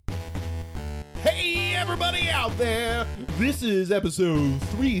everybody out there. This is episode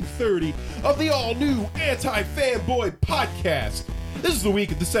 330 of the all-new Anti-Fanboy Podcast. This is the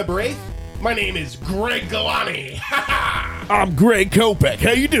week of December 8th. My name is Greg Galani. I'm Greg Kopech.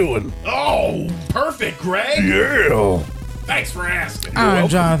 How you doing? Oh, perfect, Greg. Yeah. Thanks for asking. I'm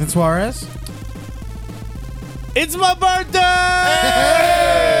Jonathan Suarez. It's my birthday!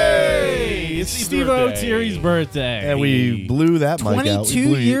 Hey! It's Steve birthday. O'Teary's birthday. And we blew that mic out.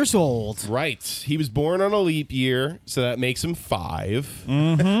 22 years old. Right. He was born on a leap year, so that makes him 5.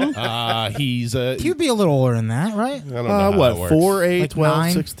 Mm-hmm. He's He would be a little older than that, right? I don't know how that What, works. 4, 8, Like 12,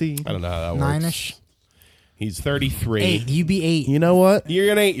 9? 16? I don't know how that works. 9-ish. He's 33. 8. You'd be 8. You know what?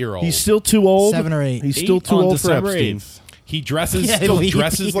 You're an 8-year-old. He's still too old. 7 or 8. He's still too on old for December Epstein. 8th. He dresses Yeah, still leap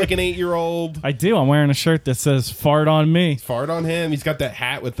dresses year. like an 8-year-old. I do. I'm wearing a shirt that says "Fart on me." Fart on him. He's got that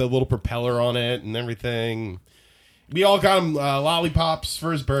hat with the little propeller on it and everything. We all got him lollipops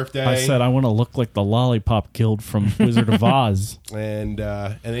for his birthday. I said I want to look like the lollipop killed from Wizard of Oz. and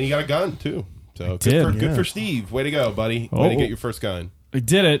then he got a gun too. So did, good for Steve. Way to go, buddy. Oh. Way to get your first gun. I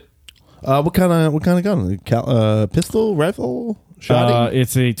did it. What kind of gun? Pistol, rifle, shotty?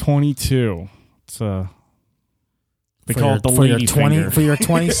 It's a 22. It's a. They call it the for your lady finger. for your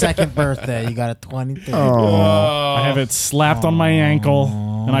 22nd birthday. You got a 23. I have it slapped on my ankle,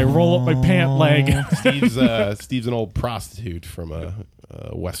 and I roll up my pant leg. Steve's an old prostitute from a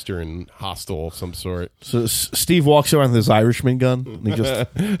Western hostel of some sort. So Steve walks around with his Irishman gun and he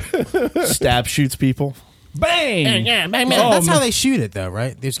just stab shoots people. Bang! That's how they shoot it, though,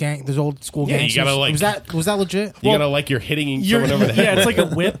 right? There's old school Yeah, you gangsters. gotta, like- was that legit? You gotta like you're hitting someone over the head. Yeah, it's like a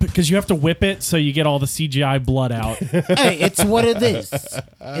whip because you have to whip it so you get all the CGI blood out. Hey, it's what it is.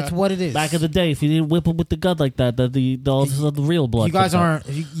 It's what it is. Back in the day, if you didn't whip it with the gun like that, the real blood. You guys comes out. aren't.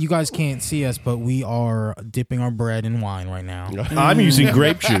 You guys can't see us, but we are dipping our bread in wine right now. I'm using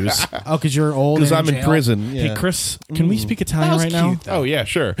grape juice Oh, because you're old. because and I'm in jail? prison. Hey, Yeah. Chris, can we speak Italian That was right now? cute, though. Oh yeah,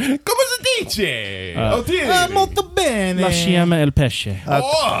 sure. Come si dice? Molto bene. Lasciami il pesce.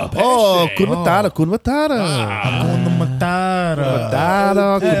 Oh, pesce. curvatara. Hakuna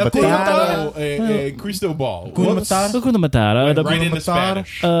Matata. Cristobal. Hakuna Matata. Hakuna Matata. Right into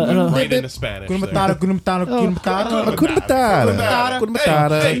Spanish. Uh, Right into Spanish. Hakuna there. Matata. Hakuna Matata. Hakuna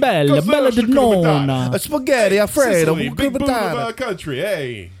Matata. Hey, Bella, bella di nonna. Spaghetti Alfredo. Sicily, big boom of our country,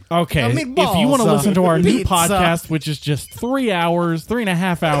 hey. Okay, if meatballs, you want to listen to our new pizza. podcast, which is just 3.5 hours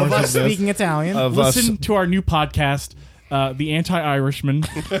of this, Speaking Italian. listen to our new podcast, The Anti-Irishman.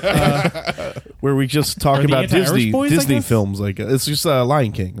 Where we just talk Are the about Anti-Irish boys, I Disney guess? films. Like it's just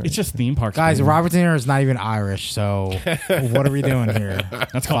Lion King. Right? It's just theme parks. Guys, baby. Robert De Niro is not even Irish, so what are we doing here?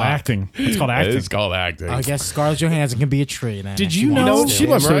 That's called acting. It's called acting. It's called acting. I guess Scarlett Johansson can be a tree. Then, Did if you she know- wants No, to. she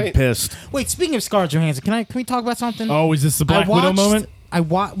must have been Right. pissed. Wait, speaking of Scarlett Johansson, can we talk about something? Oh, is this the Black Widow moment?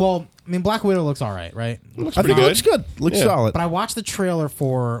 Black Widow looks all right, right? Looks I pretty think it good. looks good. Looks Yeah. solid. But I watched the trailer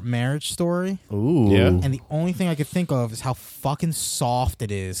for Marriage Story, Ooh. Yeah. and the only thing I could think of is how fucking soft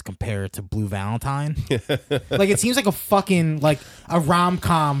it is compared to Blue Valentine. Like it seems like a fucking like a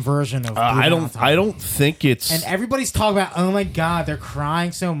rom-com version of Blue Valentine. I don't think it's. And everybody's talking about, oh my god, they're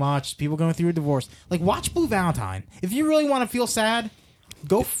crying so much. People going through a divorce. Like, watch Blue Valentine. If you really want to feel sad,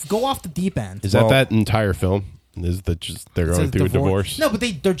 go off the deep end. Is that entire film? Is that just they're It's going through a divorce? No, but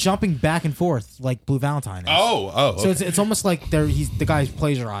they're jumping back and forth like Blue Valentine is. Oh. So it's almost like the guy's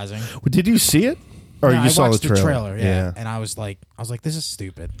plagiarizing. Did you see it? Or No, you I saw watched the trailer? yeah. And I was like, this is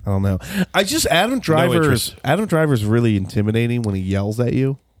stupid. I don't know. I just Adam Driver's really intimidating when he yells at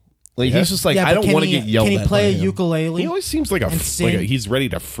you. Like Yeah. he's just like Yeah, I but don't want to get yelled at. Can he play a by him. ukulele? He always seems like And sing. he's ready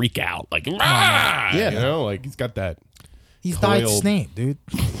to freak out. Like, Yeah. you know, like he's got that. He's died coiled- Snape, dude.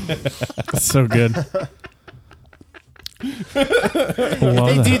 That's so good.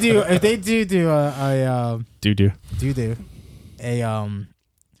 If they do a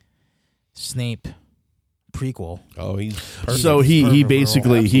Snape prequel. Oh, he's So he Perfect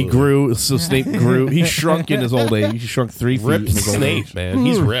basically role. he grew. So Snape grew. He shrunk in his old age. He shrunk 3 feet. ripped in his old Snape, age. man.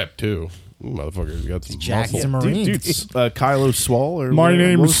 He's ripped too. Ooh, motherfucker's got some Jack's muscle. a Marine. Dude, Kylo Swall or My whatever.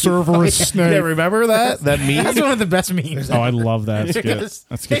 name What is was it? Cerberus Snape. Yeah, remember that That's meme? one of the best memes. Oh, I love that. That's good. Because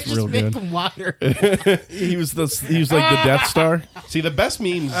That's they good. just Real make good. him wider. he was like the Death Star. See, the best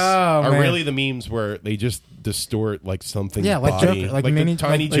memes Oh, are man. really the memes where they just distort like something. Yeah, like body. Joker, like the mini-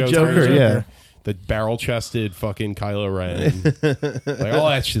 tiny like Joker, Joker, yeah. the barrel-chested fucking Kylo Ren. Like all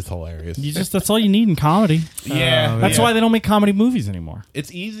that shit's hilarious. That's all you need in comedy. Yeah, That's why they don't make comedy movies anymore.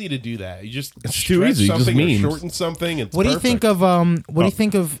 it's easy to do that. You just It's too stretch easy, just something or memes. shorten something. It's What do you perfect. think of What do you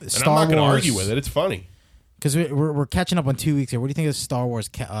think of And Star I'm not going to Wars? argue with it. It's funny. Because we're catching up on 2 weeks here. What do you think of Star Wars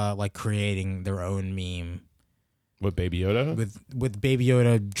like creating their own meme With Baby Yoda? with Baby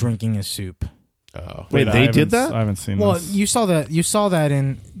Yoda drinking his soup? Oh. Wait, I they haven't- did that? I haven't seen Well, this. you saw that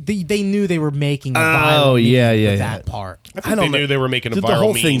in they knew they were making a Oh, viral meme yeah, with yeah, that yeah. part. I think they knew they were making a The viral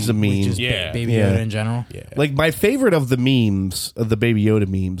whole meme. thing's a meme. Just Yeah. Baby Yeah. Yoda in general. Yeah. Like my favorite of the memes, of the Baby Yoda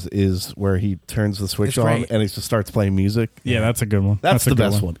memes, is where he turns the switch It's on great. and he just starts playing music. Yeah, that's a good one. That's a the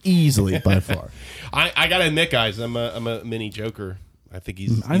good best one, easily by far. I gotta admit, guys, I'm a mini Joker. I think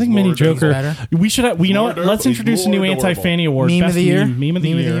he's. I think Mini more Joker. better. We should. You know what? More Let's adorable. introduce a new More anti Fanny award. Meme Best of the year. Meme of the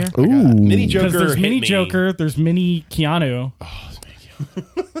year. Ooh, Mini Joker. Because there's hit Mini me. Joker. There's Mini Keanu. Mini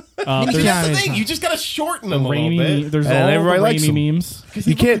That's Keanu the is thing. not- You just gotta shorten them a little Raimi. bit. There's And all the everybody likes Raimi him. memes.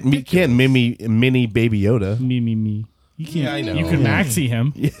 You can't mini Baby Yoda. Me. You can. Yeah, I know. You can maxi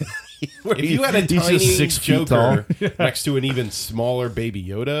him. If you had a He's tiny just 6 feet Joker next to an even smaller Baby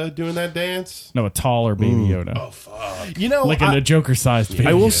Yoda doing that dance, No, a taller Baby Yoda. oh fuck! You know, Like a Joker-sized Baby.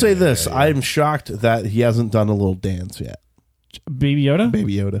 I will say this: I'm shocked that he hasn't done a little dance yet. Baby Yoda.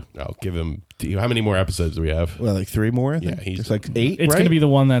 Baby Yoda. I'll give him. How many more episodes do we have? Well, like 3 more. I think. Yeah, he's- There's like 8. It's right? going to be the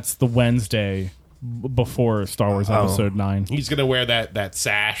one that's the Wednesday before Star Wars Episode 9. He's gonna wear that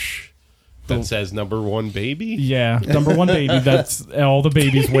sash that says "#1 baby." Yeah, #1 baby. That's all the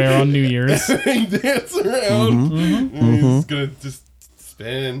babies wear on New Year's. He dance around. He's gonna just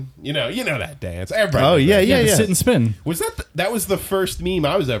spin. You know that dance. Everybody. Oh knows yeah, that. yeah, the yeah. sit and spin. Was that was the first meme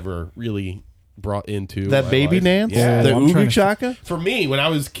I was ever really brought into? That in my baby life. dance, Yeah. the I'm trying Ubi to- Chaka. For me, when I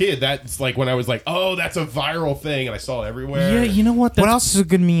was a kid, that's like when I was like, "Oh, that's a viral thing," and I saw it everywhere. Yeah, you know what? What else is a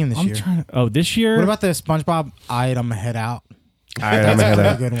good meme this I'm year? trying to. Oh, this year. What about the SpongeBob item head out? I'm That's ahead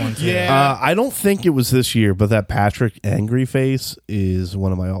a of- good one too. Yeah. I don't think it was this year, but that Patrick angry face is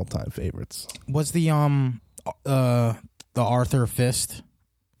one of my all-time favorites. Was the Arthur fist?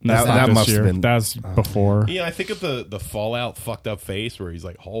 That's that not this must have year. been- That's before. Yeah, I think of the Fallout fucked up face where he's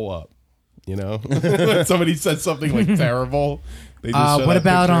like, "Hole up," you know. Somebody said something like terrible. They just show What that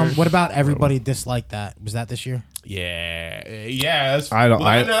about picture. what about everybody disliked that? Was that this year? Yeah. That's, I don't- well,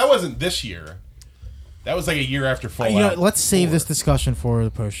 I- no, that wasn't this year. That was like a year after Fallout. Let's save 4. this discussion for the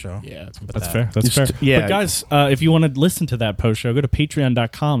post show. Yeah, That's fair. That's Just- fair. yeah. But guys, if you want to listen to that post show, go to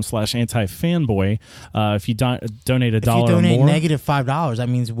patreon.com/antifanboy. If you donate $1 If you or donate more, -$5, that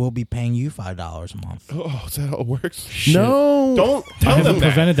means we'll be paying you $5 a month. Oh, is that how it works? No, Don't I tell them haven't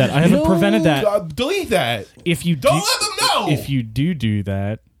prevented that. I haven't prevented that. Delete that. If you Don't do, let them know. if you do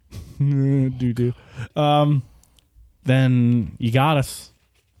that, then you got us.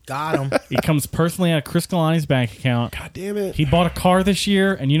 Got him. It comes personally out of Chris Kalani's bank account. God damn it. He bought a car this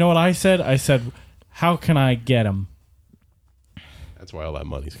year, and you know what I said? I said, "How can I get him?" That's why all that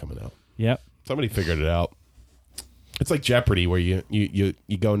money's coming out. Yep. Somebody figured it out. It's like Jeopardy, where you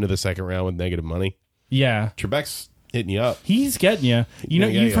go into the second round with negative money. Yeah. Trebek's hitting you up. He's getting you. You know,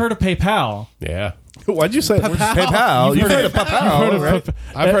 Yeah, you've yeah. heard of PayPal. Yeah, why'd you say PayPal? You've heard of PayPal, right?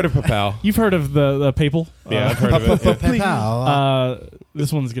 I've heard of Papal. You've heard of the PayPal. Yeah, I've heard of it. PayPal.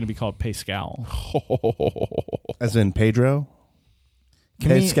 This one's going to be called Payscal. As in Pedro.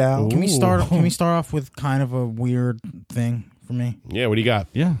 Pascal. Can we start off with kind of a weird thing for me? Yeah, what do you got?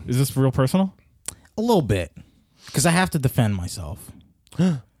 Yeah. Is this real personal? A little bit, because I have to defend myself.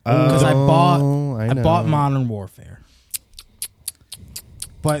 Because I bought Modern Warfare,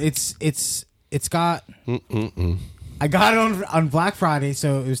 but it's got. I got it on Black Friday,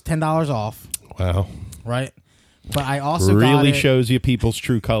 so it was $10 off, Wow, right? But I also got really it, shows you people's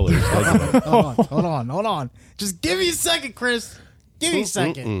true colors. doesn't it? Hold on. Just give me a second, Chris. Give me a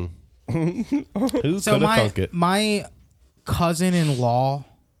second. Who's So gonna thunk it? my cousin-in-law,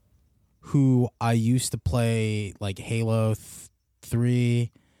 who I used to play like Halo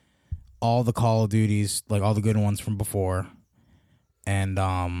 3, all the Call of Duties, like all the good ones from before, and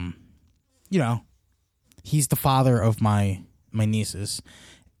he's the father of my nieces,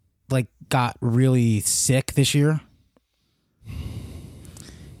 like got really sick this year.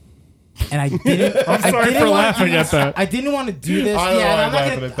 And I didn't. I'm sorry for laughing at that. I didn't want to do this. I don't Yeah, like and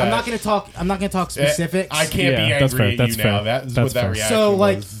laughing at that. I'm not gonna talk specifics. I can't be Yeah, that's angry fair, at you that's now. fair, That's that's what that fair. reaction So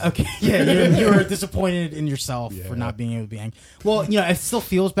like, was. okay, yeah, you were disappointed in yourself for not being able to be angry. Well, it still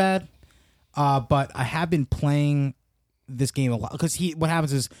feels bad, but I have been playing this game a lot because what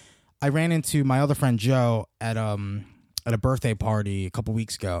happens is I ran into my other friend Joe at a birthday party a couple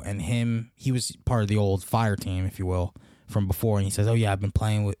weeks ago, and he was part of the old fire team, if you will, from before, and he says, "Oh yeah,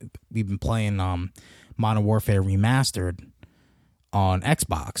 we've been playing Modern Warfare Remastered on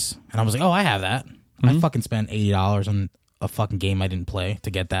Xbox," and I was like, "Oh, I have that." I fucking spent $80 on a fucking game I didn't play to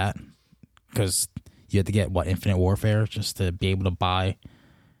get that, because you had to get Infinite Warfare just to be able to buy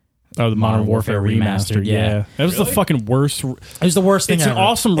Oh, the Modern Warfare remastered. Yeah. That was the fucking worst. It was the worst thing It's ever. an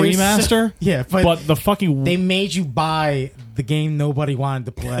awesome remaster. Yeah, but the fucking they made you buy the game nobody wanted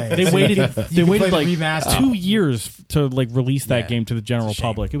to play. They waited like remaster. 2 years to like release that Yeah. game to the general It's a shame.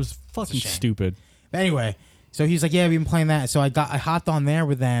 public. It was fucking shame. stupid. But anyway, so he's like, yeah, we've been playing that. So I hopped on there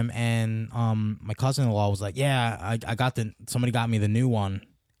with them, and my cousin-in-law was like, yeah, I got somebody got me the new one,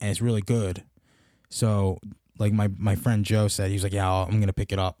 and it's really good. So like my friend Joe said, he was like, yeah, I'm gonna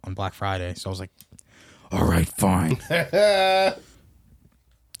pick it up on Black Friday. So I was like, all right, fine.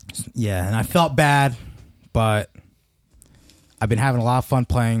 Yeah, and I felt bad, but I've been having a lot of fun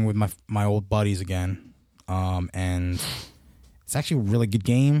playing with my old buddies again, and it's actually a really good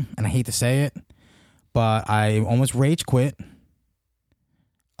game. And I hate to say it, but I almost rage quit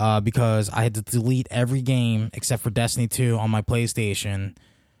because I had to delete every game except for Destiny 2 on my PlayStation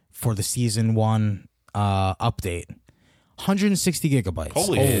for the Season 1 update. 160 gigabytes.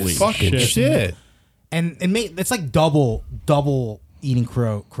 Holy fucking shit. And it's like double eating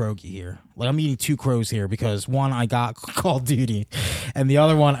croaky here. Like I'm eating 2 crows here because one I got Call of Duty, and the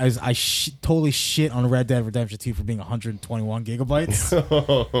other one is I totally shit on Red Dead Redemption 2 for being 121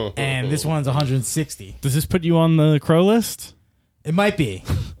 gigabytes, and this one's 160. Does this put you on the crow list? It might be.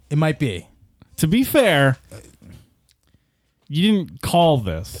 It might be. To be fair, you didn't call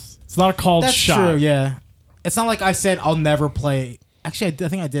this. It's not a called That's shot. true. Yeah. It's not like I said I'll never play. Actually, I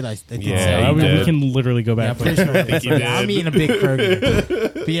think I did. I did Yeah, say you that. did. We can literally go Yeah, back. I'm pretty sure I did. you did. I'm eating a big croaky.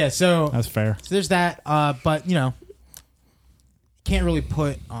 But yeah, so That's fair. there's that. But you know, can't really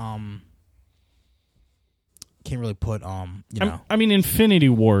put you know, I mean, Infinity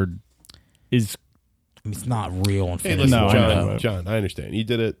Ward is. I mean, it's not real. Hey, Infinity. listen, No, I know. John, I understand. You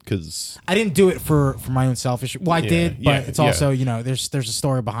did it because I didn't do it for my own selfish. Well, I did, but yeah, it's also you know, there's a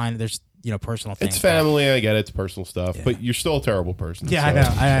story behind it. There's personal things. it's family. I get it. It's personal stuff, but you're still a terrible person. Yeah, so I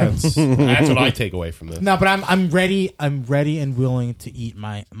know. I am. That's what I take away from this. No, but I'm ready. I'm ready and willing to eat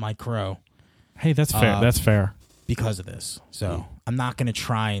my crow Hey, that's fair. That's fair. because of this. So I'm not gonna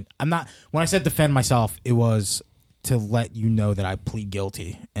try and I'm not. When I said defend myself, it was to let you know that I plead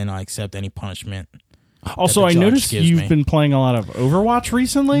guilty and I accept any punishment. Also, the I judge noticed gives you've me. been playing a lot of Overwatch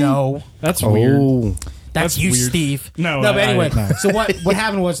recently. No, That's weird. Oh, that's you, weird. Steve. No, but anyway. no. So what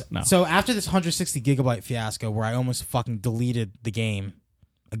happened was No. so after this 160 gigabyte fiasco where I almost fucking deleted the game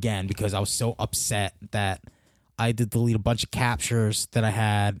again because I was so upset that I had to delete a bunch of captures that I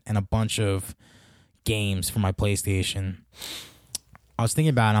had and a bunch of games from my PlayStation. I was thinking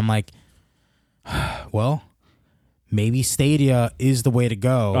about it. I'm like, well, maybe Stadia is the way to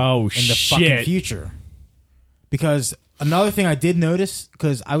go Oh, in the fucking shit. future. Because another thing I did notice,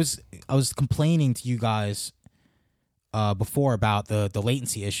 because I was complaining to you guys before about the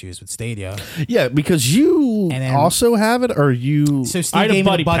latency issues with Stadia. yeah, because you And then- also have it, or you. So Steve I had gave a me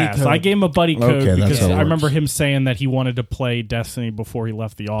buddy the buddy pass. code. I gave him a buddy code Okay, that's because how it I remember works. him saying that he wanted to play Destiny before he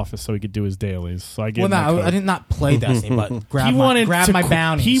left the office so he could do his dailies. So I gave well, him no, the code. I did not play Destiny, but grab He wanted my to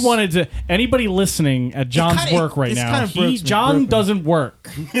bounties. He wanted to. Anybody listening at John's kinda- work right this now, kinda broke me. John doesn't work.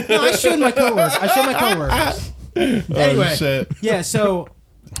 No, I showed my coworkers. Anyway, Oh, shit. yeah. So,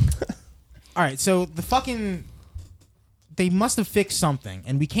 all right. So the fucking they must have fixed something,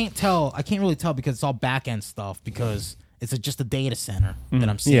 and we can't tell. I can't really tell because it's all back end stuff because it's just a data center that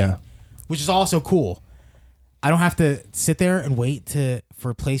I'm seeing, Yeah. which is also cool. I don't have to sit there and wait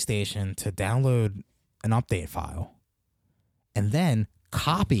for PlayStation to download an update file, and then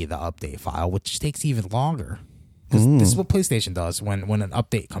copy the update file, which takes even longer. Because this is what PlayStation does when an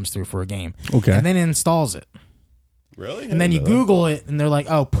update comes through for a game. Okay. And then it installs it. Really? And then you Google it, and they're like,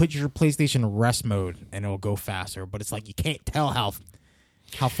 "Oh, put your PlayStation in rest mode, and it'll go faster." But it's like you can't tell how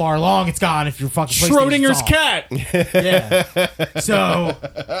far along it's gone if your fucking PlayStation's Schrodinger's off. cat. Yeah. So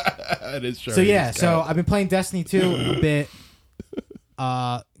It is true. yeah. So I've been playing Destiny 2 a bit.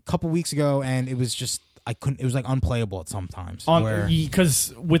 A couple weeks ago, and it was just I couldn't. It was like unplayable at some times. where,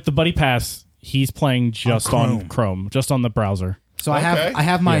 Because with the buddy pass, he's playing just on Chrome, just on the browser. so I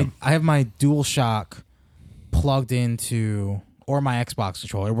have my DualShock plugged into, or my Xbox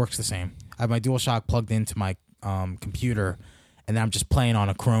controller. It works the same. I have my DualShock plugged into my computer, and then I'm just playing on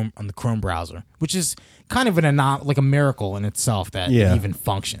the Chrome browser, which is kind of like a miracle in itself that it even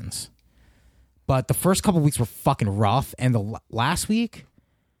functions. But the first couple weeks were fucking rough, and the last week,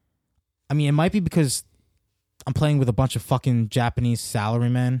 I mean, it might be because I'm playing with a bunch of fucking Japanese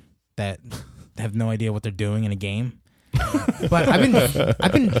salarymen that have no idea what they're doing in a game. But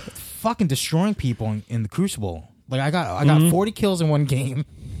I've been fucking destroying people in the Crucible. Like I got 40 kills in one game,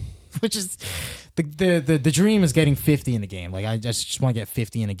 which is the dream is getting 50 in a game. Like I just want to get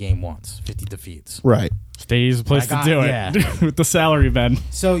 50 in a game once, 50 defeats. Right. Stadia's a place I to do got- it with the salary bend.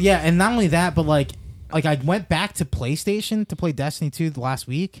 So yeah, and not only that, but like I went back to PlayStation to play Destiny 2 the last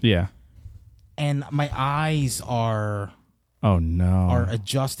week, Yeah. and my eyes are Oh no.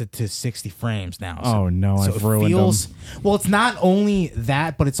 adjusted to 60 frames now. Oh no, so I've it ruined feels, them. Well, it's not only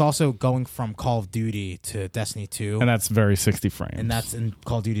that, but it's also going from Call of Duty to Destiny 2. And that's very 60 frames. And that's in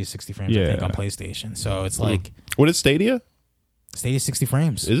Call of Duty is 60 frames, I think, Yeah. on PlayStation. So it's like What is Stadia? Stadia 60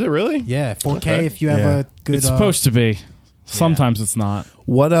 frames. Is it really? Yeah, 4K Okay. if you have Yeah. a good. it's supposed to be. Sometimes it's not.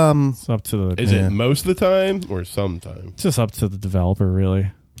 What It's up to the. Is it most of the time or sometimes? It's just up to the developer, really.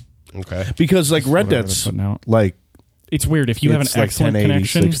 Okay. because like Red Whatever they're Dead's putting out. like It's weird if you have an It's like excellent 1080,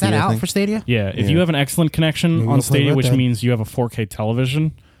 connection. 60. Is that I out think. for Stadia? Yeah, if Yeah. you have an excellent connection Maybe on we'll play Stadia, Red which Dead. means you have a 4K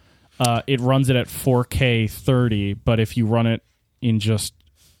television, it runs it at 4K 30. But if you run it in just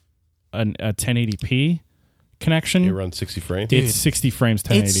a 1080p connection, You run 60 frames. it's 60 frames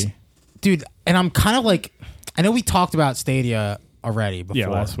 1080. Dude, and I'm kind of like, I know we talked about Stadia already before. Yeah,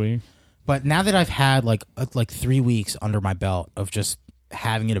 last week. But now that I've had like 3 weeks under my belt of just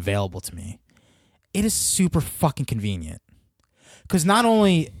having it available to me, it is super fucking convenient. Because not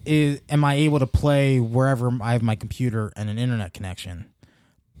only am I able to play wherever I have my computer and an internet connection,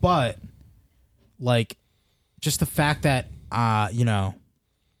 but like just the fact that you know,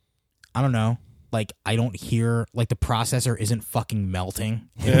 I don't know, like I don't hear like the processor isn't fucking melting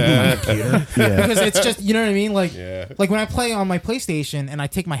in my computer because it's just, you know what I mean, like Yeah. like when I play on my PlayStation and I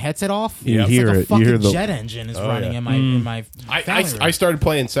take my headset off, You it's hear like a it. You fucking hear the- jet engine is Oh, running yeah. in my family room. I started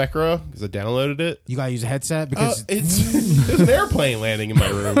playing Sekiro because I downloaded it. You gotta use a headset because There's an airplane landing in my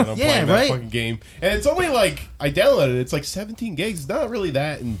room when I'm Yeah, playing right. that fucking game. And it's only like, I downloaded it, it's like 17 gigs. It's not really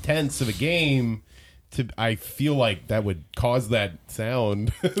that intense of a game. I feel like that would cause that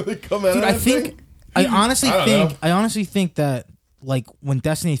sound to come out dude, of I that think thing. I honestly I don't think know. I honestly think that like when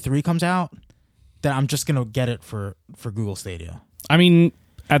Destiny 3 comes out, that I'm just gonna get it for Google Stadia. I mean,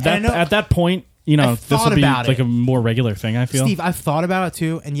 at And I know- that point, you know, I've this thought will be about like it. a more regular thing. I feel. Steve, I've thought about it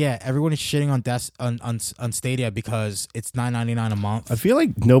too, and yeah, everyone is shitting on Stadia because it's $9.99 a month. I feel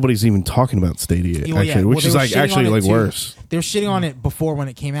like nobody's even talking about Stadia Well, yeah, actually, well, which they is were like shitting actually on it like too. worse. They were shitting on it before when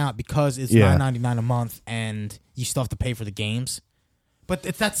it came out because it's Yeah. $9.99 a month and you still have to pay for the games. But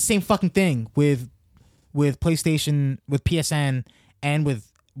that's the same fucking thing with PlayStation, with PSN, and with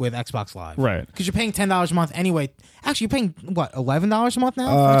Xbox Live. Right. Because you're paying $10 a month anyway. Actually, you're paying, what, $11 a month now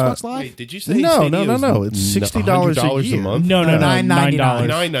for Xbox Live? Wait, did you say No, Stadia no. was It's $60 a $100 year. month? No, $9.99. $9.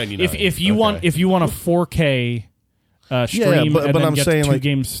 $9.99. If you want a 4K stream, but and then I'm get saying, two like,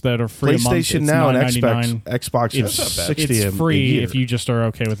 games that are free a month, PlayStation it's now and $9.99. Xbox is It's, $60 it's a free year. if you just are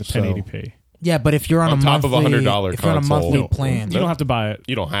okay with the 1080p. Yeah, but if you're on, On a top of monthly, a $100 if you're on a console. monthly No. plan, You don't have to buy it.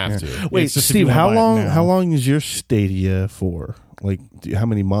 You don't have to. Wait, It's just if Steve, you how wanna buy it long? now. How long is your Stadia for? Like, how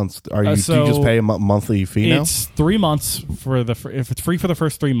many months are you? So do you just pay a monthly fee now? It's 3 months for the if it's free for the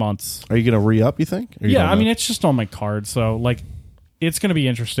first 3 months. Are you going to re up? You think? Or you Yeah, don't I mean know? it's just on my card, so like it's going to be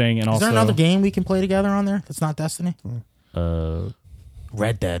interesting. And is also, there another game we can play together on there that's not Destiny?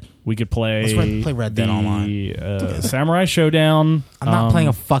 Red Dead. we could play. Let's play Red Dead the, online. Samurai Showdown. I'm not playing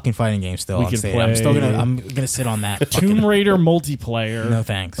a fucking fighting game still we on could Stadia. I'm still play- gonna sit on that. fucking- Tomb Raider multiplayer. No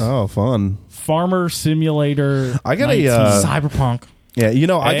thanks. Oh, fun! Farmer Simulator. I got 19. Cyberpunk. Yeah, you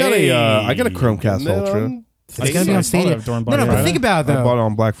know, I got a Chromecast No, Ultra. It's gonna be on I saw Stadia. that during No, Black but Friday. think about it I bought it though.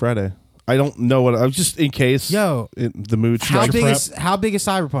 on Black Friday. I don't know what I was just in case. Yo, the mood How strikes. big is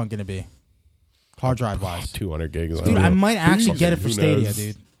Cyberpunk gonna be? Hard drive wise, 200 gigs. dude. I might actually get it for Who Stadia, knows?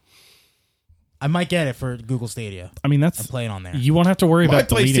 dude. I might get it for Google Stadia. I mean I'm that's playing on there. you won't have to worry My about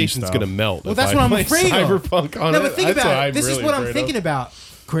deleting PlayStation's stuff. going to melt. Well, if that's I what I'm play afraid of. Cyberpunk on No, it. but think That's what about it. I'm This is really what I'm afraid thinking of. about,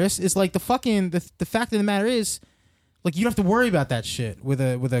 Chris. Is like the fact of the matter is, like you don't have to worry about that shit with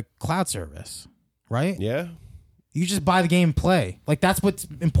a cloud service, right? Yeah, You just buy the game and play. Like that's what's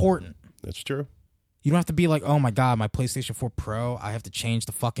important. that's true. You don't have to be like, oh my god, my PlayStation 4 Pro, I have to change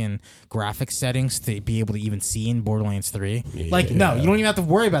the fucking graphics settings to be able to even see in Borderlands 3. Like, no, you don't even have to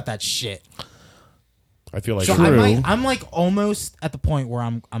worry about that shit. I feel like So True. I'm like almost at the point where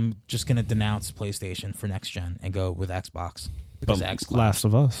I'm just gonna denounce PlayStation for next gen and go with Xbox because XCloud. Last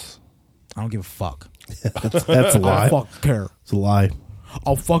of Us. I don't give a fuck. That's a I don't lie. fucking care. It's a lie.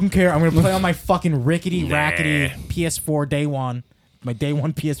 I'll fucking care. I'm gonna play on my fucking rickety rackety PS4 day one, my day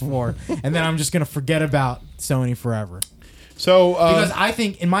one PS4, and then I'm just gonna forget about Sony forever. so. Because I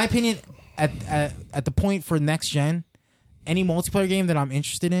think, in my opinion, at the point for next gen, any multiplayer game that I'm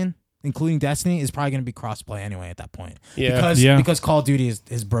interested in, including Destiny, is probably going to be crossplay anyway at that point. Yeah. Because Call of Duty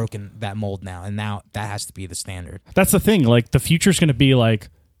has broken that mold now, and now that has to be the standard. That's the thing. Like the future's going to be like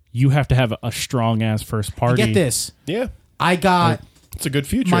you have to have a strong ass first party. Get this. Yeah, I got it's a good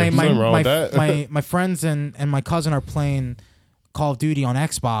future. my There's nothing wrong with that. my friends and my cousin are playing Call of Duty on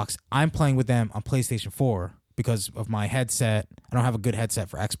Xbox. I'm playing with them on PlayStation 4 because of my headset. I don't have a good headset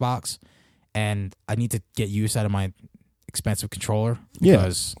for Xbox, and I need to get use out of my expensive controller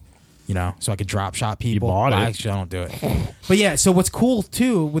because so I could drop shot people. bought it. Actually, I don't do it. But yeah, so what's cool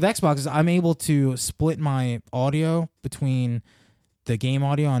too with Xbox is I'm able to split my audio between the game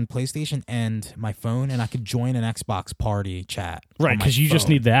audio on PlayStation and my phone, and I could join an Xbox party chat. Right, because you just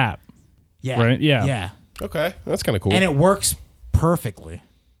need the app. Yeah. Right? Yeah. Yeah. Okay, that's kind of cool. And it works perfectly.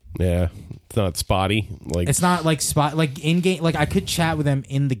 Yeah, it's not spotty. Like It's not like in game. Like I could chat with them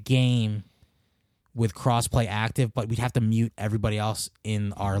in the game with crossplay active, but we'd have to mute everybody else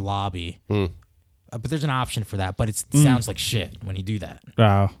in our lobby. But there's an option for that. But it sounds like shit when you do that.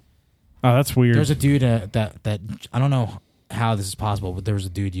 Oh, that's weird. There's a dude that I don't know how this is possible, but there was a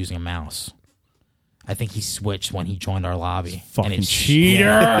dude using a mouse. I think he switched when he joined our lobby. Fucking and it's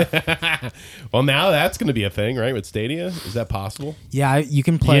cheater. well, now that's going to be a thing, right? With Stadia, is that possible? Yeah, you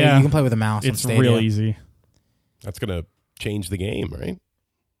can play. Yeah. You can play with a mouse. It's on Stadia. real easy. That's going to change the game, right?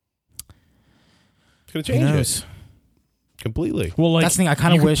 It's going to Who change knows? it completely. Well, like That's the thing. I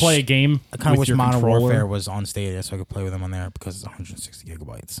kind you of could wish play a game. I kind of with wish your Modern controller. Warfare was on Stadia so I could play with them on there because it's 160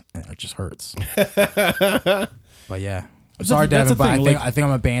 gigabytes and it just hurts. But yeah, I'm sorry, that's Devin, the but thing, I think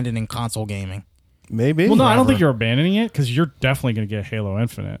I'm abandoning console gaming. Maybe. Well, no, I don't Forever. think you're abandoning it because you're definitely going to get Halo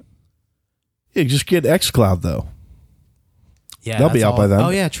Infinite. Yeah, just get xCloud though. Yeah, They'll be that's out by then. Oh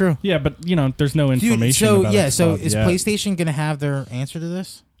yeah, true. Yeah, but there's no information. Dude, so about yeah, it so yet. is PlayStation gonna have their answer to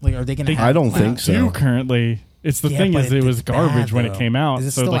this? Like, are they gonna? I don't think so. do currently. It's the Yeah, thing but is it was it's garbage bad, when though. it came out, Is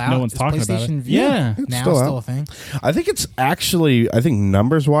it so still like no out? one's Is talking about PlayStation it. View Yeah, It's now still it's out. still a thing I think it's actually,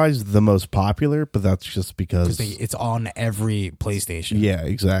 numbers wise, the most popular, but that's just because. because it's on every PlayStation. Yeah,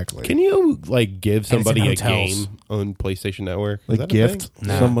 exactly. Can you give it's in somebody a hotels. game on PlayStation Network? Is like that a gift thing?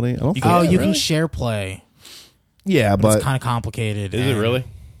 No. somebody? I don't You think Oh, Yeah, you really? can share play, yeah, but but it's kind of complicated. Is it and- really?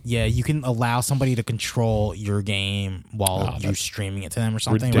 Yeah, you can allow somebody to control your game while you're streaming it to them or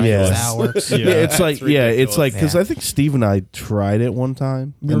something. Right? ridiculous. Is that how it works? yeah, it's like That's it's like because Yeah. I think Steve and I tried it one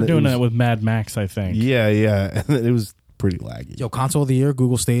time. we were and doing it that with Mad Max, I think. Yeah, and it was pretty laggy. Yo, console of the year,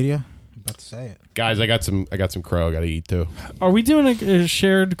 Google Stadia. I'm about to say it. Guys, I got some crow I got to eat too. Are we doing a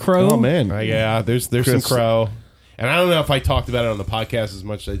shared crow? Oh man, Yeah, there's some Chris. crow, and I don't know if I talked about it on the podcast as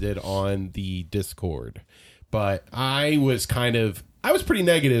much as I did on the Discord, but I was pretty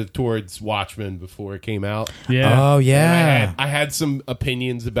negative towards Watchmen before it came out. Yeah. Oh And yeah. I had some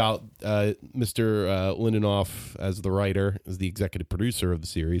opinions about Mr. Lindelof as the writer, as the executive producer of the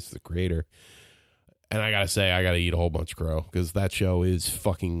series, the creator. And I gotta say, I gotta eat a whole bunch of crow because that show is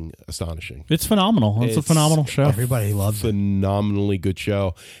fucking astonishing. It's phenomenal. It's a It's phenomenal show. Everybody loves it. Phenomenally good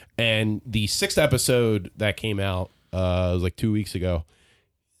show. And the 6th episode that came out was like 2 weeks ago.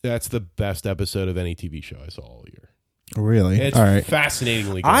 That's the best episode of any TV show I saw all year. really? It's All right.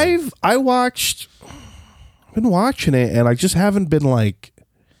 fascinatingly good. I've been watching it, and I just haven't been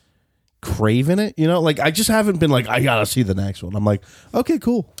craving it. I just haven't been I gotta see the next one. I'm like, okay,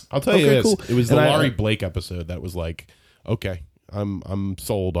 cool. I'll tell you Okay, this. cool. It was the And Laurie Blake episode that was like, okay, I'm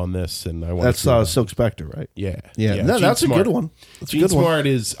sold on this, and I want That's to. Silk Spectre, right? Yeah. Yeah, no, Gene that's Smart. a good one. That's a Gene good one. Smart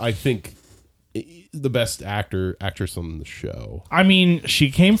is, I think, the best actress on the show. I mean,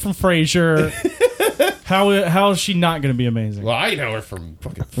 she came from Frasier. How is she not going to be amazing? Well, I know her from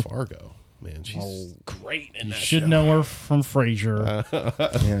fucking Fargo. Man, she's great in that Should show. know her from Frasier.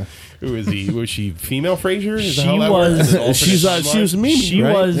 Yeah. Who is he? Was she female Frasier? Is that She how that was- works? Is it alternate She timeline? was Mimi. She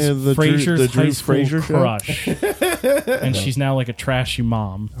right? was Yeah, the Frasier's Drew high school Frasier show? crush, and she's now like a trashy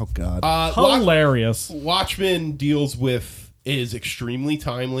mom. Oh God. Hilarious. Watchmen is extremely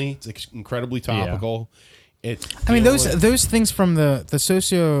timely. It's incredibly topical. It's. I mean, those things from the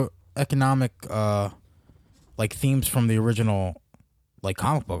socioeconomic themes from the original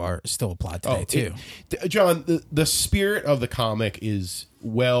comic book art still apply today too. John, the spirit of the comic is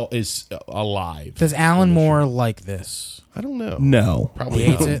alive. Does Alan Moore like this? I don't know. No. Probably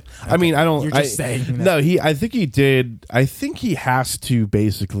He hates not. it. I mean, I don't. You're just saying that. No, I think he did. I think he has to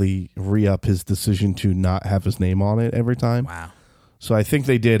basically re-up his decision to not have his name on it every time. Wow. So I think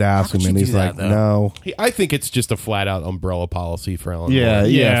they did ask How could him, and you he's do like, that, though? "No." I think it's just a flat out umbrella policy for Alan Yeah, Moore.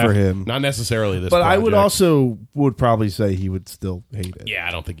 yeah, for him. Not necessarily this. But I project. would probably say he would still hate it. Yeah,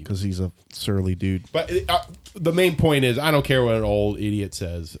 I don't think he. because he's a surly dude. But the main point is, I don't care what an old idiot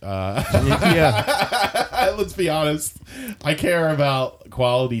says. Yeah, Let's be honest. I care about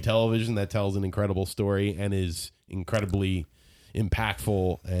quality television that tells an incredible story and is incredibly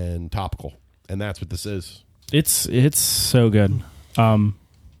impactful and topical. And that's what this is. It's so good.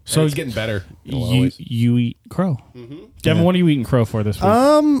 So it's getting better. You eat crow. Devin, what are you eating crow for this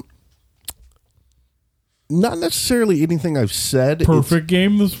week? Not necessarily anything I've said. Perfect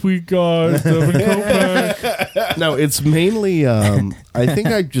game this week, guys. Devin Kopeck. No, it's mainly. I think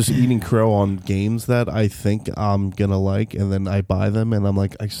I'm just eating crow on games that I think I'm gonna like, and then I buy them, and I'm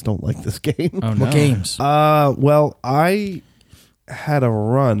like, I just don't like this game. Oh, no. What games? Well, I had a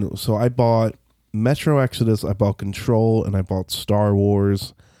run, so I bought Metro Exodus, I bought Control, and I bought Star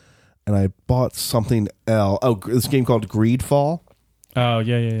Wars, and I bought something else. Oh, this game called Greedfall. Oh,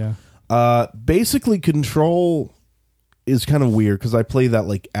 yeah. Basically, Control is kind of weird because I played that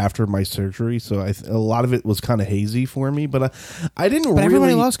like after my surgery, so a lot of it was kind of hazy for me. But I didn't But really.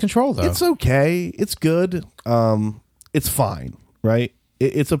 everybody loves Control, though. It's okay. It's good. It's fine, right?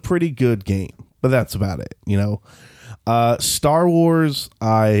 It's a pretty good game, but that's about it. Star Wars,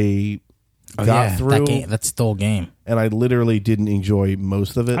 I got through, that game. That's still a game. and I literally didn't enjoy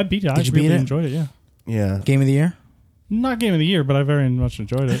most of it. I beat it. I Did you really beat it? enjoyed it, yeah. Yeah, Game of the year. Not game of the year, but I very much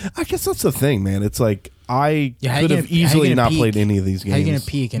enjoyed it. I guess that's the thing, man. It's like I Yeah, how could you have gonna- how you easily gonna not peak? played any of these How you gonna games.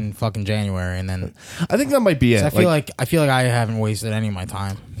 peak in fucking January and then? I think that might be it. I feel like I haven't wasted any of my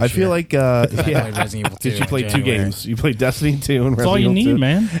time. I feel like I yeah, played Resident Evil 2 because you in played two January. games. You played Destiny 2 and That's all Resident you Evil need, 2.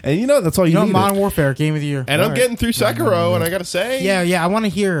 man. And that's all you You know, need. Modern Warfare Game of the Year. And I'm All getting through Sekiro, and I gotta say, Yeah. I want to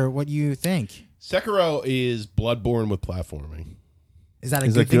hear what you think. Sekiro is Bloodborne with platforming. Is that a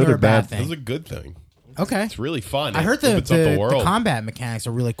Is good it thing good or or a bad bad? This is thing? a good thing. Okay. It's really fun. I It heard the opens up the world. combat mechanics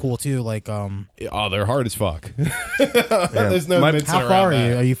are really cool too. Like, Oh, they're hard as fuck. There's no mincing how around far are that.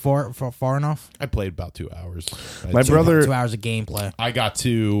 you? Are you far enough? I played about 2 hours. My brother- 2 hours of gameplay. I got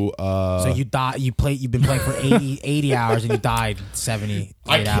to. So you die. You've been playing for 80 hours and you died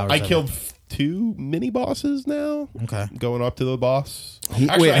 78 hours. I of it. killed 2 mini bosses now. Okay. Going up to the boss. He-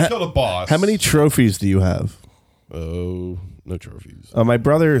 Actually, wait, I killed a boss. How many trophies do you have? Oh, no trophies. My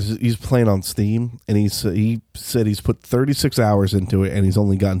brother he's playing on Steam, and he said he's put 36 hours into it, and he's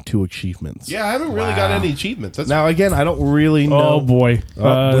only gotten 2 achievements. Yeah, I haven't really got any achievements. That's Now again, I don't really know. Oh, boy. the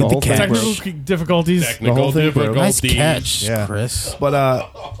whole thing Technical broke. difficulties. The whole thing broke. Nice catch, Yeah. Chris. But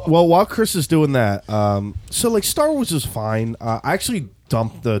well, while Chris is doing that, so like Star Wars is fine. I actually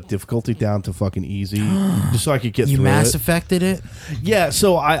dumped the difficulty down to fucking easy, just so I could get You through Mass it. Affected it. Yeah,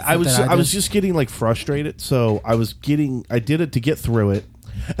 so I was that I I was did? just getting like frustrated. So I did it to get through it,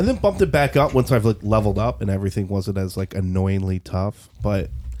 and then bumped it back up once I've like leveled up and everything wasn't as like annoyingly tough. But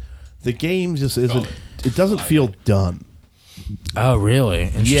the game just isn't. It doesn't feel done. Oh, really?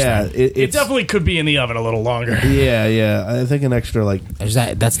 Interesting. Yeah, It it's definitely could be in the oven a little longer. yeah. I think an extra like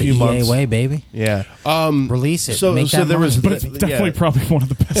That's the few EA months. way, baby. yeah. Release it. So- Make so that there money. was- But it's Yeah. definitely probably one of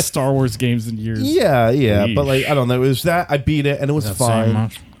the best Star Wars games in years. Yeah, but like Yeesh. I don't know. It was that I beat it and it was Does that say fine.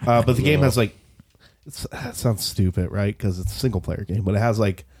 much? But the game has like that sounds stupid, right? Because it's a single player game, but it has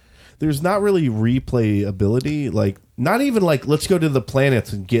like there's not really replayability. Like not even like let's go to the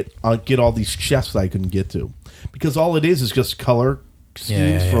planets and get all these chests that I couldn't get to, because all it is just color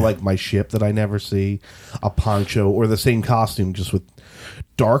schemes for like my ship that I never see, a poncho or the same costume just with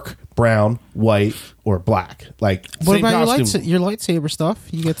dark brown, white, or black. Like What same about costume. your lightsaber stuff?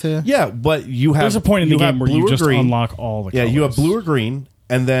 You get to. Yeah, but you have There's a point in the you have game where blue you or just green. unlock all the Yeah, you have colors. blue or green,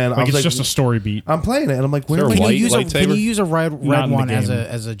 and then I Like was it's like, just a story beat. I'm playing it, and I'm like, where there am a I? white Can lightsaber? you use a red Not in the one as game.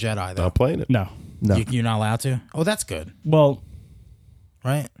 a Jedi though? Not playing it. No. No, You're not allowed to. Oh, that's good, Well,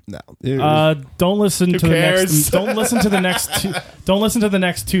 right? no. don't listen to cares? the next. Don't listen to the next. Don't listen to the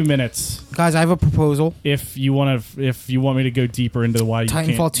next 2 minutes. Guys, I have a proposal. If you want me to go deeper into why you can't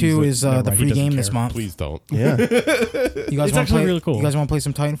Titanfall 2 use is it. Never the mind, he free doesn't game this care. month. Please don't. yeah, You guys It's wanna actually play, really cool. You guys want to play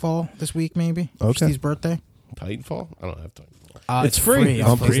some Titanfall this week, maybe? Okay. Steve's birthday. Titanfall? I don't have Titanfall. It's free.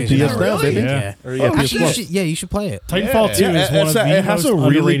 on On PlayStation PS Network. now, baby. Yeah. Or, yeah, PS Actually, Plus. you should play it. Titanfall 2 Yeah, is one of the it has most a really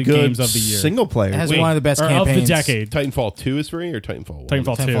underrated good games of the year. single player. It has Wait, one of the best or campaigns. of the decade. Titanfall 2 is free or Titanfall 1?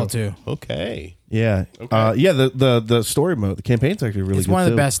 Titanfall 2. 2. Okay. Yeah, Okay. yeah. The story mode, the campaign's actually really It's good. one of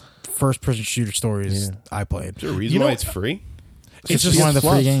the too. best first-person shooter stories Yeah. I played. Is there a reason You know why what? it's free? It's just PS one of the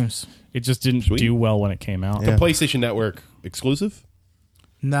Plus. free games. It just didn't Sweet. do well when it came out. Yeah. The PlayStation Network exclusive?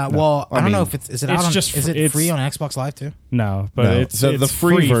 No, well, I don't mean, know if is it it's out on, just is it it's- free on Xbox Live too? No, but No, it's the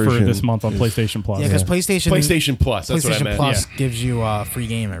free for version this month on is- PlayStation Plus. Yeah, because PlayStation PlayStation Plus. That's what I PlayStation meant. Plus gives you a free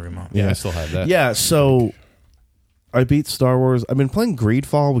game every month. Yeah, I still have that. Yeah, so I beat Star Wars. I've been playing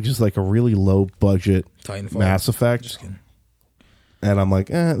Greedfall, which is like a really low budget Titanfall. Mass Effect. Just kidding. And I'm like,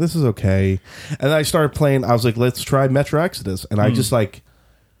 this is okay. And then I started playing. I was like, let's try Metro Exodus. And I just like,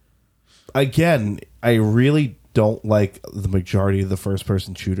 again, I really don't like the majority of the first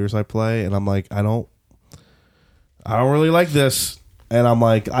person shooters I play. And I'm like, I don't really like this. And I'm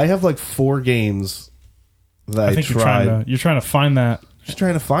like, I have like 4 games that I I think tried. you're trying to find that Just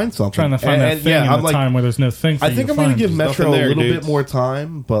trying to find something. Trying to find that thing in I'm the like, time where there's no thing for I you think to I'm going to find. give There's Metro nothing there, a little dudes. bit more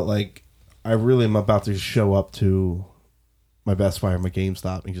time, but like, I really am about to show up to my Best Buy or my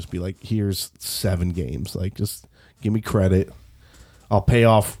GameStop and just be like, here's 7 games. Like, just give me credit. I'll pay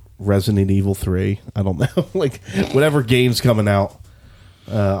off Resident Evil 3. I don't know. Like, whatever game's coming out,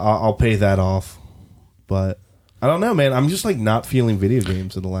 I'll pay that off. But I don't know, man. I'm just like not feeling video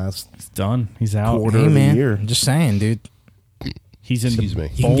games in the last He's done. He's out. quarter Hey of the man, year. I'm just saying, dude. He's in Excuse the me.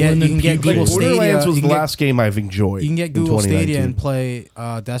 You can get bowling and Google Like, Stadia. Borderlands was you the can get- last game I've enjoyed. You can get in Google 2019. Stadia and play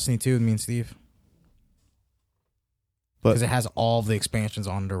Destiny 2 with me and Steve. But- Because it has all of the expansions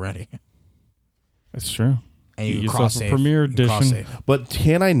on it already. That's true. And Get you yourself cross a save. Premier Edition. But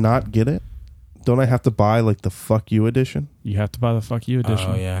can I not get it? Don't I have to buy like the Fuck You edition? You have to buy the Fuck You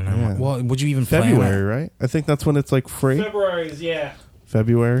edition. Oh yeah, never Yeah. mind. Well, would you even plan February, that? right? I think that's when it's like free. February's, yeah.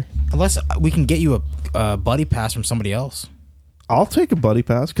 February. Unless we can get you a buddy pass from somebody else. I'll take a buddy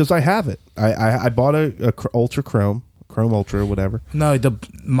pass because I have it. I bought a Ultra Chrome Ultra, whatever. No,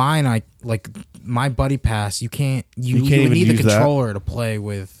 mine. I like my buddy pass. You can't. You can't would even need the use that? controller to play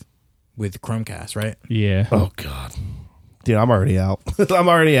with Chromecast, right? Yeah. Oh God, dude, I'm already out. I'm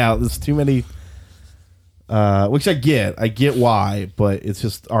already out. There's too many. Which I get why, but it's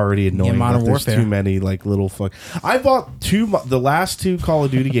just already annoying. Modern that there's Warfare. too many like little fuck. I bought the last 2 Call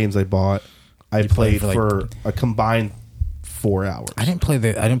of Duty games I bought. I played played for a combined 4 hours. I didn't play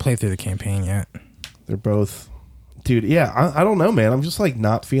through the campaign yet. They're both, dude. Yeah, I don't know, man. I'm just like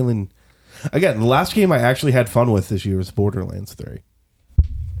not feeling. Again, the last game I actually had fun with this year was Borderlands 3.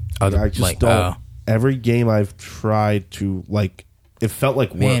 I just don't. Every game I've tried to like, it felt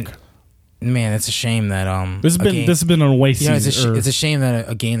like work. Man, it's a shame that This has been an away season. it's a shame that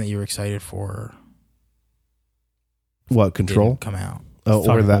a game that you were excited for What Control? didn't come out. Oh,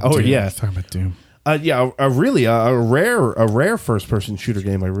 or that? Oh, yeah. Talking about Doom. Yeah. A really a rare first person shooter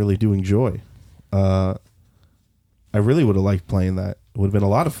game I really do enjoy. I really would have liked playing that. It would have been a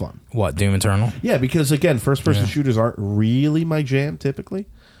lot of fun. What, Doom Eternal? Yeah, because again, first person shooters aren't really my jam typically,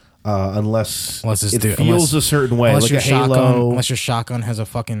 unless it's it feels a certain way, like a Halo. Unless your shotgun has a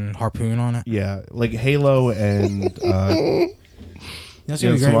fucking harpoon on it. Yeah, like Halo and That's gonna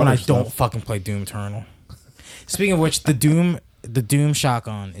some be great when other I stuff. don't fucking play Doom Eternal. Speaking of which, the Doom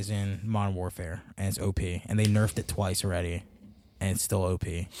shotgun is in Modern Warfare and it's OP, and they nerfed it twice already, and it's still OP.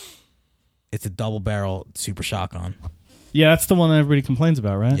 It's a double barrel super shotgun. Yeah, that's the one that everybody complains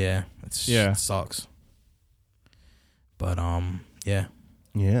about, right? Yeah, Yeah. it sucks. But yeah.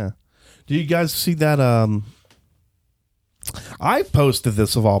 Yeah. Do you guys see that? I posted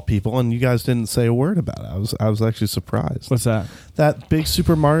this of all people, and you guys didn't say a word about it. I was actually surprised. What's that? That big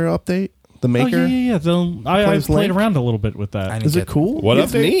Super Mario update, the Maker. Oh, yeah. I Plays played Link? around a little bit with I that. didn't Is get it cool? What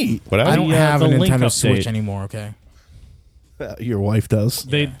It's update? neat. What I happened? don't The, have a the Link Nintendo update. Switch anymore. Okay. Your wife does.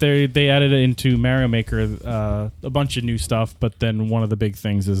 They added it into Mario Maker, a bunch of new stuff, but then one of the big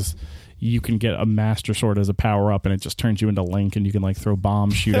things is you can get a Master Sword as a power up, and it just turns you into Link, and you can like throw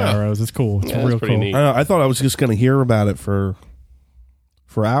bombs, shoot Yeah. arrows. It's cool. It's Yeah, that's real pretty cool. neat. I thought I was just going to hear about it for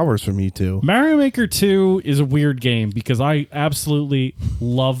hours from you two. Mario Maker 2 is a weird game because I absolutely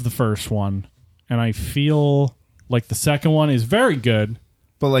love the first one, and I feel like the second one is very good.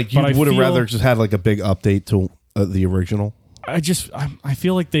 But like, you But I would have feel- rather just had like a big update to the original. I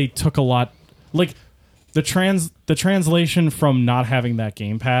feel like they took a lot, like the translation from not having that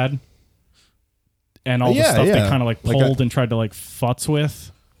gamepad and all the Yeah, stuff yeah. they kind of like Like pulled and tried to like futz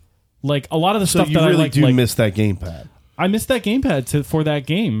with. Like a lot of the So stuff you that really I like, do miss that gamepad. I missed that gamepad for that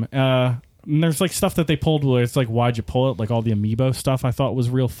game. And there's like stuff that they pulled where it's like, why'd you pull it? Like all the amiibo stuff I thought was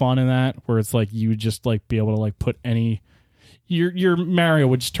real fun in that, where it's like you would just like be able to like put your Mario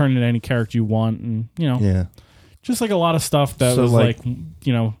would just turn into any character you want, and Yeah. just like a lot of stuff that So, was like,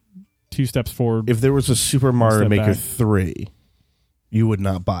 like 2 steps forward. If there was a Super Mario Step Maker back. 3, you would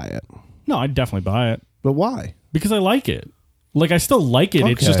not buy it. No, I'd definitely buy it But why? because I like it. Like I still like it.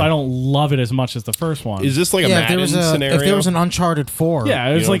 It's Okay. just I don't love it as much as the first one. Is this like a Yeah, Madden scenario? if there was an Uncharted 4, yeah,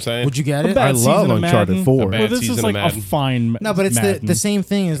 You it's know what I'm like saying? would you get a it? bad I love season of Uncharted Madden. 4. A bad Well, this season is of like a Madden. fine. No, but it's Madden. the same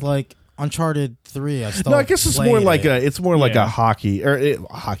thing as like Uncharted 3. I still No, I guess it's played more like it. it's more like Yeah. a hockey.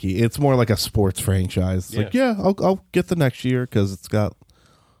 It's more like a sports franchise. It's like, yeah, I'll get the next year because it's got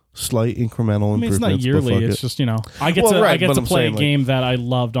slight incremental I mean, improvements. it's not but yearly. fuck It's it. just I get Well, to right, I get but to I'm play saying, a like- game that I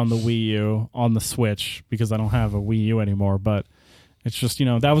loved on the Wii U on the Switch because I don't have a Wii U anymore. But it's just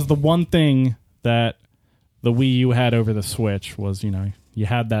that was the one thing that the Wii U had over the Switch was you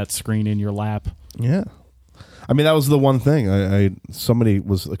had that screen in your lap. Yeah. I mean, that was the one thing. I somebody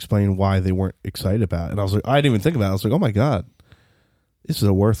was explaining why they weren't excited about it, and I was like, I didn't even think about it. I was like, oh my god, this is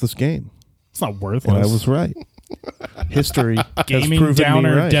a worthless game, It's not worthless. and I was right. History has Gaming proven me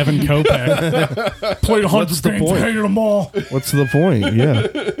downer right. Devin Kopeck. Played 100 What's the games, point? hated them all. What's the point? Yeah,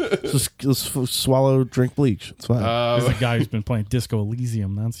 just swallow, drink bleach. It's fine. There's a guy who's been playing Disco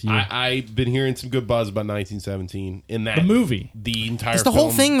Elysium. That's you. I've been hearing some good buzz about 1917 in that The movie. the entire. Is the whole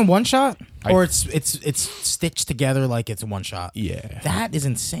film. thing in one shot, I- or it's stitched together like it's a one shot? Yeah, That is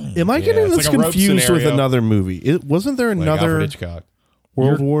insane. Am I Yeah, getting it's this like a rope confused with scenario. another movie? Wasn't there like another Alfred Hitchcock.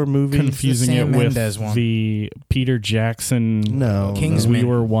 World You're War movie? Confusing Sam it with Mendes one. the Peter Jackson. No, Kingsman. We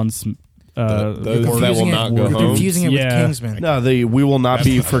were once. Those You're that will confusing it- not go you're home. confusing it Yeah. with Kingsman. no, the We Will Not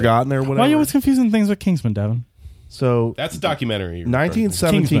Be Forgotten or whatever. Why are you always confusing things with Kingsman, Devin? So That's a documentary.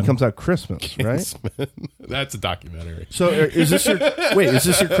 1917 Kingsman. comes out Christmas, right? That's a documentary. So is this your Is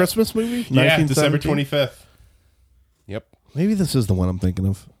this your Christmas movie? Yeah, December 1917? 25th. Yep. Maybe this is the one I'm thinking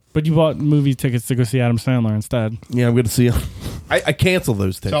of. But you bought movie tickets to go see Adam Sandler instead. Yeah, I'm going to see him. I cancel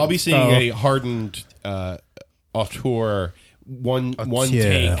those tickets. So I'll be seeing Oh. a hardened auteur one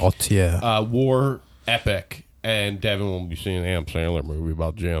take war epic, and Devin will be seeing an Adam Sandler movie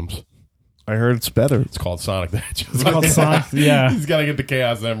about gems. I heard it's better. It's called Sonic the Hedgehog. It's called Sonic. Yeah. He's got to get the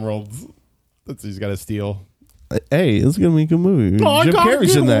Chaos Emeralds. That's what he's got to steal. Hey, this is going to be a good movie. Oh, I Jim gotta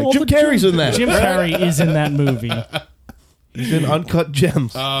Carrey's get in that. all Jim the Carrey's in that. Jim Carrey is in that movie. He's in Uncut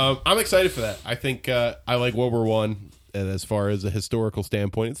Gems. I'm excited for that. I think I like World War One, and as far as a historical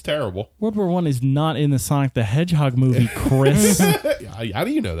standpoint, it's terrible. World War I is not in the Sonic the Hedgehog movie, Chris. How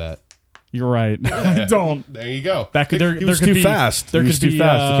do you know that? You're right. Don't. There you go. That could, there, He was there could too be, fast. There He was could too be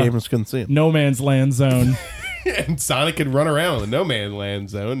fast. The cameras couldn't see him. no man's land zone. And Sonic could run around in the no man land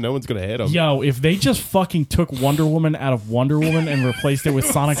zone. No one's gonna hit him. Yo, if they just fucking took Wonder Woman out of Wonder Woman and replaced it with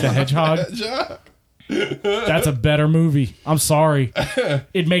Sonic the Hedgehog, that's a better movie. I'm sorry.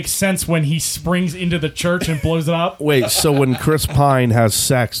 It makes sense when he springs into the church and blows it up. Wait, so when Chris Pine has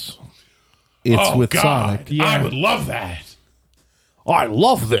sex, it's with Sonic. Yeah. I would love that. I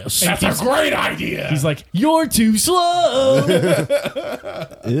love this. That's a great idea. He's like, "You're too slow.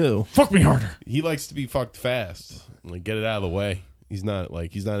 Ew. Fuck me harder." He likes to be fucked fast. Like, get it out of the way. He's not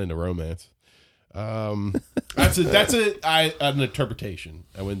into romance. That's an interpretation.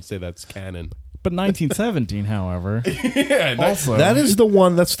 I wouldn't say that's canon. But 1917, however, Yeah, also That is the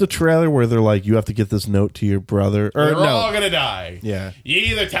one. That's the trailer where they're like, you have to get this note to your brother. Or they're no. all gonna die. Yeah. You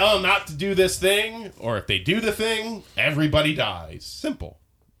either tell them not to do this thing, or if they do the thing, everybody dies. Simple.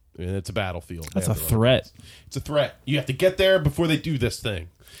 I mean, it's a battlefield. that's They a have their own- threat. It's a threat. You have to get there before they do this thing.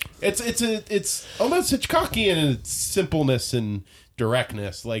 It's almost Hitchcockian in its simpleness and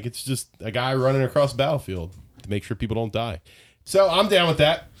directness. Like, it's just a guy running across the battlefield to make sure people don't die. So I'm down with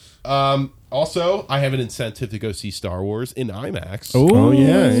that. Also, I have an incentive to go see Star Wars in IMAX. Oh,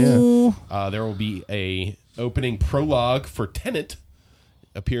 yeah. There will be a opening prologue for Tenet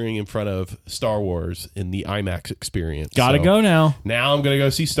appearing in front of Star Wars in the IMAX experience. Gotta So go now. Now I'm going to go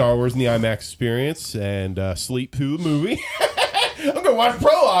see Star Wars in the IMAX experience and sleep through the movie. I'm going to watch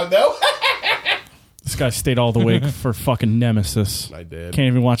prologue, though. This guy stayed all the way for fucking Nemesis. I did. Can't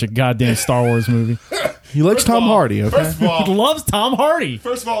even watch a goddamn Star Wars movie. He likes First of Tom all- Hardy, okay? First of He all, loves Tom Hardy.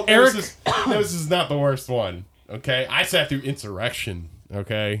 First of all, Eric- this is not the worst one. Okay, I sat through Insurrection.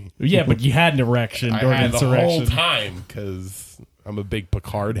 Okay, Yeah, but you had an erection I during had the whole Insurrection. time because I'm a big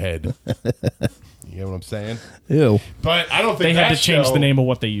Picard head. You know what I'm saying? Ew. But I don't think They had that to change show- the name of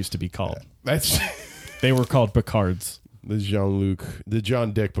what they used to be called. That's They were called Picards. the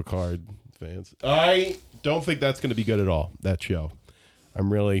John Dick Picard fans. I don't think that's going to be good at all. That show.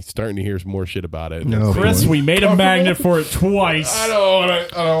 I'm really starting to hear some more shit about it. No. Chris, we made a magnet for it twice. I don't want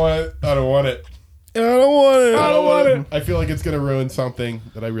it. I don't want it. I don't want it. I don't want it. I don't want it. I feel like it's going to ruin something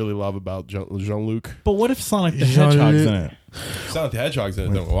that I really love about Jean-Luc. But what if Sonic the Hedgehog's in it? Sonic the Hedgehog's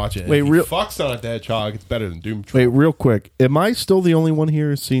in it. Don't watch it. Wait, If you real- fuck Sonic the Hedgehog. It's better than Doom Patrol. Wait, real quick. Am I still the only one here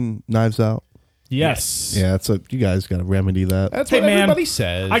who's seen Knives Out? Yes. Yeah, you guys got to remedy that. That's Hey, what man, everybody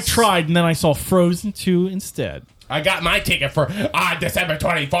says. I tried, and then I saw Frozen 2 instead. I got my ticket for December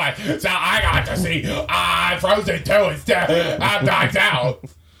 25th, so I got to see Frozen 2 instead. I'm knocked out.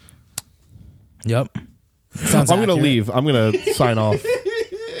 Yep. Sounds I'm going to accurate. leave. I'm going to sign off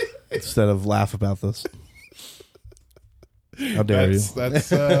instead of laugh about this. How dare you?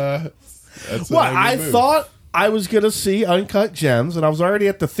 That's What? I thought I was going to see Uncut Gems, and I was already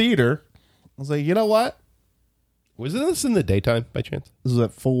at the theater. I was like, you know what? Wasn't this in the daytime by chance? This is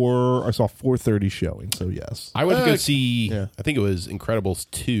at 4. I saw 4:30 showing, so yes. I went to go see, yeah. I think it was Incredibles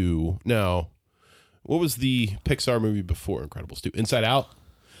 2. No. What was the Pixar movie before Incredibles 2? Inside Out?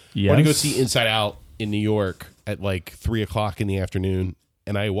 Yes. I went to go see Inside Out in New York at like 3 o'clock in the afternoon.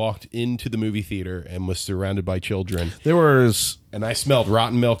 And I walked into the movie theater and was surrounded by children. There was And I smelled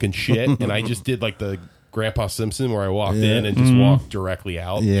rotten milk and shit. And I just did like the Grandpa Simpson, where I walked in and just walked directly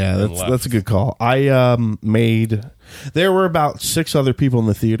out. Yeah, and that's a good call. I made. There were about 6 other people in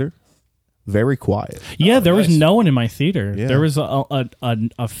the theater. Very quiet. Yeah, there was nice. no one in my theater. Yeah. There was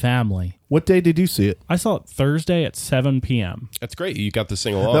a family. What day did you see it? I saw it Thursday at 7 p.m. That's great. You got to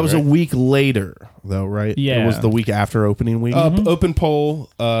sing along. That was right? a week later, though, right? Yeah. It was the week after opening week. Open poll.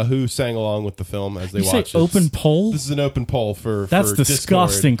 Who sang along with the film as they You say watched it? open poll? This is an open poll for That's for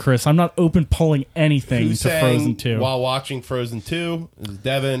disgusting, Discord. Chris. I'm not open polling anything Who to sang Frozen 2. while watching Frozen 2? Is it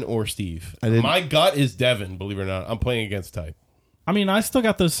Devin or Steve? I didn't- My gut is Devin. Believe it or not, I'm playing against type. I mean, I still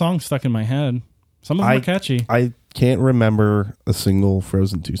got those songs stuck in my head. Some of them are catchy. I can't remember a single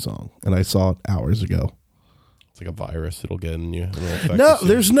Frozen 2 song, and I saw it hours ago. It's like a virus. It'll get in you. It'll affect No,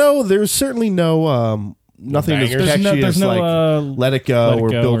 you soon. there's certainly no nothing as bangers? catchy as like Let It Go or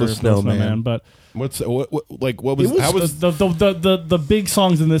Build a Snowman. But What was It how was the big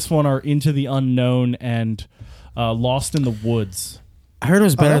songs in this one are Into the Unknown and Lost in the Woods. I heard it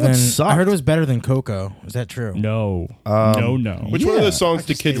was better that one than. sucked. I heard it was better than Coco. Is that true? No. No. which one of those songs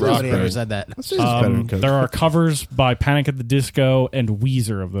did Kid Rock Nobody ever write? said that. It's better than Coco. There are covers by Panic at the Disco and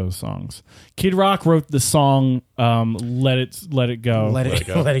Weezer of those songs. Kid Rock wrote the song Let It Go. Let it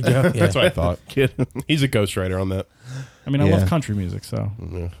Go. Let it go. Yeah. That's what I thought. Kid. He's a ghostwriter on that. I mean, I Yeah. love country music, so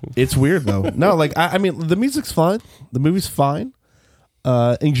It's weird though. No, like I mean, the music's fine. The movie's fine.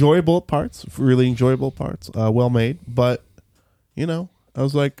 Enjoyable parts, really enjoyable parts. Well made, but you know, I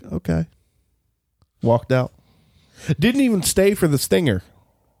was like, okay. Walked out. Didn't even stay for the stinger.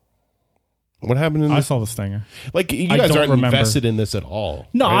 What happened in I this? saw the stinger. Like you I guys don't aren't remember. invested in this at all.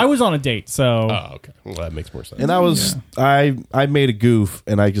 No, right? I was on a date, so Oh, okay. Well, that makes more sense. And I was I made a goof,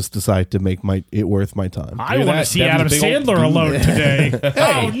 and I just decided to make it worth my time. I Look at want to that. see Devin's Adam big old Sandler dude. alone today.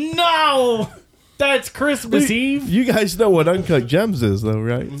 Oh no, that's Christmas Eve. You guys know what Uncut Gems is, though,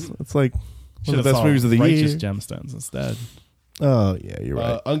 right? It's like one of Should've the best saw movies of the Righteous year. Gemstones instead. Oh yeah, you're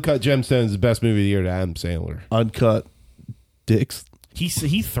right. Uncut Gemstones is the best movie of the year to Adam Sandler. Uncut Dicks. He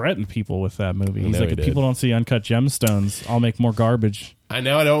threatened people with that movie. He's know like, he if did. people don't see Uncut Gemstones, I'll make more garbage. I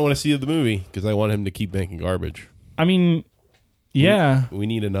don't want to see the movie because I want him to keep making garbage. I mean, yeah. We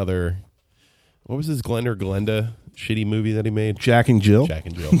need another. What was this Glenda shitty movie that he made? Jack and Jill. Jack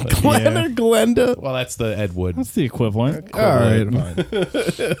and Jill. Glenda, Glenda. Well, that's the Ed Wood. That's the equivalent. All right.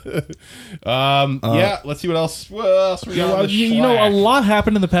 Yeah, let's see what else. What else we got? on the You know, a schlack? lot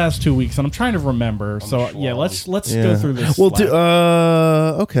happened in the past 2 weeks, and I'm trying to remember. So yeah, let's go through this. Well,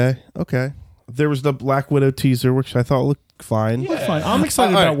 slack. okay. There was the Black Widow teaser, which I thought looked fine. That's fine. I'm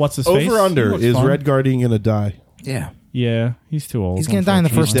excited All about right, what's his face. Over under He looks is fun. Red Guardian gonna die? Yeah. Yeah, he's too old. He's gonna die in the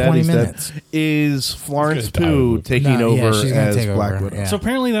first Dead, 20 he's dead. minutes. Is Florence He's gonna die Pugh over. taking No, yeah, over she's gonna as take Black over, Widow? yeah. So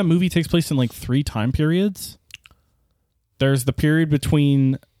apparently that movie takes place in like 3 time periods. There's the period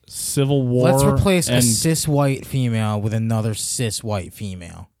between Civil War. Let's replace a and cis white female with another cis white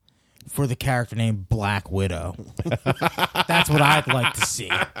female for the character named Black Widow. That's what I'd like to see.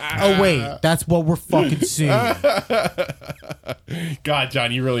 Oh wait, that's what we're fucking seeing. God,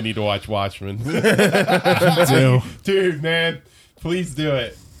 John, you really need to watch Watchmen. do. Dude, man, please do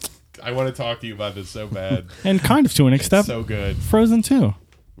it. I want to talk to you about this so bad. And kind of to an extent, So good. Frozen 2.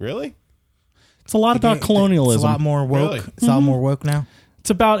 Really? It's a lot about colonialism. It's a lot more woke. Really? It's a lot more woke now. It's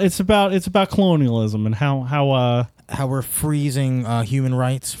about colonialism and how How we're freezing human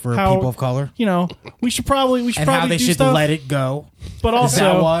rights for How- people of color, you know, we should probably and how they do should stuff, let it go. but Is that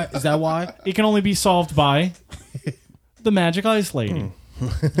also why? Is that why? it can only be solved by the Magic Ice Lady.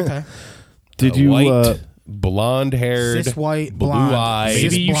 Okay. Did you? White, blonde-haired, Cis white, blonde. blue-eyed.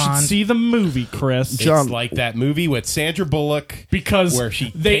 Cis Maybe you should blonde. see the movie, Chris. John- It's like that movie with Sandra Bullock Because where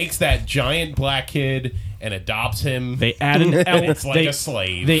she they- takes that giant black kid and adopts him. They add an It's like a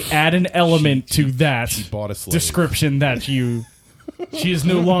slave. They add an element to that bought a slave. description that she is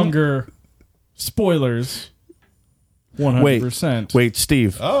no longer spoilers. 100%. Wait,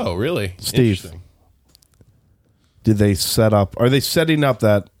 Steve. Oh, really? Steve. Interesting. Did they set up? Are they setting up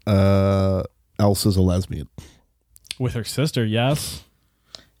that Elsa's a lesbian? With her sister, yes.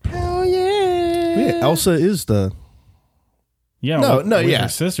 Hell yeah. Yeah, Elsa is the. Yeah. No, with, no, with yeah. her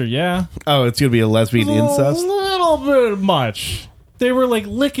sister, yeah. Oh, it's gonna be a lesbian incest. A little bit much. They were like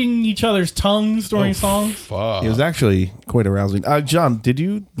licking each other's tongues during Oh, songs. Fuck. It was actually quite arousing. John, did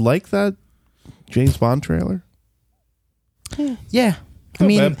you like that James Bond trailer? Yeah. I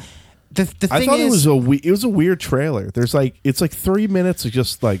mean, bad. the thing I thought is, it was a weird trailer. There's like it's like 3 minutes of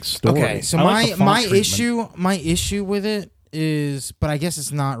just like story. okay. So I like the font my treatment. issue with it is, but I guess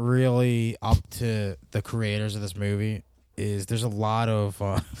it's not really up to the creators of this movie. Is there's a lot of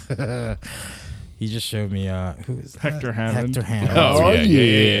He just showed me who is that? Hector Hammond. Hector Hammond. Oh,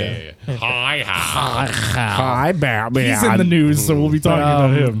 yeah. Hi. Batman. He's in the news, so we'll be talking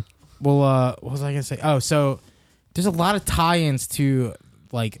about him. Well, what was I gonna say? Oh, so there's a lot of tie-ins to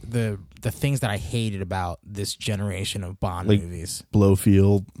like the things that I hated about this generation of Bond Like- movies.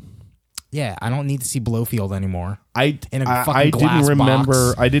 Blowfield. Yeah, I don't need to see Blowfield anymore. I In a I fucking glass didn't remember.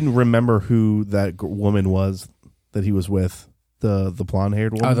 box. I didn't remember who that woman was that he was with. The blonde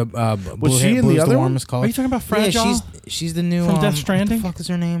haired woman. Oh, the Was she in the other one? Is called. Are you talking about Fragile? Yeah, she's the new From Death What Stranding? the fuck is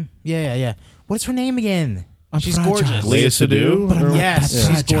her name? Yeah. What's her name again? I'm She's Fragile. gorgeous. Lea Seydoux? But Or- yes, Yeah.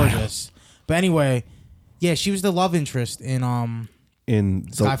 she's gorgeous. But anyway, yeah, she was the love interest in in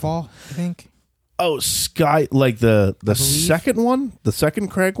the- Skyfall, I think. Oh, Sky, like the believe. second one, the second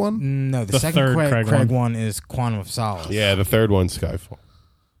Craig one. No, the The second third Craig Craig one is Quantum of Solace. Yeah, the third one's Skyfall.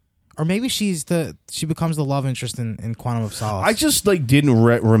 Or maybe she becomes the love interest in Quantum of Solace. I just like didn't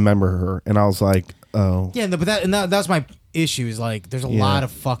remember her, and I was like, oh, yeah, no, but that's my issue. Is like there's a Yeah. lot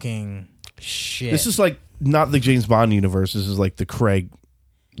of fucking shit. this is like not the James Bond universe. This is like the Craig.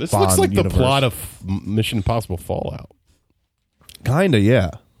 This Bond looks like universe. the plot of Mission Impossible Fallout, Kinda, yeah.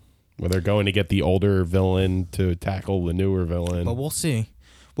 where they're going to get the older villain to tackle the newer villain. But we'll see.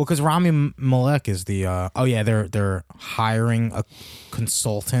 Well, because Rami Malek is the they're hiring a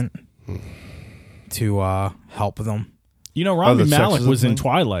consultant to help them. You know, Rami the Malek sexism was in thing?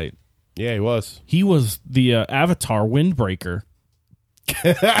 Twilight. Yeah, he was. He was the Avatar Windbreaker.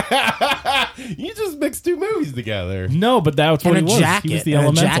 You just mixed two movies together. No, but that's what And he a was. jacket, He was the and a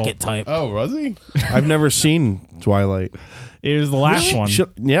elemental. jacket type. Oh, was he? I've never seen Twilight. It was the last one.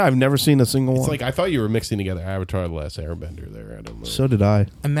 Yeah, I've never seen a single It's one. like I thought you were mixing together Avatar: The Last Airbender. There, I don't know. So did I.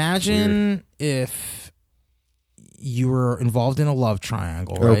 Imagine if you were involved in a love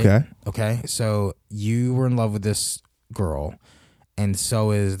triangle, right? Okay. Okay. So you were in love with this girl, and so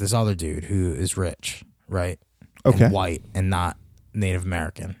is this other dude who is rich, right? Okay. And white and not Native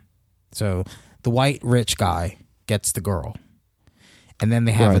American. So the white rich guy gets the girl, and then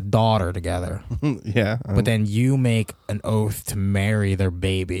they have a Right. daughter together. Yeah, But then you make an oath to marry their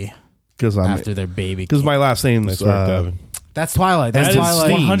baby because after their baby. because my last name's Nice work, Devin. That's Twilight. That's That is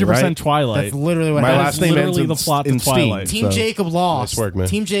Twilight. 100% right? Twilight. That's literally what my happened. last name ends literally in, the plot to in Twilight. Steen, Team so- Jacob lost. Nice work, man.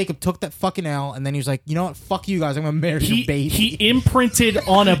 Team Jacob took that fucking L, and then he was like, you know what? Fuck you guys. I'm going to marry your baby. He imprinted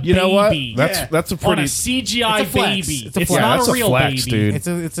on a You know what? baby. That's a on pretty. a CGI It's a flex. baby. It's a It's flex. not That's a a real flex, baby. dude.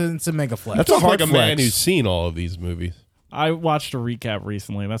 It's a mega flex. That's Talk a hard like a man flex. who's seen all of these movies. I watched a recap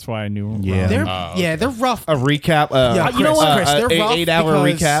recently. That's why I knew. Yeah. They're okay. they're rough. a recap. Yeah, Chris, you know what, Chris? They're rough 8-hour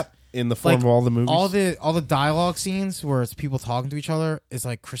because, recap in the form like, of all the movies. all the dialogue scenes where it's people talking to each other is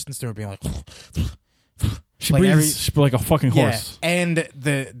like Kristen Stewart being like, She like breathes like a fucking yeah. horse. And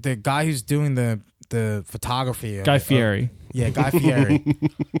the guy who's doing the photography, Guy Fieri. yeah, Guy Fieri.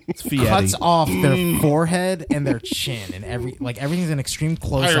 It's Fieri. cuts off their forehead and their chin, and everything's an extreme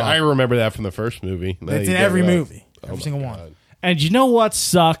close up. I remember that from the first movie. Now It's you in bring every it up. movie, Oh every my single one. God. And you know what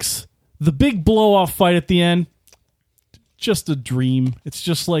sucks? The big blow off fight at the end. Just a dream. It's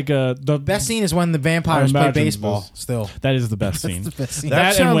just like the Best scene is when the vampires I play imagine baseball. this. Still, That is the best that's scene. the best scene. that that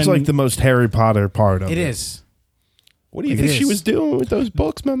and sounds when- like the most Harry Potter part of it. It is. What do you It think she is. was doing with those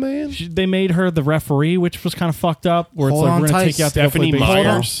books, my man? They made her the referee, which was kind of fucked up. Where it's Hold like on we're gonna tight, take you out to go play Stephanie baseball.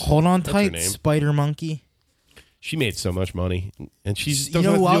 Myers. Hold on That's her tight, name. Spider Monkey. She made so much money, and she just You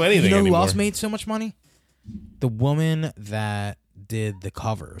doesn't know, who have to do else, anything you know who anymore. else made so much money? The woman that did the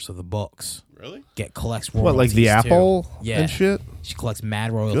covers of the books Really? collects What, royalties like the Apple too. Yeah, and shit? she collects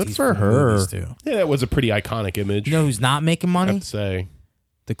mad royalties. Good for the her. movies, too. Yeah, that was a pretty iconic image. You know who's not making I money? have to say.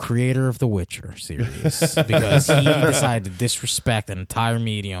 The creator of the Witcher series, because he decided to disrespect an entire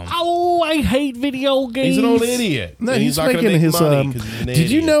medium. Oh, I hate video games. He's an old idiot. No, and he's not gonna making make his. money 'cause he's an Did you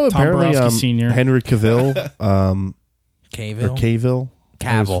idiot. know Tom apparently Borowski Sr. Henry Cavill, or Cavill, Cavill?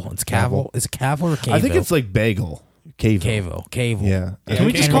 Cavill. It's Cavill. Is it Cavill or Cavill? I think it's like Bagel. Cavill. Cavill. Yeah. Yeah, Can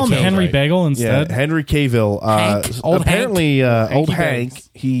we just call him Henry Henry Cavill, Bagel Yeah, instead? Henry Cavill. Hank. Old apparently, old Hanky Hank. Banks.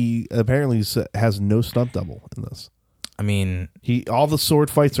 He apparently has no stunt double in this. I mean, All the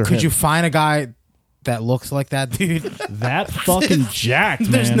sword fights are. could him. you find a guy that looks like that dude? That fucking jacked,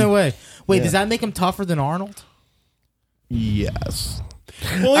 man. There's no way. Wait, Yeah. does that make him tougher than Arnold? Yes.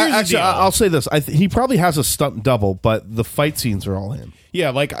 Well, here's the Actually, deal. I'll say this: he probably has a stunt double, but the fight scenes are all him.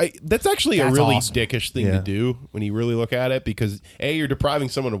 Yeah, like that's actually That's a really awesome. dickish thing Yeah. to do when you really look at it, because A, you're depriving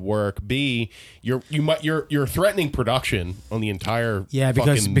someone of work. B, you're threatening production on the entire Yeah,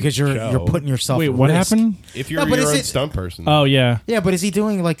 because fucking you're show. putting yourself. Wait, at what risk. happened? if you're No, but your is own it- stunt person. Oh yeah. Yeah, but is he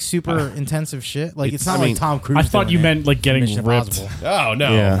doing like super intensive shit? Like it's not I like mean, Tom Cruise. I thought doing you it. meant like getting Mission ripped. Impossible. Oh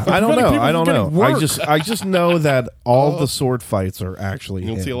no! Yeah, I don't many know. people I don't getting know. work? I just know that all the sword fights are actually You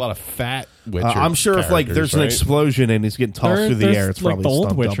don't him. see a lot of fat Witcher I'm sure if like there's an characters, right? explosion and he's getting tossed through the there's, air, it's like probably the old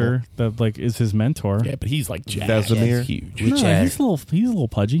stunt Witcher that like is his mentor. Yeah, but he's like jacked. Vesemir? He's huge. No, he's a little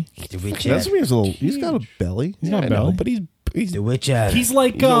pudgy. double. Vesemir's a little. He's got a belly. He's got I a know, belly. but he's The Witcher. He's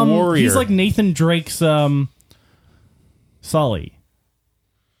like He's a warrior. he's like Nathan Drake's Sully.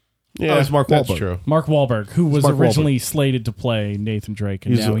 yeah, it's Mark that's Wahlberg. true. Mark Wahlberg, who was Mark originally slated to play Nathan Drake,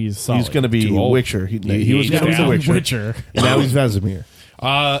 and now he's Sully. He's going to be Too old. Witcher. He was Yeah, going to be he's the Witcher. Witcher. And now he's Vesemir.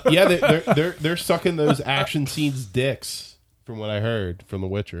 Yeah, they're sucking those action scenes dicks, from what I heard from The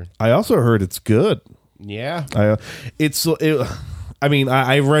Witcher. I also heard it's good. Yeah, I mean,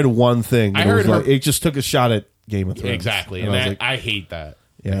 I read one thing. I It was heard like, her- it just took a shot at Game of Thrones. exactly, And and I was like, I hate that.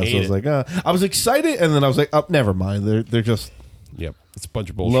 yeah, I so hate I was it. like, I was excited, and then I was like, oh, never mind. They're just Yep, it's a bunch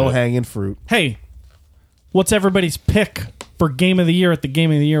of bullshit. low hanging fruit. Hey, what's everybody's pick for Game of the Year at the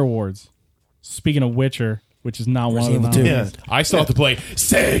Game of the Year Awards? Speaking of Witcher, which is not one of them. Resident Evil 2. Yeah, I still have to play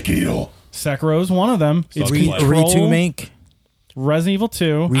Sekiro. Sekiro's one of them. It's Re- Control, Remake. Resident Evil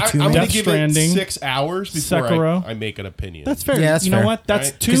 2. Re- I'm going Death to give Stranding, it 6 hours before Sekiro. I make an opinion. That's fair. Yeah, that's you know fair. what?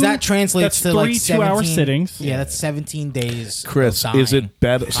 That's Right? two. Because that translates that's to like 3 17 2-hour sittings. Yeah, that's 17 days. Chris, of is dying. it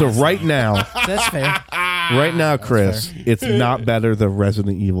better? So right now, That's fair. right now, Chris, it's not better than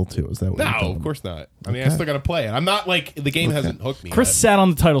Resident Evil 2. Is that what you're No, telling of me? course not. I mean, I still got to play it. I'm not like the game hasn't hooked me. Chris yet. sat on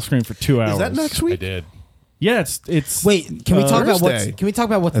the title screen for 2 hours. Is that next I week? did. Yeah, it's Wait, can we talk about what's Thursday. can we talk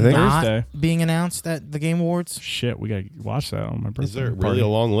about what's I think not Thursday. being announced at the Game Awards? shit. We gotta watch that on my birthday. Is there party. really a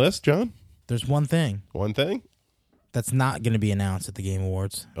long list, John? There's one thing One thing? that's not going to be announced at the Game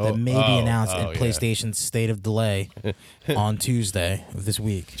Awards Oh, that may be announced yeah. at PlayStation's State of Delay on Tuesday of this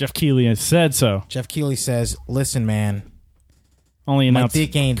week. Jeff Keighley has said so. Jeff Keighley says, "Listen, man, Only My announced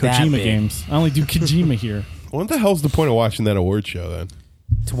dick ain't that Kojima big." games. I only do Kojima here. What the hell's the point of watching that award show then?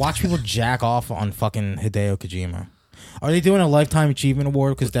 to watch people jack off on fucking Hideo Kojima." Are they doing a Lifetime Achievement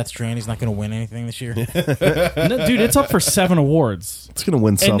Award because Death Stranding's not going to win anything this year? No, dude, it's up for 7 awards. It's gonna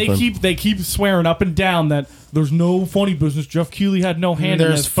win And something. they keep swearing up and down that there's no funny business. Jeff Keighley had no hand in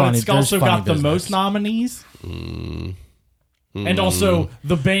There's this, but it's funny- also there's funny got the business. most nominees. And also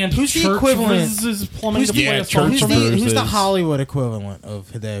the band Who's the Church equivalent- is plumbing to the- play Yeah, a song Church from versus- who's the Hollywood equivalent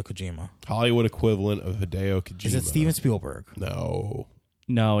of Hideo Kojima? Hollywood equivalent of Hideo Kojima. Is it Steven Spielberg? No.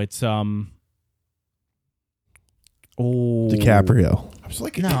 No, it's Oh, DiCaprio. I was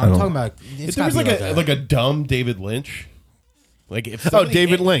like, No, if I'm talking about. there was like a dumb David Lynch. Like if somebody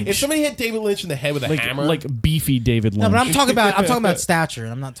David hit- Lynch. If somebody hit David Lynch in the head with a hammer, like beefy David Lynch. No, but I'm talking about stature,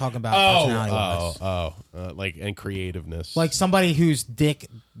 and I'm not talking about personality-wise. like and creativeness. Like somebody whose dick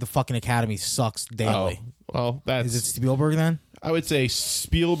the fucking Academy sucks daily. well, that's Is it Spielberg then? I would say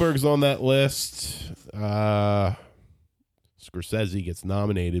Spielberg's on that list. Scorsese gets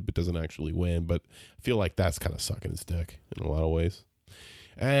nominated but doesn't actually win. But I feel like that's kind of sucking his dick in a lot of ways.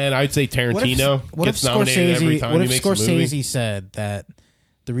 And I'd say Tarantino What if gets nominated every time What he if makes a movie. Scorsese said that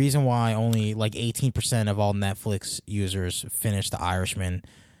the reason why only like 18% of all Netflix users finish The Irishman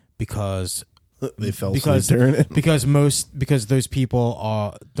because They fell because asleep during it. because those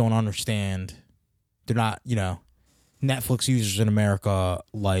people don't understand. They're not, Netflix users in America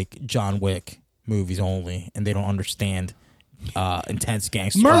like John Wick movies only, and they don't understand intense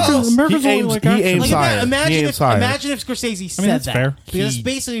gangster. America's only like action. he aims higher. Imagine He if aims higher. Scorsese said that's that. fair. Because that's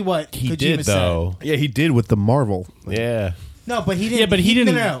basically what He Kojima did said. though. Yeah, he did with the Marvel. Yeah. No, but he didn't. Yeah, but he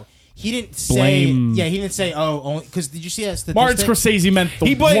didn't No. He didn't say. blame- Yeah, he didn't say. Oh, only because did you see that statistic? Martin Scorsese meant the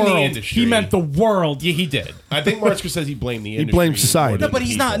He blamed the world. industry. He meant the world. Yeah, he did. I think Martin Scorsese blamed the industry. blamed society. more No, than but the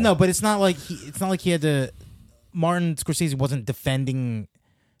he's not. people. No, but it's not like he had to. Martin Scorsese wasn't defending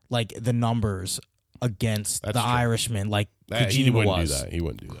like the numbers against That's the true. Irishman like He Kojima wouldn't was. do that. He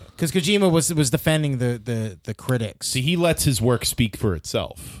wouldn't do that. Because Kojima was defending the critics. See, he lets his work speak for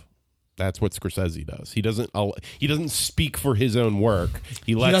itself. That's what Scorsese does. He doesn't speak for his own work.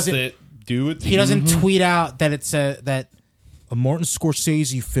 He lets doesn't- it do it. He doesn't tweet out that it's that a Martin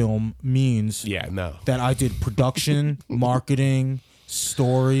Scorsese film means Yeah, no. that I did production, marketing,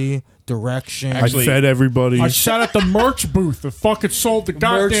 story, direction. Actually- I fed everybody. I sat at the merch booth and fucking sold the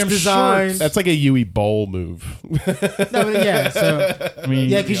goddamn design. shirts. That's like a Yui Bowl move. No, but yeah, so I mean,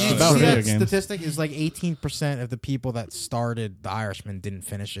 yeah, because you about see video that games. statistic is like 18% of the people that started The Irishman didn't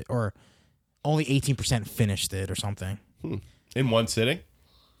finish it, or only 18% finished it, or something. In one sitting?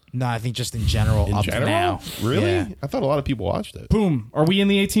 No, I think just in general. In up general? to now, Really? Yeah. I thought a lot of people watched it. Boom. Are we in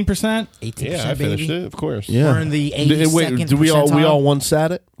the 18%? 18%, Yeah, I finished baby. it, of course. yeah. We're in the Wait, 82nd do we all percentile. one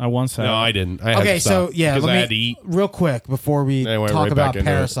sat it? I once had. No, I didn't. I had Okay, to so stop yeah, because I let had to me eat. real quick before we I went talk right about back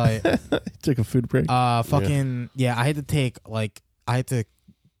into it. Parasite. Took a food break. Fucking yeah, I had to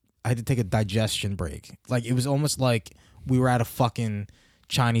take a digestion break. Like it was almost like we were at a fucking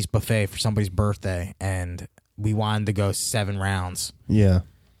Chinese buffet for somebody's birthday, and we wanted to go 7 rounds. Yeah.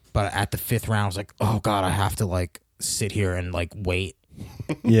 But at the 5th round, I was like, oh God, I have to like sit here and like wait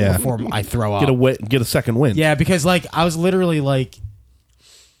Yeah. before I throw up. Get a second win. Yeah, because like I was literally like,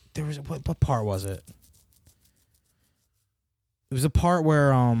 there was what part was it? It was a part where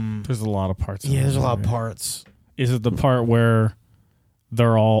There's a lot of parts. in yeah, there's this a lot of movie. parts. Is it the part where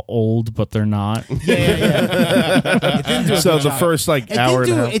they're all old but they're not? Yeah. It didn't do a So good the job. first like It hour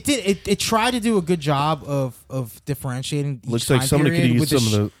didn't and a do. half. It tried to do a good job of differentiating. Each Looks like time somebody could have period used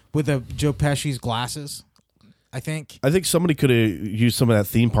some of the. with the Joe Pesci's glasses. I think. I think somebody could have used some of that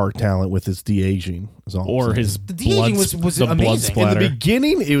theme park talent with his de-aging. Is all I'm Or saying. his The de-aging was the blood amazing. In the splatter.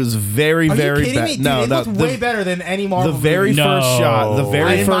 beginning, it was very, Are very you kidding bad. me? Dude, No, it no, looked way better than any Marvel the very movie. first No. shot. The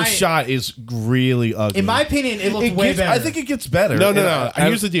very In first my- shot is really ugly. In my opinion, it looked way better. I think it gets better. No. And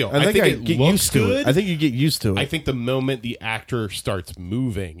Here's the deal. I think I I think it get looks used to good. it. I think you get used to it. I think the moment the actor starts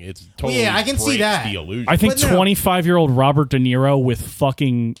moving, it's totally yeah, I can see breaks that. the illusion. I think But no. 25-year-old Robert De Niro with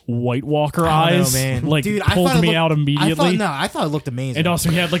fucking White Walker I don't know, eyes man. like Dude, I pulled thought it me looked- out immediately. I thought it looked amazing. And also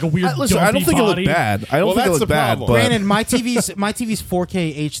he had like a weird Listen, I don't dumpy think it body. looked bad. I don't Well, think it that's looked the bad. problem. But Granted, my TV's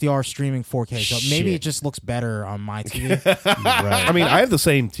 4K HDR streaming 4K, so maybe Shit. it just looks better on my TV. I mean, I have the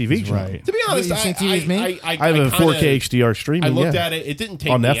same TV. channel. Right. to be honest, You seen TV as me? I have a 4K HDR streaming. I looked yeah. at it. It didn't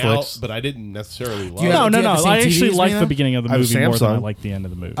take On me Netflix. out, but I didn't necessarily love you it. have- No, do no, you have no. the I same actually TV as liked me, the though? beginning of the I have movie more than I Samsung. liked the end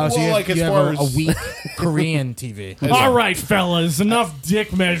of the movie. Oh, so Well, you like, have, as you far have a as- weak Korean TV. All right, fellas, enough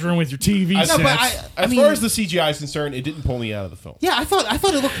dick measuring with your TV No, sets. but I As mean- far as the CGI is concerned, it didn't pull me out of the film. Yeah, I thought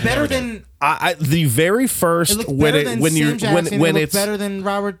it looked better than The very first it looked when better it than when Sam you're Jackson. when it looked it's better than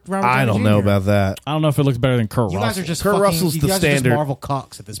Robert. I don't Downey know Jr. about that. I don't know if it looks better than Kurt You Russell. guys are just Kurt fucking, Russell's you the guys are standard. just Marvel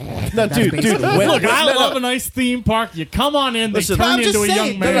cocks at this point. No, That's dude, basically dude, what Look, it is. I no, no. love a nice theme park. You come on in, they Listen, turn I'm you just into a saying.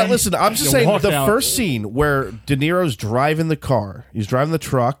 young No, man. No, listen, I'm just You saying walk the out. first scene where De Niro's driving the car, he's driving the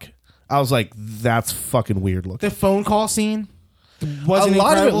truck. I was like, that's fucking weird looking. The phone call scene A wasn't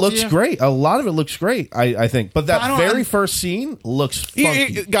lot of it incredible to looks you? great. A lot of it looks great. I think, but I that don't- very I'm- first scene looks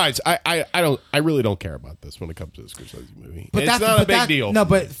funky. Guys, I really don't care about this when it comes to this Scorsese movie. But It's that's not a big deal. No,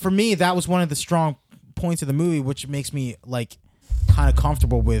 but for me, that was one of the strong points of the movie, which makes me like kind of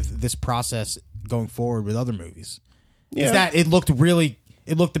comfortable with this process going forward with other movies. Yeah. Is that it looked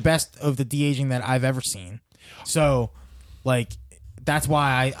the best of the de-aging that I've ever seen. So, like, that's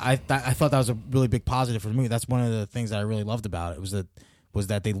why I thought that was a really big positive for the movie. That's one of the things that I really loved about it was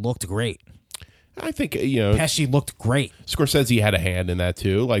that they looked great. I think you know Pesci looked great. Scorsese had a hand in that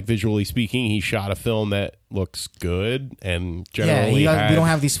too. Like visually speaking, he shot a film that looks good and Yeah, generally we had, don't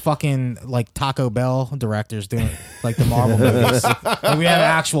have these fucking like Taco Bell directors doing like the Marvel movies. Like, we have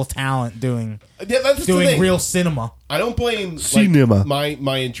actual talent doing Yeah, that's the doing thing. real cinema. I don't blame Cinema. Like,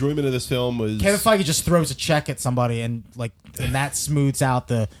 my enjoyment of this film was Kevin Feige just throws a check at somebody and that smooths out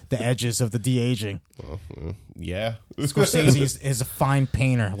the edges of the de-aging. yeah. Scorsese is a fine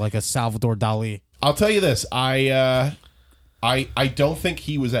painter, like a Salvador Dali. I'll tell you this. I don't think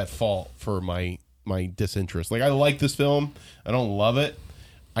he was at fault for my disinterest. Like I like this film. I don't love it.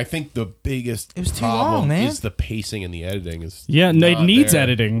 I think the biggest It was too problem long, man. is the pacing and the editing. Is Yeah, no, it not needs there.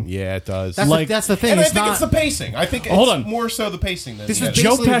 editing. Yeah, it does. That's the thing. and I It's think not, it's the pacing. I think Hold it's on. more so the pacing than This the was editing.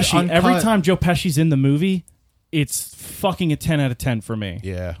 Joe basically Pesci, uncut. every time Joe Pesci's in the movie, it's fucking a 10 out of 10 for me.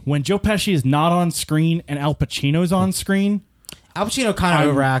 Yeah. When Joe Pesci is not on screen and Al Pacino's on screen, Al Pacino kind of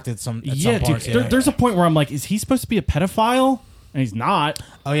overacted some. At yeah, some parts, dude, there's a point where I'm like, is he supposed to be a pedophile? And he's not.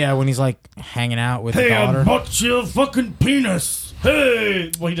 Oh yeah, when he's like hanging out with the Hey, I daughter. bought you a fucking penis. Hey.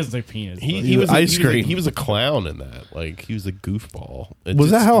 Well, he doesn't say penis. but- He was Ice cream. he was a clown in that. Like he was a goofball. It Was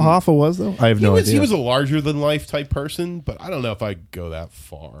just that how didn't- Hoffa was though? I have He no was idea. he was a larger than life type person, but I don't know if I'd go that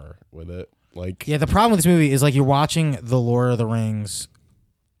far with it. Like Yeah, the problem with this movie is like you're watching the Lord of the Rings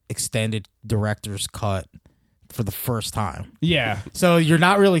extended director's cut for the first time. yeah. So you're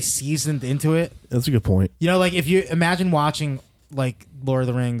not really seasoned into it. That's a good point. You know, like if you imagine watching like Lord of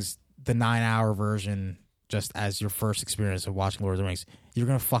the Rings, the 9-hour version, just as your first experience of watching Lord of the Rings, you're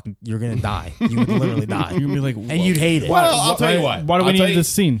gonna die. You would literally die. You'd be like, And you'd hate it. Well, I'll tell you what. why do we I'll tell need you- this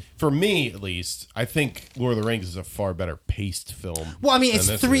scene? For me, at least, I think Lord of the Rings is a far better paced film. Well, I mean, than it's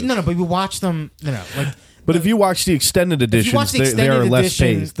this three. is. No, but we watch them. No, like But if you watch the extended if you editions, watch the they extended are less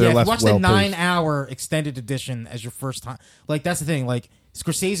edition, paced. They're if you less watch well the paced. 9-hour extended edition as your first time. Like that's the thing. Like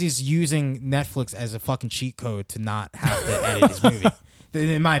Scorsese's using Netflix as a fucking cheat code to not have to edit his movie.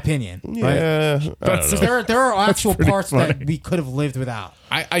 In my opinion, right? Yeah, I don't So know. there are actual parts funny. that we could have lived without.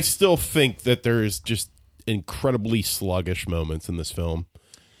 I still think that there is just incredibly sluggish moments in this film.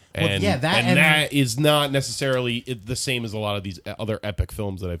 Well, And, yeah, that and and- that is not necessarily the same as a lot of these other epic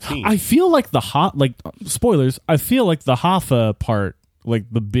films that I've seen. I feel like spoilers. I feel like the Hoffa part like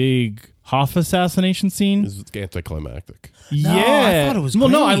the big Hoff assassination scene. It's anticlimactic. I thought it was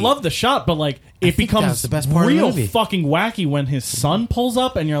no, I great. love the shot, but like it think that becomes was the best part of the real movie. fucking wacky when his son pulls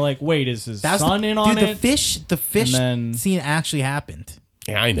up, and you're like, wait, is his son in on dude, it? The fish And then- scene actually happened.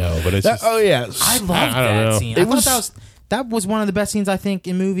 Yeah, I know, but it's just, yeah. I loved I don't that know. scene. I thought that was one of the best scenes I think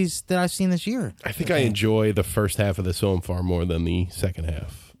in movies that I've seen this year. I think I enjoy the first half of this film far more than the second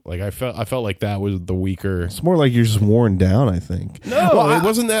half. Like I felt like that was the weaker. It's more like you're just worn down, I think. No, it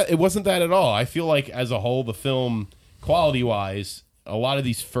wasn't that. It wasn't that at all. I feel like as a whole, the film, quality wise, a lot of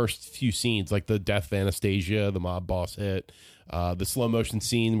these first few scenes, like the death of Anastasia, the mob boss hit, the slow motion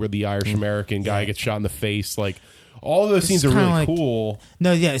scene where the Irish American guy gets shot in the face, like all of those scenes are kinda really like- cool.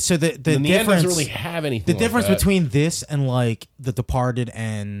 No, yeah. So the And the end difference doesn't really have anything. the like difference that. between this and like The Departed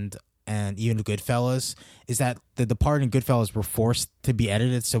and even Goodfellas is that The Departed and Goodfellas were forced to be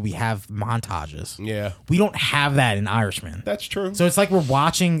edited, so we have montages. Yeah, We don't have that in Irishman. that's true. So it's like we're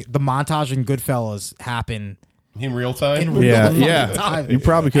watching the montage in Goodfellas happen In real time, in real Yeah, fucking yeah. time. You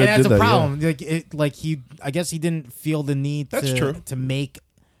probably could And have that's did a that. problem. Like I guess he didn't feel the need That's to true. to make,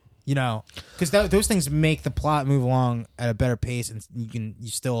 because those things make the plot move along at a better pace, and you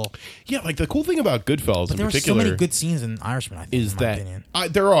still. yeah. Like the cool thing about Goodfellas But in there are so particular many good scenes in Irishman. I think is in my that opinion.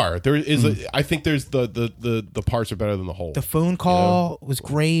 there is. I think there's the parts are better than the whole. The phone call was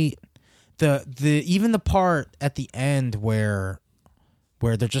great. The even the part at the end where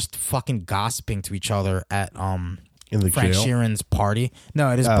they're just fucking gossiping to each other at In the Frank jail? Sheeran's party. No,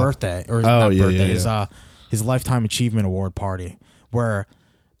 at his birthday or his, Oh, not yeah, birthday. yeah, His lifetime achievement award party where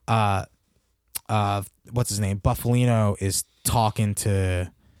what's his name? Buffalino is talking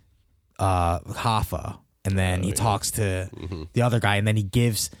to Hoffa, and then he talks to the other guy, and then he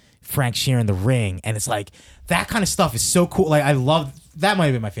gives Frank Sheeran the ring, and it's like that kind of stuff is so cool. Like I love that. Might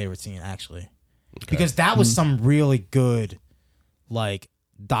have been my favorite scene actually, because that was some really good like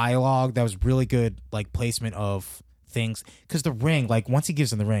dialogue. That was really good like placement of things. Because the ring, like once he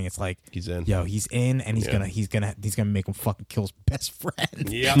gives him the ring, it's like He's in. Yo, he's in, and he's gonna make him fucking kill his best friend.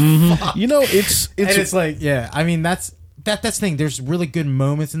 Yeah. You know, it's And it's like, yeah, I mean that's the thing. There's really good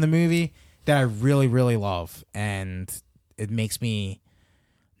moments in the movie that I really, really love, and it makes me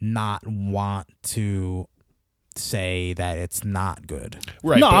not want to say that it's not good.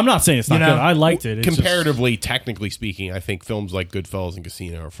 Right. no, but I'm not saying it's not you know, good. I liked it. It's just- comparatively, technically speaking, I think films like Goodfellas and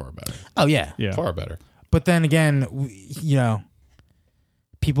Casino are far better. Oh yeah, yeah. Far better. but then again,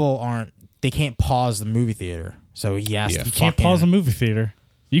 people they can't pause the movie theater, so he has Yeah. to You Can't pause a movie theater.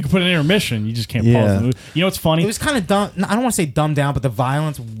 You can put an intermission. You just can't Yeah. pause the movie. You know what's funny? It was kind of dumb. I don't want to say dumbed down, but the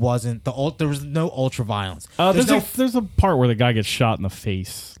violence wasn't there was no ultra violence. There's a part where the guy gets shot in the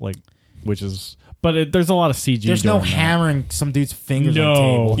face, like, which is, but there's a lot of CG. There's no during that. hammering some dude's fingers on the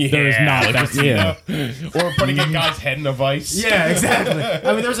No, table. there's not. Or putting a guy's head in a vice. Yeah, exactly.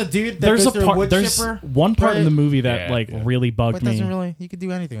 I mean, there's a dude that There's goes a through part. wood There's chipper. one part in the movie that Yeah, like yeah. really bugged But it doesn't me, really. You could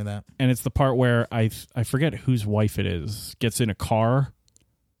do anything with that. and it's the part where I forget whose wife it is gets in a car.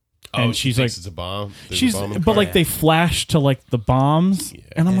 Oh, And she she's thinks like- it's a bomb. There's She's, a bomb in the but car? like they flash to like the bombs,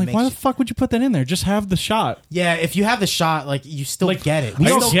 and I'm And it like, why the makes- fuck would you put that in there? Just have the shot. Yeah, if you have the shot, like you still Like get it. We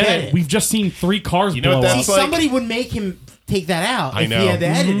still don't get it. We've just seen 3 cars You know blow what up. that's See, like- somebody would make him take that out I if know. he had to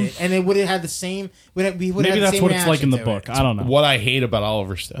edit it, and it would have had the same. We would have Maybe had the that's same what it's like in the reaction book. to I don't know. What I hate about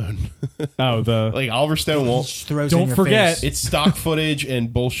Oliver Stone. Oh, the Like Oliver Stone It. won't. Just throws it in Don't your forget, face. It's stock footage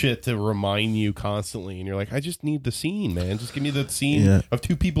and bullshit to remind you constantly, and you're like, I just need the scene, man. Just give me the scene Yeah. of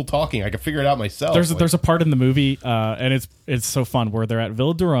 2 people talking. I can figure it out myself. there's a part in the movie, and it's so fun where they're at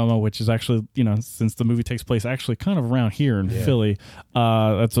Villa de Roma, which is actually, since the movie takes place actually kind of around here in Philly.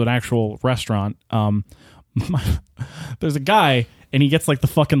 That's an actual restaurant. There's a guy, and he gets like the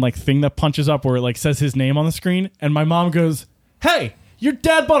fucking like thing that punches up where it like says his name on the screen, and my mom goes, "Hey, your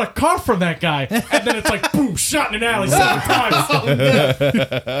dad bought a car from that guy," and then it's like boom, shot in an alley 7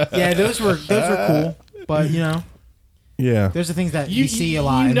 times. Yeah, those were cool, but yeah. there's the things that you see a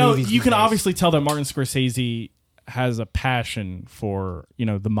lot. You in know, movies you these can days. obviously tell that Martin Scorsese has a passion for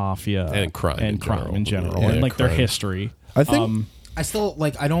the mafia And crime in in general. general, Yeah, and like their crime. history. I think I still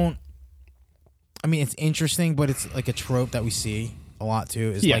I don't. I mean, it's interesting, but it's like a trope that we see a lot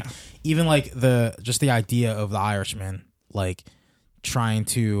too. Is Yeah. like even like the idea of the Irishman, like trying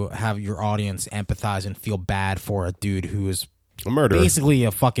to have your audience empathize and feel bad for a dude who is a murderer. basically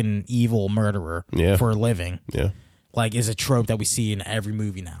a fucking evil murderer Yeah. for a living. Yeah. Like is a trope that we see in every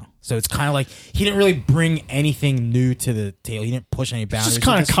movie now. So it's kind of like he didn't really bring anything new to the table. He didn't push any It's boundaries. just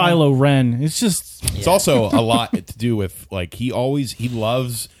kind of He just Kylo Ren. It's just It's also a lot to do with like he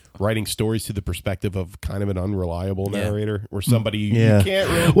loves writing stories to the perspective of kind of an unreliable narrator or somebody you can't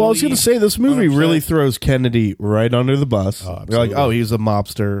really. Well, I was going to say this movie 100%. really throws Kennedy right under the bus. Oh, they're like, absolutely. oh, he's a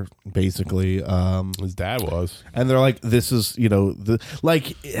mobster, basically. His dad was. And they're like, this is,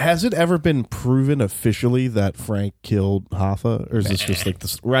 has it ever been proven officially that Frank killed Hoffa? Or is this just like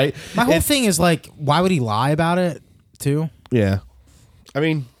this, right? My whole thing is like, why would he lie about it too? Yeah. I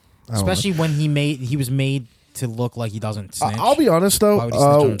mean, I don't know. Especially when he was made to look like he doesn't snitch. I'll be honest, though. Why would he snitch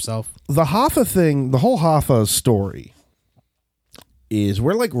on himself? The Hoffa thing, the whole Hoffa story is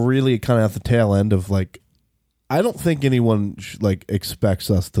we're like really kind of at the tail end of like, I don't think anyone expects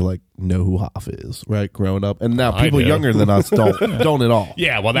us to like know who Hoffa is, right? Growing up, and now I people do. younger than us don't at all,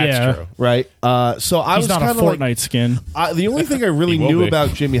 Yeah, well, that's Yeah. true. right? So I He's was not a kind of Fortnite like, skin. the only thing I really He will knew be.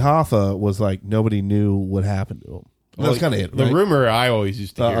 about Jimmy Hoffa was like nobody knew what happened to him. That's kind of it. The right? rumor I always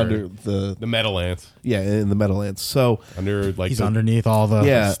used to hear under the Meadowlands in the Meadowlands. So under like He's the, underneath all the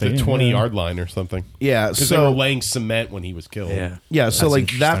Yeah. the 20-yard line or something. yeah, Because they were so laying cement when he was killed. yeah, so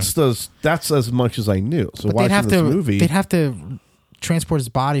like interesting. that's as much as I knew. So But watching this movie, they'd have to transport his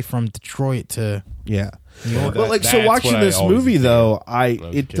body from Detroit to yeah. Yeah, But like so that's watching what I this always movie used to though, hear when I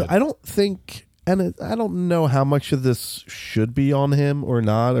was a kid. I don't think I don't know how much of this should be on him or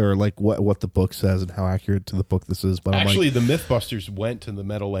not, or like what the book says and how accurate to the book this is. But Actually, I'm like, the Mythbusters went to the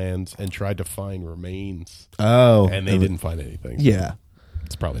Meadowlands and tried to find remains, oh, and they didn't find anything. So Yeah,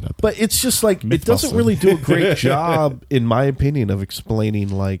 it's probably not. but it's just like it doesn't Mythbusters. really do a great job, in my opinion, of explaining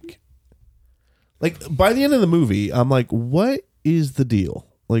like by the end of the movie, I'm like, what is the deal?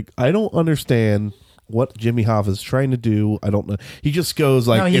 Like, I don't understand what Jimmy Hoffa is trying to do. I don't know. He just goes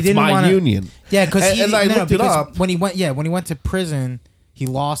like, No, he it's didn't my wanna- union. yeah, because And I looked it up. when he went to prison, he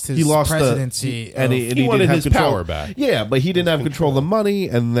lost his He lost presidency, and of- he He didn't wanted have his control. power back. Yeah, but he didn't have control of the money,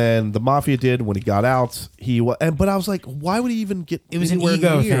 and then the mafia did when he got out. But I was like, why would he even get? it was an anywhere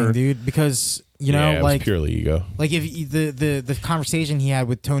ego near? thing, dude. Because you Yeah, know, it was like purely ego. Like if the conversation he had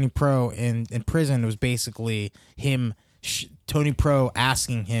with Tony Pro in prison was basically him, Tony Pro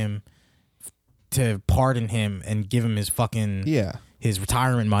asking him to pardon him and give him his fucking Yeah, his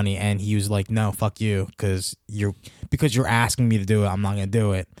retirement money, and he was like, "No, fuck you, because you're asking me to do it. I'm not gonna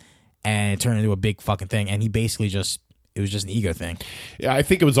do it." And it turned into a big fucking thing. And he basically it was just an ego thing. Yeah, I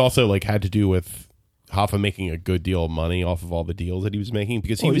think it was also like had to do with Hoffa making a good deal of money off of all the deals that he was making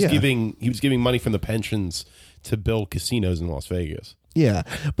because he was giving money from the pensions to build casinos in Las Vegas. yeah.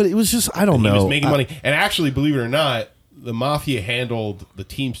 But it was just I don't He know. was making money, and actually, believe it or not, the mafia handled the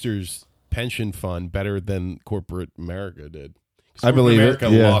Teamsters pension fund better than corporate America did. I believe it, America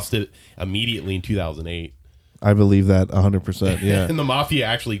yeah. lost it immediately in 2008. I believe that 100%. Yeah. And the mafia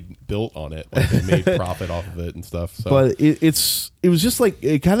actually built on it. Like they made profit off of it and stuff. So But it was just like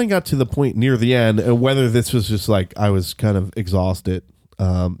it kind of got to the point near the end, and whether this was just like I was kind of exhausted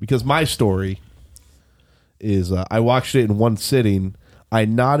because my story is I watched it in one sitting. I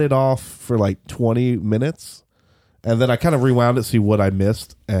nodded off for like 20 minutes, and then I kind of rewound it to see what I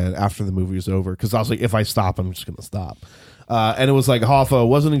missed. And after the movie was over, because I was like, if I stop, I'm just gonna stop. And it was like Hoffa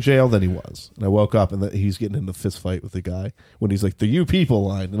wasn't in jail, then he was. And I woke up and he's getting in a fist fight with the guy when he's like the "you people"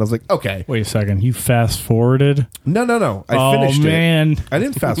 line, and I was like, okay, Wait a second. You fast forwarded? no, I finished man. it. I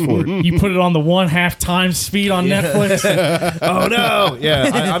didn't fast forward. You put it on the 1/2 time speed on Netflix. Oh no!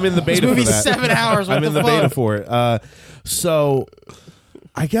 Yeah, I'm in the beta. This movie's for that. 7 hours. What I'm in the fuck? beta for it. So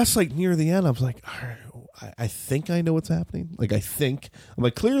I guess like near the end, I was like, all right, I think I know what's happening. Like I'm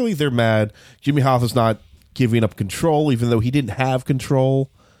like, clearly they're mad. Jimmy Hoffa's not giving up control, even though he didn't have control.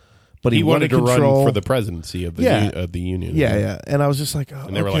 But he wanted to control. run for the presidency of the of the union. Yeah. And I was just like, oh,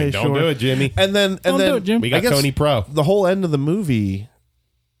 And they were okay, like, "Don't sure." do it, Jimmy." And then Don't do it, Jim. We I got guess Tony Pro. the whole end of the movie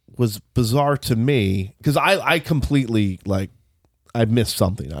was bizarre to me because I completely like I missed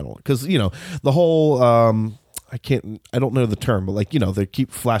something. I don't because the whole I don't know the term, but like they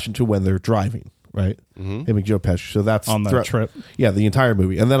keep flashing to when they're driving, right? Him and Joe Pesci. So that's On that trip. Yeah, the entire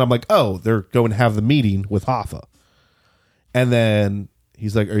movie. And then I'm like, oh, they're going to have the meeting with Hoffa. And then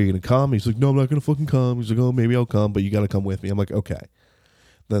he's like, are you going to come? He's like, no, I'm not going to fucking come. He's like, oh, maybe I'll come, but you got to come with me. I'm like, okay.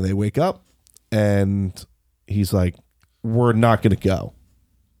 Then they wake up and he's like, we're not going to go.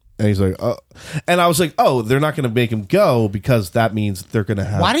 And he's like, oh. And I was like, oh, they're not going to make him go because that means they're going to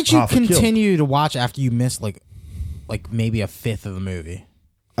have Why did you Hoffa killed. continue to watch after you missed like maybe a fifth of the movie?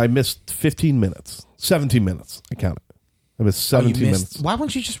 I missed 15 minutes. 17 minutes. I counted. I missed Oh, you 17 missed- minutes. Why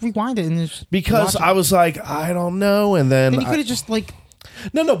wouldn't you just rewind it and just Because watch it? I was like, I don't know. And then, Then you could have just like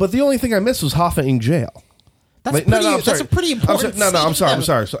no, but the only thing I missed was Hoffa in jail. that's Like, pretty. I'm That's sorry. a pretty important. I'm scene.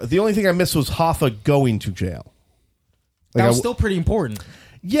 sorry. So the only thing I missed was Hoffa going to jail. Like That was I- still pretty important.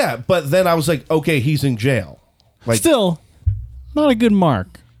 yeah, but then I was like, okay, he's in jail. Like, Still, not a good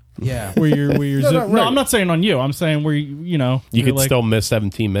mark. Yeah. where you're No, no, right. I'm not saying on you. I'm saying where You you're could like, still miss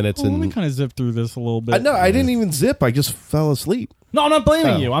 17 minutes oh, let me and kind of zip through this a little bit. No, I didn't even zip. I just fell asleep. No, I'm not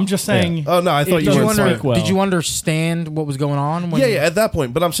blaming Oh. you. I'm just saying. Yeah. Oh, no, I thought it you doesn't were work well. Did you understand what was going on? When Yeah, at that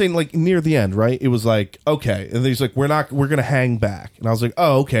point. But I'm saying like near the end, right? It was like, okay. And he's like, we're going to hang back. And I was like,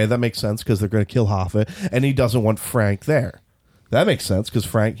 oh, okay, that makes sense because they're going to kill Hoffa and he doesn't want Frank there. That makes sense because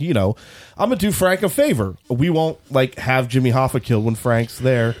Frank, I'm going to do Frank a favor. We won't like have Jimmy Hoffa killed when Frank's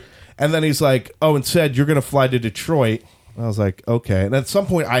there. And then he's like, oh, instead you're going to fly to Detroit. I was like, okay. And at some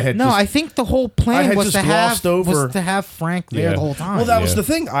point I had I think the whole I plan had was just to have glossed over- was to have Frank there Yeah. the whole time. Well, that was Yeah. the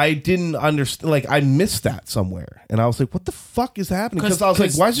thing. I didn't understand. Like, I missed that somewhere, and I was like, "What the fuck is happening?" Because I was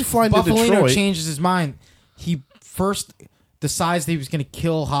like, "Why is he flying to Buffalino Detroit?" changes his mind. He first decides that he was going to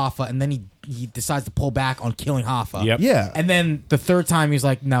kill Hoffa, and then he decides to pull back on killing Hoffa. Yep. Yeah, And then the third time, he's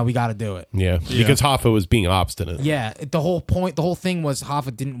like, "No, we got to do it." yeah, because Hoffa was being obstinate. Yeah, the whole thing was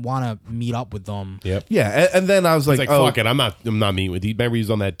Hoffa didn't want to meet up with them. Yep. yeah. And then I was like, It's like, "Oh, fuck it, I'm not meeting with you. Remember he was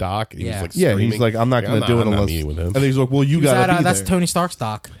on that dock? He Yeah. was like yeah." screaming. He's like, "I'm not going to do it I'm not unless." meeting with him. And then he's like, "Well, you He was got to at, be that's there." Tony Stark's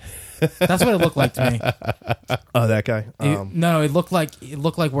dock. That's what it looked like to me. Oh, that guy. No, it looked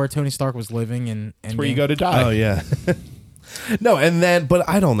like where Tony Stark was living, and where you go to die. Oh yeah. No, and then, but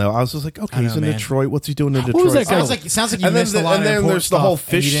I don't know. I was just like, okay, I he's know, in man. Detroit. What's he doing in Detroit? was that guy? Sounds like you And then missed the- a lot and of then important there's the whole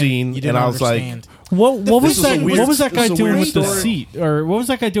stuff, and fish you didn't- scene, you didn't and I was like- understand. What This was is that? a weird- What was that this guy is a doing weird with the story. seat? Or what was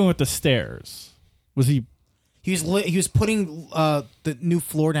that guy doing with the stairs? Was he He was putting the new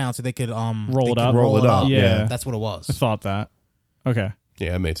floor down so they could Roll it could up? Roll it up, yeah. That's what it I was. thought that? Okay.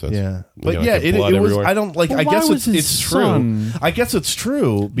 Yeah, it made sense. Yeah, You but know, yeah, like it blood was. everywhere. I don't like. But I why guess was his it's true. son- I guess it's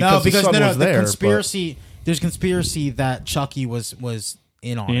true because the son was the there. but- conspiracy. There's conspiracy that Chucky was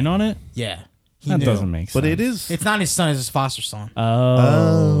in on. In it. on it? Yeah, he That knew. doesn't make sense. But it is. It's not his son; it's his foster son.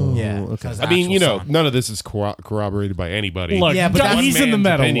 Oh, Yeah, okay. his I mean, actual son. none of this is corroborated by anybody. Look, Yeah, but John, that's- he's in the One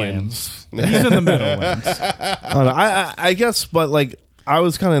man's Meadowlands. He's in the Meadowlands. I don't know. I guess, but like I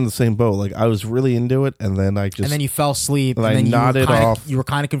was kind of in the same boat. Like I was really into it, and then I just And then you fell asleep, And and I then nodded off. You were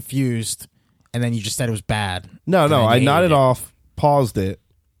kind of confused, and then you just said it was bad. no. And then I you nodded hated it. off, paused it.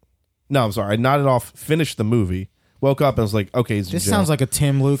 No, I'm sorry. I nodded off, finished the movie, woke up, and was like, okay, he's in This jail. sounds like a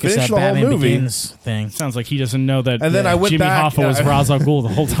Tim Lucas Finish at the whole Batman movie. Begins thing. Sounds like he doesn't know that And then I went Jimmy back, Hoffa was Ra's al Ghul the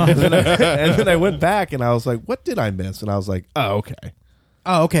whole time. and then I went back, and I was like, what did I miss? And I was like, oh, okay.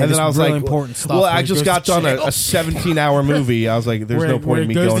 Oh, okay. And this then I was really like, important stuff. well, where I he just goes got to done jail. a 17-hour movie. I was like, there's where, no point where in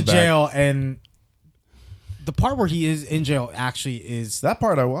me he goes going to back. jail, and the part where he is in jail actually is That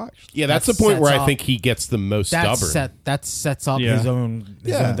part I watched. Yeah, that's That the point where sets I up- think he gets the most stubborn. that sets up Yeah. his own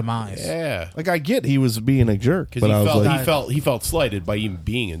Yeah. demise. Yeah, Like I get he was being a jerk, because but I was like, he felt slighted by even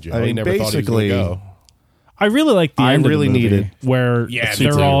being in jail. I mean, he never thought he was basically- going to go. I really like the I end really of the movie needed- where Yeah, me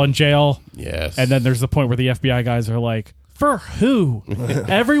they're too. all in jail, Yes, and then there's the point where the FBI guys are like, "For who?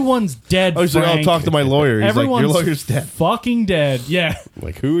 Everyone's dead." oh, he's like, I'll Frank. talk to my lawyer. He's Everyone's like, your lawyer's dead. fucking dead. Yeah.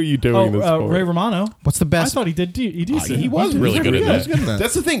 like who are you doing this for? Ray Romano. What's the I best? thought he did. He decent. He was really good at yeah, he was that. good at that.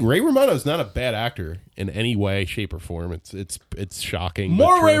 That's the thing. Ray Romano's not a bad actor in any way, shape, or form. It's shocking. but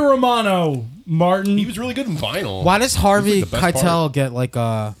More true. Ray Romano, Martin. He was really good in Vinyl. Why does Harvey He's like the best Keitel get like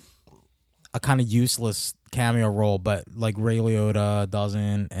a kind of useless cameo role, but like Ray Liotta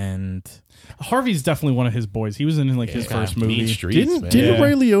doesn't? And Harvey's definitely one of his boys. He was in like his first Mean movie. Streets, man. Didn't Yeah.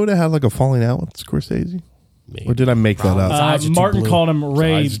 Ray Liotta have like a falling out with Scorsese? Maybe. Or did I make that Probably. up? eyes are too Martin blue. called him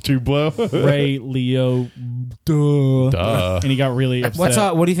Ray Eyes too blow. Ray Leo, duh. Duh. And he got really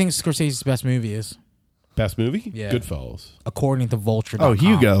upset. what do you think Scorsese's best movie is, Best movie? Yeah. Goodfellas. according to Vulture? Oh,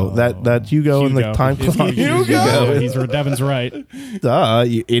 Hugo. That Hugo in the Hugo. time It's clock. Hugo. He's Devin's right. Duh,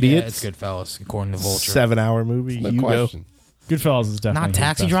 you Yeah, idiots. it's Goodfellas, according to Vulture. 7-hour movie. No Hugo. question. Goodfellas is definitely Not his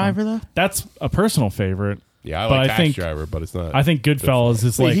Taxi best one. Driver though. That's a personal favorite. Yeah, I But like I Taxi think- Driver, but it's not. I think Goodfellas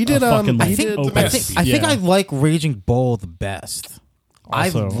is Wait, like he did, a fucking I like, think- opus. I think Yeah. I like Raging Bull the best.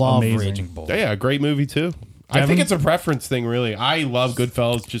 Also I love amazing. Raging Bull. Yeah, a great movie too. I Devin? think it's a preference thing, really. I love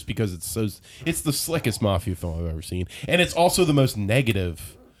Goodfellas just because it's the slickest mafia film I've ever seen, and it's also the most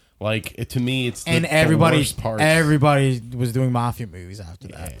negative. Like to me, it's And the everybody worst parts. everybody was doing mafia movies after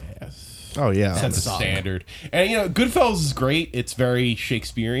that. Yes. Oh, yeah. That's the suck. standard. And Goodfellas is great. It's very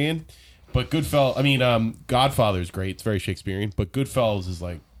Shakespearean. But Godfather is great. It's very Shakespearean. But Goodfellas is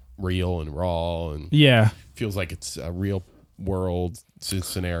like real and raw and Yeah. feels like it's a real world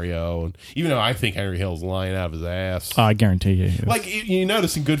scenario. And even though I think Henry Hill's lying out of his ass, I guarantee you. like you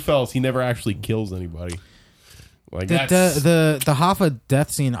notice in Goodfellas, he never actually kills anybody. Like The that's the Hoffa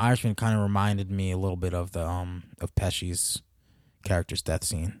death scene in Irishman kind of reminded me a little bit of the of Pesci's character's death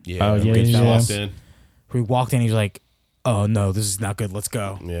scene. yeah. Oh, yeah, Goodfellas yeah. walked in. Where he walked in, he was like, "Oh no, this is not good. Let's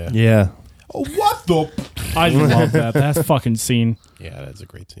go." Yeah. Yeah. Oh, what the? I love that. That fucking scene. Yeah, that's a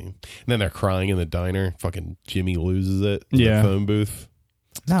great scene. And then they're crying in the diner. Fucking Jimmy loses it in Yeah. the phone booth.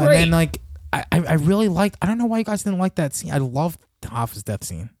 No, and then like I really liked. I don't know why you guys didn't like that scene. I loved Hoffa's death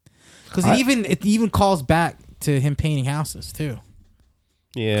scene because it even calls back to him painting houses too.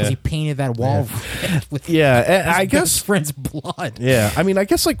 Yeah. Because he painted that wall with Yeah, his I guess. best friend's blood. Yeah, I mean, I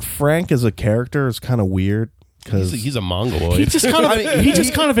guess like Frank as a character is kind of weird because He's a mongoloid. He just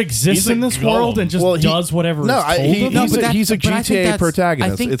kind of exists he's a in this golem. world and just Well, he- does whatever No, is told he- of no, him. but he's a but I think GTA that's-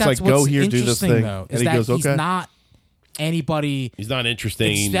 protagonist. I think It's that's like, go what's here, do this interesting, thing. though, And is he that goes, he's okay. not anybody He's not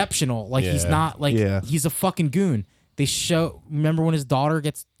interesting. exceptional. Like he's Yeah. not like Yeah. he's a fucking goon. They show. Remember when his daughter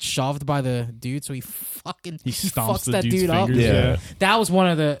gets shoved by the dude? So he stomps fucks the that dude's dude up. fingers, Yeah. That was one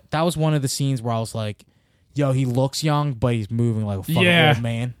of the scenes where I was like, "Yo, he looks young, but he's moving like a fucking Yeah. old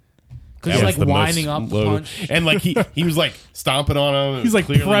man." That Because he's was like the winding most up the loaded- punch. And like he was like stomping on him. He's like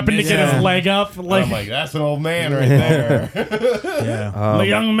clearly prepping to missing get his him. leg up. And Like, I'm like, that's an old man right there. Yeah. I'm a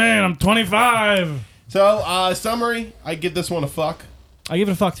young man. I'm 25. So, summary, I give this one a fuck. I give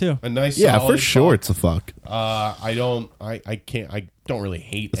it a fuck too. A nice, Yeah, for solid sure, fuck. it's a fuck. I don't really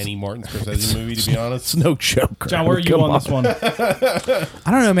hate any Martin Scorsese movie, to be honest. It's no joke. John, where are you Come on this one?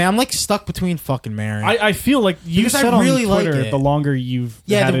 I don't know, man. I'm like stuck between fucking Mary. I feel like you Because I said really on like Twitter, it. the longer you've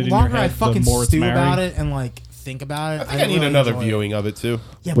yeah, had the it in longer your head, I fucking the more it's stew married. about it and like think about it, I think I need really another enjoy it. viewing of it, too.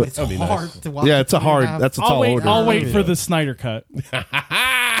 Yeah, but it's That'd be hard nice. to watch. Yeah, it's a when you hard. have- That's a tall order. I'll wait Yeah. for the Snyder cut.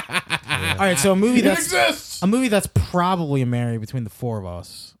 All right, so a movie It that's exists! a movie that's probably a marry between the four of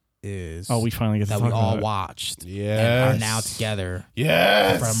us is Oh, we finally get to that talk we all about it. watched and Yes. are now together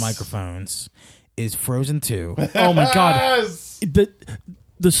Yes. in front of microphones is Frozen 2. Oh my god, Yes.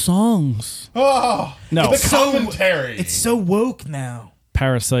 the songs. Oh, No, the commentary. It's so woke now.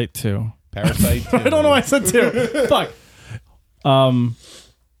 Parasite 2. Parasite 2. I don't know why I said 2. Fuck.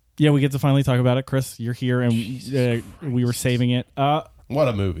 Yeah, we get to finally talk about it. Chris, you're here, and we were saving it. What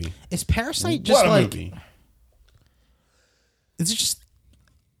a movie. Is Parasite just What a like movie. is it just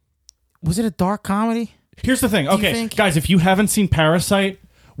was it a dark comedy? Here's the thing. you Okay, think- guys, if you haven't seen Parasite,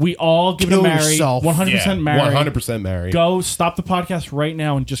 we all give it a Kill marry. yourself. 100% marry. 100% married. Go stop the podcast right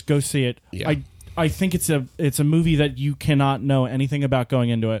now and just go see it. Yeah. I think it's a movie that you cannot know anything about going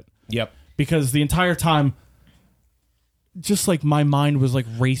into it, Yep. because the entire time, just like my mind was like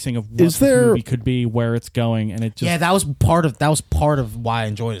racing of what Is this there- movie could be, where it's going, and it just Yeah, that was part of why I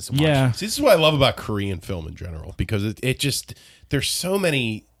enjoyed it so much. yeah. See, this is what I love about Korean film in general, because it just, there's so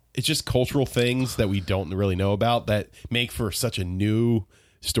many, it's just cultural things that we don't really know about that make for such a new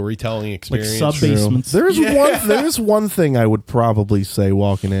storytelling like experience. sub basements. There's one thing I would probably say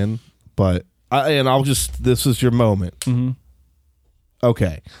walking in, but this is your moment. Mm-hmm.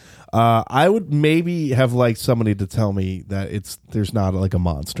 Okay. I would maybe have liked somebody to tell me that there's not like a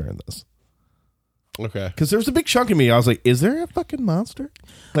monster in this. Okay. Because there was a big chunk of me. I was like, is there a fucking monster?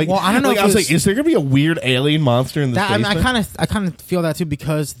 Like, Well, I don't know Like, if I was it was- like, is there gonna be a weird alien monster in this That, I basement? kind of feel that too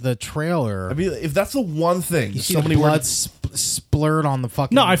because the trailer. I mean, if that's the one thing, you see somebody the were blood splurred on the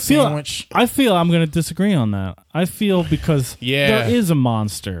fucking No, I feel sandwich. I'm going to disagree on that. I feel because Yeah. there is a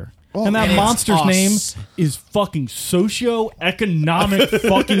monster. and that and it's monster's us. name is fucking socio-economic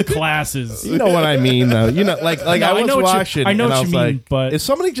fucking classes. You know what I mean, though. You know, like No, I I was know what you- watching. I know and what I you was mean, like, but- if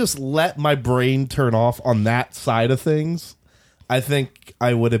somebody just let my brain turn off on that side of things, I think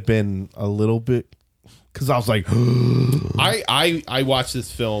I would have been a little bit. Because I was like, I watched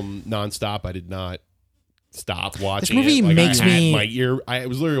this film nonstop. I did not stop watching movie it. Like, makes I had me- my ear. I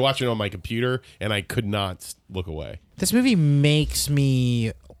was literally watching it on my computer, and I could not look away. This movie makes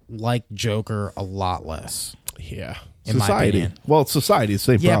me like Joker a lot less. Yeah. In my society. opinion. Well, it's society. It's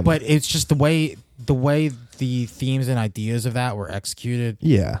the same Yeah, problem. but it's just the way the themes and ideas of that were executed.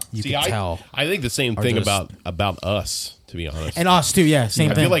 yeah. You See, can tell. I think the same Are thing just- about Us. To be honest, And Us too, yeah,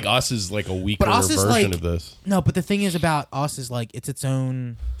 same I thing. feel like Us is like a weaker Us is version like- of this. No, but the thing is about Us is like it's its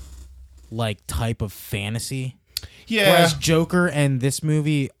own like type of fantasy. Yeah. Whereas Joker and this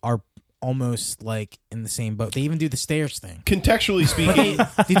movie are almost like in the same boat. They even do the stairs thing. Contextually But speaking,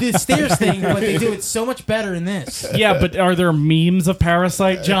 they do the stairs thing, but they do it so much better in this. Yeah, but are there memes of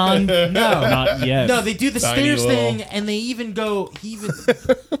Parasite, John? No. Not yet. No, they do the Tiny stairs little- thing, and they even go. He even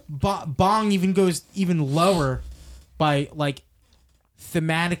Bong even goes even lower by like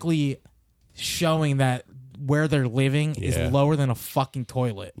thematically showing that where they're living Yeah. is lower than a fucking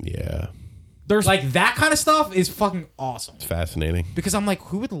toilet. yeah, There's Like that kind of stuff is fucking awesome. it's fascinating. Because I'm like,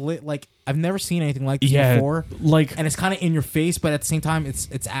 who would like? I've never seen anything like this yeah, before, like and it's kind of in your face, but at the same time, it's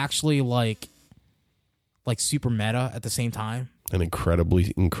actually like super meta at the same time. and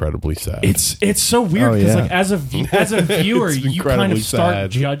incredibly sad. It's so weird Oh, because yeah. like as a viewer, It's you kind incredibly of start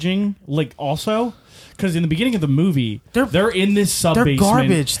sad. judging like also. Because in the beginning of the movie, they're in this sub basement,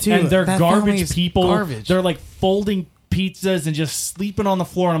 garbage, too. and they're That family garbage is people. garbage. They're like folding pizzas and just sleeping on the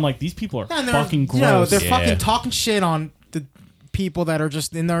floor. And I'm like, these people are And they're, fucking gross. You know, they're Yeah. fucking talking shit on the people that are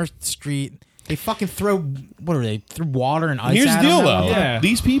just in their street. They fucking throw what are they? Throw water and ice. Here's at the deal, them. though. Yeah.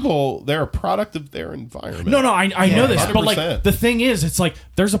 These people, they're a product of their environment. No, I know this, but 100%. like the thing is, it's like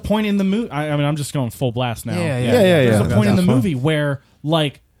there's a point in the movie. I mean, I'm just going full blast now. Yeah. There's a point in the That's fine. movie where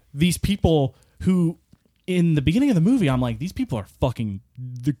like these people who in the beginning of the movie, I'm like, these people are fucking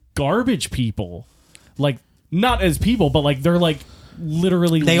the garbage people. Like not as people, but like they're like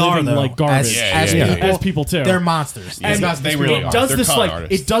literally They living are though, like garbage as Yeah. people, as people too. They're monsters. Yeah, These guys- they these really people are. does They're this con like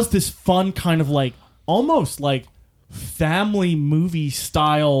artists. it does this fun kind of like almost like family movie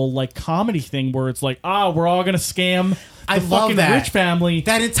style like comedy thing where it's like we're all gonna scam the I love fucking that. rich family.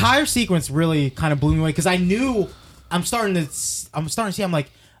 That entire sequence really kind of blew me away because I knew I'm starting to see. I'm like,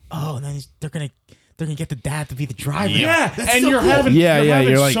 oh, and then they're gonna get the dad to be the driver. Yeah, That's and so you're cool. having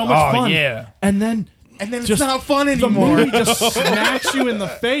You're like, so much oh, fun. yeah. And then and then it's just not fun the anymore. movie just smacks you in the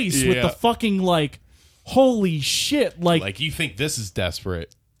face with Yeah. the fucking like, holy shit, Like you think this is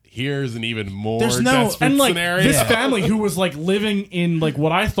desperate. Here's an even more There's no- desperate and like scenario. this family who was like living in like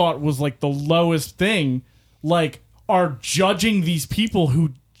what I thought was like the lowest thing, like are judging these people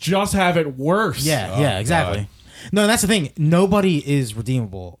who just have it worse. Yeah, exactly. No, that's the thing. Nobody is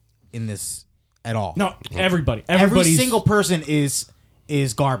redeemable in this at all. No, every everybody's single person is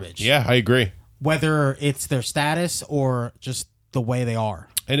garbage. Yeah, I agree. Whether it's their status or just the way they are.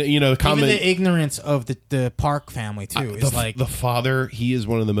 And the Even comment, the ignorance of the Park family too is like, the father. He is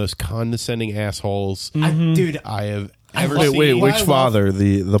one of the most condescending assholes dude. I have ever Wait, seen. wait, What which I love- father?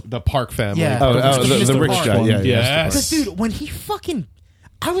 The The Park family. Yeah. oh, Mr. the rich Park guy. one. Yeah, Yes. Because, dude, when he fucking,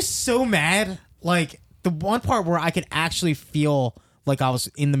 I was so mad. Like the one part where I could actually feel like I was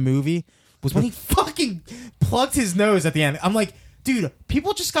in the movie was when he fucking plugged his nose at the end. I'm like, dude,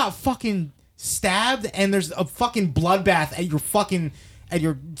 people just got fucking stabbed, and there's a fucking bloodbath at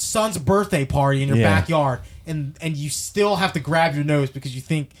your son's birthday party in your Yeah. backyard, and you still have to grab your nose because you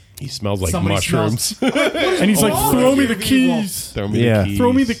think He smells like somebody mushrooms. smells- and he's like, Oh, throw me you the people. keys. Throw me Yeah. the keys.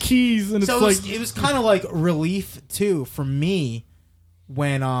 Throw me the keys. And So it's like it was kind of like relief too for me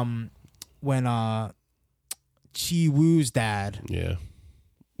when Chi Woo's dad Yeah.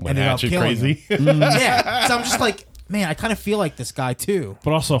 When ended up Hatchet killing crazy. yeah. So I'm just like, man, I kind of feel like this guy too.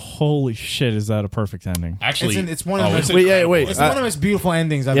 but also, holy shit, is that a perfect ending? Actually, It's one of the most- it's Wait, yeah, incredible. wait. It's one of the most beautiful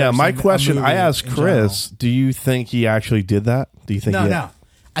endings I've yeah. ever My seen in a question. I movie asked in Chris, do you think he actually did that? Do you think? general. he No.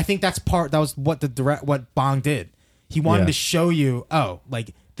 I think that was what Bong did. He wanted Yeah. to show you,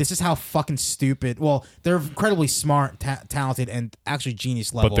 like this is how fucking stupid. Well, they're incredibly smart, talented, and actually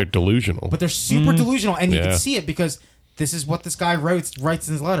genius level. But they're delusional. But they're super delusional, and you Yeah. can see it because this is what this guy writes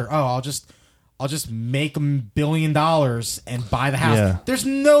in his letter. Oh, I'll just make $1 billion and buy the house. Yeah. There's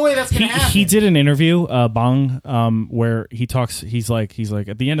no way that's gonna happen. He did an interview, Bong, where he talks. He's like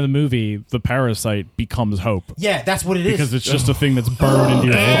at the end of the movie, the parasite becomes hope Yeah, that's what it is. because it's just a thing that's burned into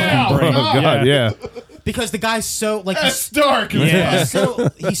your fucking brain. Oh God, yeah. Because the guy's so like That's dark.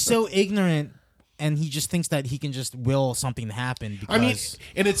 he's so ignorant, and he just thinks that he can just will something to happen. Because I mean,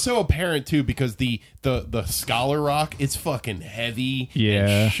 and it's so apparent too because the scholar rock is fucking heavy, Yeah.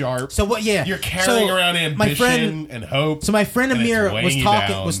 and sharp. so what? Yeah, You're carrying So around ambition My friend, and hope. so my friend and it's Amir weighing was you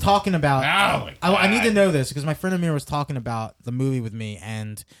talking down. about. Oh my I need God. to know this because my friend Amir was talking about the movie with me,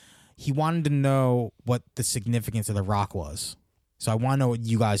 and he wanted to know what the significance of the rock was. So I want to know what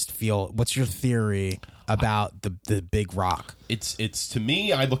you guys feel. What's your theory about the big rock? It's to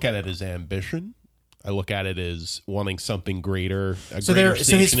me, I look at it as ambition. I look at it as wanting something greater. So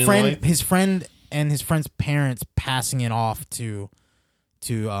his friend and his friend's parents passing it off to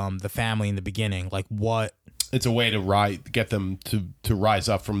the family in the beginning. Like what? It's a way to get them to rise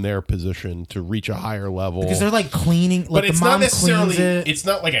up from their position to reach a higher level. Because they're like cleaning. Like but it's the not mom necessarily. cleans it. It's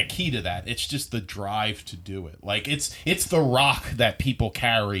not like a key to that. It's just the drive to do it. Like it's the rock that people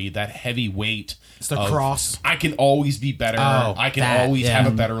carry, that heavy weight. It's the of, cross. I can always be better. Oh, I can that, always yeah.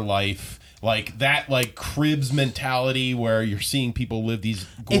 have a better life. Like that, like Cribs mentality, where you're seeing people live these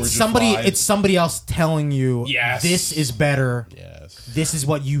gorgeous lives. It's somebody else telling you. Yes. This is better. Yes. This is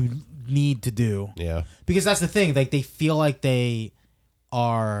what you need to do. Yeah. Because that's the thing. Like they feel like they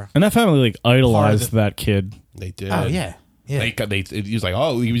are. And that family like idolized the- that kid. They did. Oh yeah. Yeah. He was like,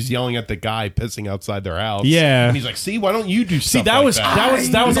 oh, he was yelling at the guy pissing outside their house. Yeah. And he's like, see, why don't you do See, stuff that like was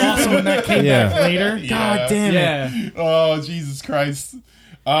that? that was awesome when that came Yeah. back later. God damn it. Yeah. Oh, Jesus Christ.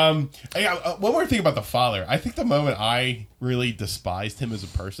 One more thing about the father. I think the moment I really despised him as a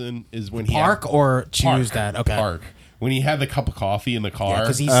person is when he Park or choose Park. that. Okay. Park. When he had the cup of coffee in the car.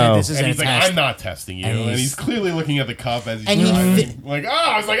 Because he said this is and a he's like, test. I'm not testing you. And And he's- he's clearly looking at the cup as he's And he driving. Like,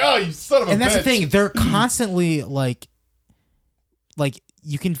 I was like, oh, you son of a bitch. And that's the thing. They're constantly like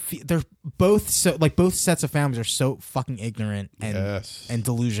you can. They're both so like both sets of families are so fucking ignorant and Yes. and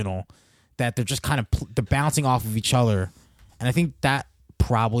delusional that they're just kind of they're bouncing off of each other. And I think that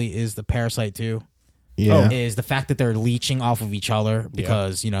probably is the Parasite too. Yeah. Is the fact that they're leeching off of each other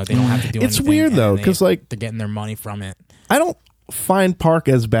because you know they don't have to do. It's anything, weird, and though, they- 'cause, like- they're getting their money from it. I don't find Park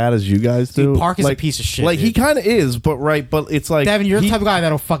as bad as you guys do. Park is a Like- piece of shit, Like he dude. kind of is, but it's like Devin, you're the he- type of guy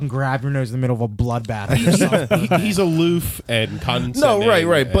that'll fucking grab your nose in the middle of a bloodbath. He's aloof and condescending. No,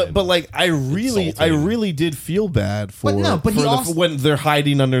 right. and But like I insulting. really did feel bad for. But he for also- when they're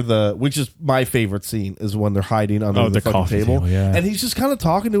hiding under the, which is my favorite scene, is when they're hiding under the fucking coffee table, yeah. and he's just kind of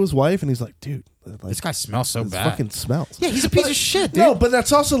talking to his wife, and he's like, "Dude, like, This guy smells so this bad. fucking smells." Yeah, he's a piece of shit, dude. No, but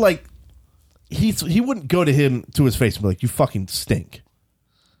that's also like he wouldn't go to his face and be like, "You fucking stink."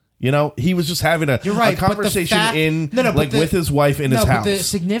 You know, he was just having You're right, a but the conversation fact- but but the- with his wife in his house. But the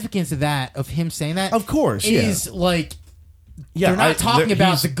significance of that, of him saying that, Of course, is like they're not I- talking there- about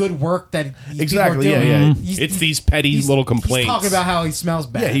he's- the good work that these Exactly, people are yeah, doing. yeah. It's these petty little complaints. He's talking about how he smells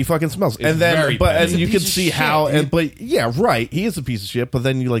bad. Yeah, he fucking smells. It's And then, very but bad. and He's a you can piece of see shit, how, dude. and but yeah, right. He is a piece of shit. But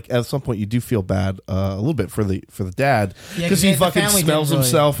then you like at some point you do feel bad a little bit for the dad Yeah, because 'cause he the fucking family smells didn't really-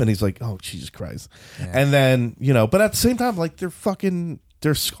 himself and he's like, oh Jesus Christ. And then but at the same time, like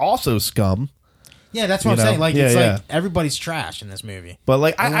they're also scum. Yeah, that's what You I'm know? saying. Like Yeah, it's yeah. like everybody's trash in this movie. But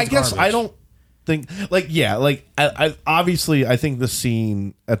like I Everyone's guess garbage. I don't think I obviously I think the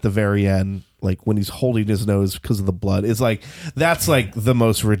scene at the very end, like when he's holding his nose because of the blood, is like that's like the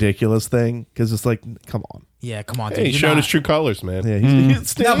most ridiculous thing because it's like, come on. Yeah, come on, dude. Hey, he's You're showing not- his true colors, man. Yeah,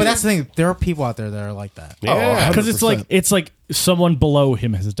 he's No, but that's the thing. There are people out there that are like that. Yeah. Because it's 100%. like someone below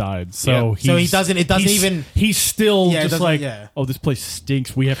him has died, so Yeah. So he's, he doesn't- it doesn't he's- even- He's still Yeah, it just doesn't- like, yeah. oh, this place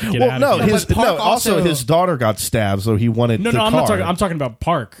stinks. We have to get Well, out no, of here. his but Park also also- his daughter got stabbed, so he wanted No, the I'm car. not talking. I'm talking about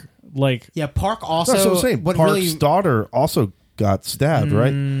Park. Like, Yeah, Park also. That's what I'm saying. What Park's really? daughter also got stabbed,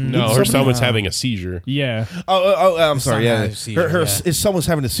 right? No, her Somebody- son was having a seizure. yeah, I'm sorry. son Yeah, had a seizure, his son was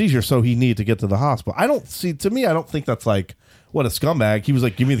having a seizure, so he needed to get to the hospital. I don't see. To me, I don't think that's like what a scumbag. He was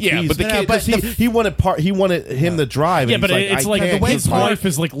like, "Give me the Yeah, keys." but the kid- because he wanted he wanted him to drive. yeah, and but he's it's I like can't his give my- wife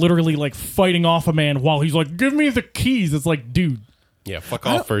is like literally like fighting off a man while he's like, "Give me the keys." It's like, dude, Yeah, fuck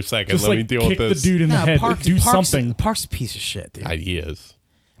off for a second. just Let me like deal kick with the this. dude in the Nah, head. Park's, Do Park's- something. Park's a piece of shit, dude. Ideas.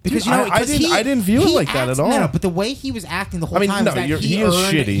 Because Dude, I didn't view it like that at all. No, but the way he was acting the whole I mean, time no, was that he he is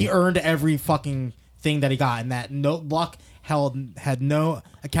earned, shitty. he earned every fucking thing that he got, and that no luck had no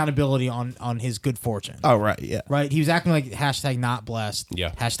accountability on his good fortune. Oh right, yeah. Right? He was acting like hashtag not blessed.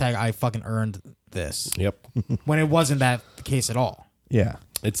 Yeah. Hashtag I fucking earned this. Yep. When it wasn't that the case at all. Yeah.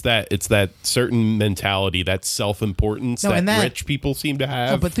 It's that certain mentality, that self-importance No, that, and that- rich people seem to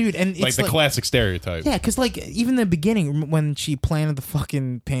have. Oh, but dude, and like it's the classic stereotype. Yeah, because like even in the beginning when she planted the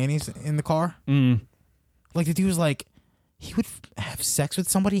fucking panties in the car, like the dude was like, he would have sex with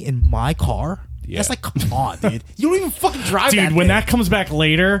somebody in my car. Yeah. That's like, come on, dude. You don't even fucking drive Dude, that when thing. that comes back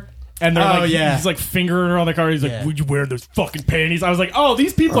later and they're Oh, like, yeah. he's like fingering her on the car, he's like, Yeah. would you wear those fucking panties? I was like, oh,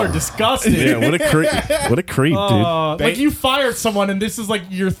 these people are disgusting. Yeah, what a creep! What a creep, dude. Like you fired someone and this is like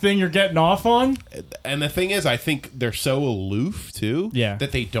your thing you're getting off on. And the thing is, I think they're so aloof too, Yeah.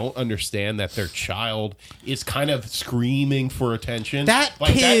 that they don't understand that their child is kind of screaming for attention. That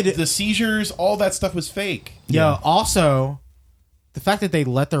kid- the seizures, all that stuff was fake. Yo, also, the fact that they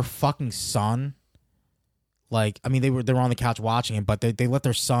let their fucking son, like, I mean, they were on the couch watching it, but they let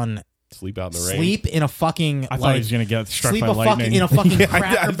their son Sleep out in the rain. sleep in a fucking. I thought he was gonna get struck sleep by a lightning. fucking in a fucking Yeah, I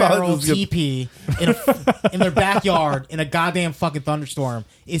Cracker thought it Barrel was gonna- teepee in their backyard in a goddamn fucking thunderstorm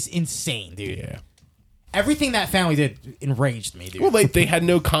is insane, dude. Yeah. Everything that family did enraged me, dude. Well, they had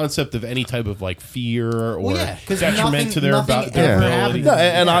no concept of any type of like fear or yeah, 'cause detriment nothing- to their nothing about ever their happened ability. to No,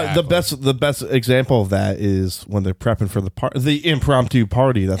 them. and the best example of that is when they're prepping for the impromptu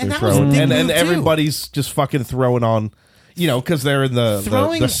party that And they're that was a throwing, big and move, too. everybody's just fucking throwing on, because they're in the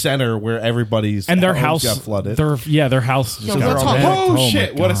Throwing- center where everybody's And their homes house got flooded. Their house just Yo, got let's talk- wrecked. Oh, my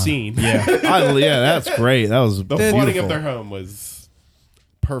shit! What a God. scene! Yeah. Yeah, that's great. That was The flooding beautiful. of their home was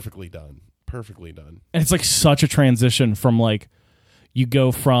perfectly done. Perfectly done. And it's like such a transition from like you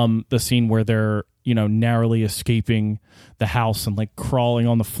go from the scene where they're, narrowly escaping the house and like crawling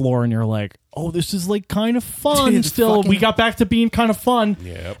on the floor and you're like, oh, this is like kind of fun Dude, still. fucking- We got back to being kind of fun.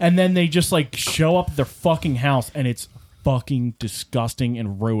 Yep. And then they just like show up at their fucking house and it's fucking disgusting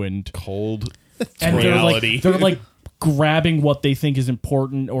and ruined. Cold And reality. they're like grabbing what they think is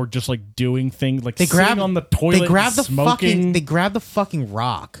important or just like doing things like They sitting grab on the toilet. They grab the smoking. fucking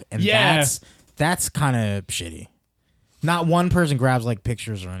rock, and Yeah. that's kind of shitty. Not one person grabs like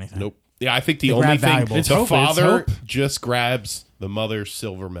pictures or anything. Nope. Yeah, I think the They only grab thing valuables. the It's hope, father it's just grabs the mother's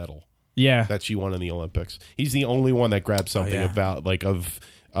silver medal Yeah. that she won in the Olympics. He's the only one that grabs something yeah. about like of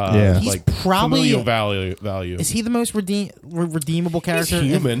Yeah. He's like probably- familial value. Is he the most redeemable He's character?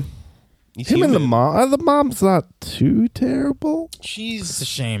 human. He's Him and the human. mom. The mom's not too terrible. She's It's a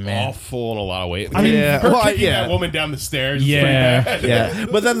shame, man. awful in a lot of ways. I mean, Yeah, her well, kicking yeah. that woman down the stairs. is Yeah. pretty bad. Yeah,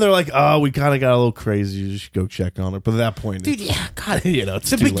 but then they're like, "Oh, we kind of got a little crazy. You should go check on her." But at that point, Dude, it's- yeah, God. you know, it's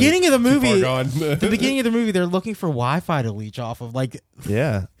The too late. beginning of the Far movie, gone. the beginning of the movie, they're looking for Wi-Fi to leech off of, like,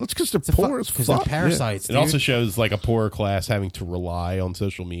 Yeah, that's because they're poor as because they're fuck. parasites. It dude. also shows like a poorer class having to rely on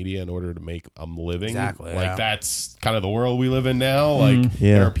social media in order to make a living. Exactly, Like yeah. that's kind of the world we live in now. Like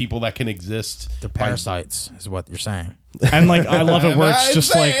Yeah. there are people that can exist. they're parasites, is what you're saying. And like I love it where it's I'd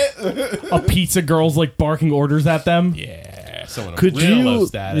just say like it. a pizza girl's like barking orders at them. Yeah, someone Could real you- low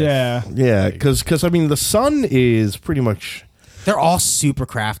status. Yeah. Yeah, because I mean, the son is pretty much They're all super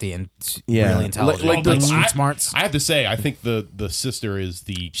crafty and Yeah. really intelligent. Like the- street I- smarts. I have to say, I think the sister is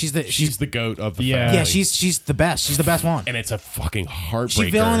She's she's the- the goat of the Yeah. family. yeah, she's the best. She's the best one. and it's a fucking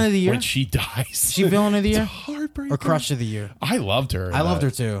heartbreaker. villain of the year? when she dies. She villain of the year Heartbreaker. or crush of the year? I loved her. in I loved that.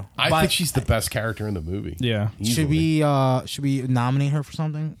 her too. I But think she's the best character in the movie. Yeah. Easily. should we nominate her for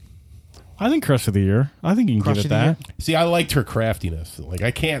something? I think Crush of the Year. I think you can Crush give of it the year? that. See, I liked her craftiness. Like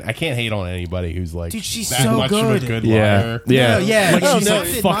I can't hate on anybody who's like Dude, she's that so much good. of a good Yeah. liar. Yeah. No, yeah, Like no, she's no, like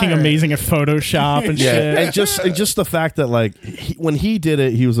I fucking admire it. amazing at Photoshop and yeah, shit. and just the fact that like when he did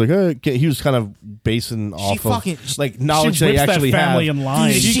it, he was like, he was kind of basing off fucking- of like knowledge she they whips that actually family have. in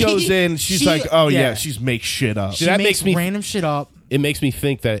line. She She- goes in, she's she- like, oh yeah, yeah. she's make shit up. She that makes makes me- random shit up. It makes me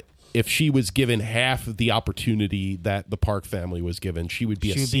think that if she was given half of the opportunity that the Park family was given, she would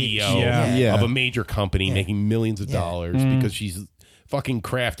be a She would be- CEO Yeah. Yeah. of a major company making millions of dollars because she's fucking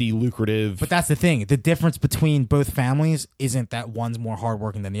crafty, lucrative. But that's the thing. The difference between both families isn't that one's more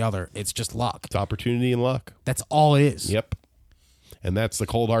hardworking than the other. It's just luck. it's opportunity and luck. That's all it is. Yep. And that's the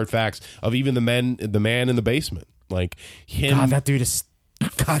cold hard facts of even the man in the basement. Like him God, that dude is.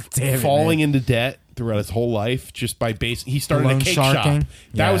 God damn it, falling man. into debt throughout his whole life just by he started Loan a cake sharking. shop.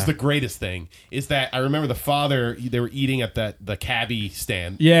 That was Yeah. the greatest thing. Is that I remember the father, they were eating at the cabbie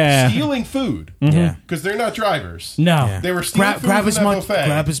stand. Yeah. Stealing food. Yeah. Because they're not drivers. No. Yeah. They were stealing food grab from as that much buffet.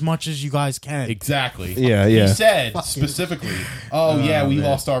 grab as much as you guys can. Exactly. Yeah, yeah. He said specifically, "Oh yeah, we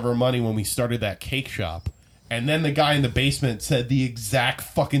lost all of our money when we started that cake shop." And then the guy in the basement said the exact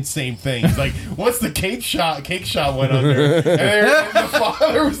fucking same thing. He's like, "What's the cake shop went under?" And the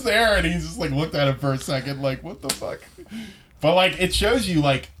father was there, and he just like looked at him for a second, like, "What the fuck?" But like, it shows you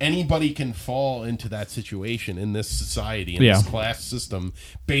like anybody can fall into that situation in this society, in this class system,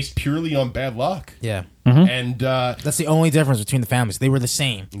 based purely on bad luck. Yeah. And That's the only difference between the families. They were the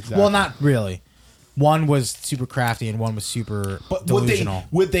same. Exactly. Well, not really. One was super crafty and one was super but delusional.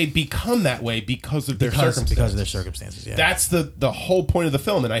 would they become that way because of their circumstances? because of their circumstances. Yeah. That's the whole point of the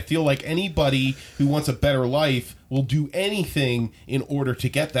film, and I feel like anybody who wants a better life will do anything in order to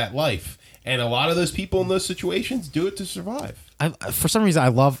get that life. And a lot of those people in those situations do it to survive. For some reason, I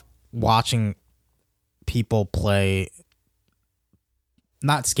love watching people play,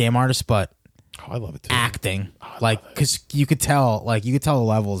 not scam artists, but Oh, I love it too. acting. Like, because you could tell the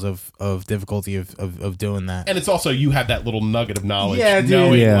levels of difficulty of doing that. And it's also you have that little nugget of knowledge, Yeah, dude.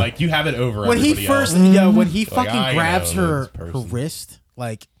 knowing Yeah. like you have it over When he everybody first, else. when he I fucking grabs know her this person. wrist,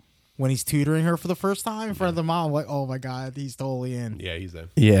 like when he's tutoring her for the first time in front of the mom, I'm like, oh my god, he's totally in. Yeah, he's in.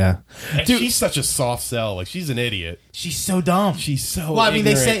 Yeah, And she's such a soft sell. Like she's an idiot. She's so dumb. She's so. Well, I mean,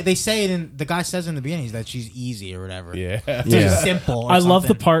 ignorant. they say it in the guy says in the beginning that she's easy or whatever. Yeah. It's Yeah. just simple. or I love the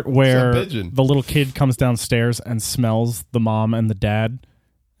something. part where Some pigeon. the little kid comes downstairs and smells the mom and the dad.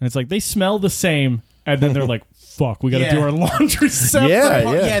 And it's like, they smell the same. And then they're like, fuck, we got to Yeah. do our laundry separate.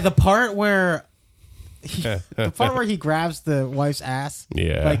 Yeah. The part where he grabs the wife's ass.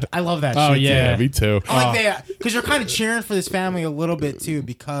 Yeah. Like I love that. Oh, shit, yeah. Yeah, me too. I like because you're kind of cheering for this family a little bit too,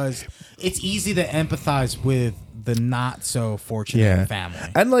 because it's easy to empathize with the not so fortunate yeah. family.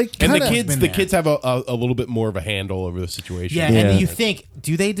 And like, And the kinda- kids, been the there. kids have a little bit more of a handle over the situation. Yeah, Yeah. and you think,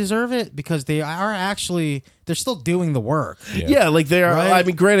 do they deserve it? Because they are actually, they're still doing the work. Yeah, like they are. Right? I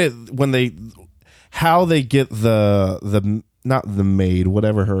mean, granted, how they get the not the maid,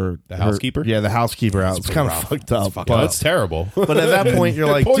 whatever The housekeeper? the housekeeper out. It's kind of rough. fucked up. Well, it's terrible. But at that point, you're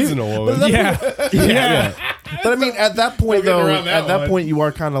like, Poison dude, a woman. but at that Yeah. point- yeah. But I mean, at that point, Don't get though, around that at that one. point, you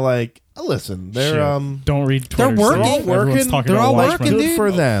are kind of like, Listen, they're Shit. Don't read Twitter. They're working. Everyone's Working. talking They're about all Watchmen. working, good dude.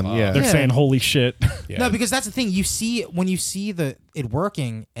 for them. fuck. Yeah. They're Yeah. saying holy shit. Yeah. No, because that's the thing. You see when you see it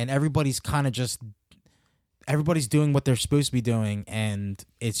working, and everybody's kind of just everybody's doing what they're supposed to be doing, and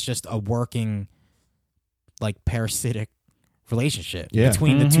it's just a working, like parasitic relationship Yeah.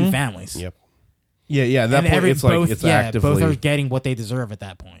 between the two families. Yep. Yeah. At that point, it's like it's actively, both are getting what they deserve at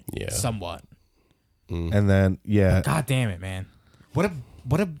that point. Yeah. Somewhat. and then God damn it, man! What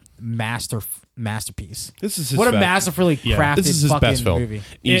a masterpiece! This is his What a best- masterfully crafted This is his fucking best film. movie.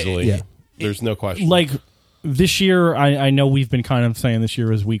 Easily. Yeah. There's no question. Like this year, I know we've been kind of saying this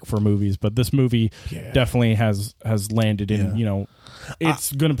year is weak for movies, but this movie definitely has landed in. Yeah. You know,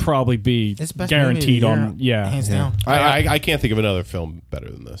 it's going to probably be It's best guaranteed movie of the on. year, Yeah, hands down. I can't think of another film better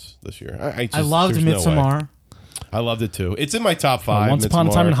than this year. I I loved there's no way. Midsommar. I loved it too. It's in my top 5. Once Upon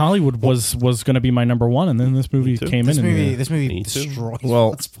a Time in Hollywood was going to be my number one, and then this movie too. came This in. movie, and, this movie Me too. destroys.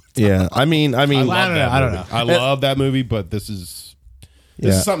 well, yeah. I mean, I love I don't that know, I don't movie. know. I love that movie, but this is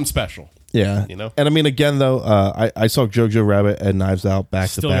yeah. something special. Yeah, You know? and I mean, again, though, I saw Jojo Rabbit and Knives Out back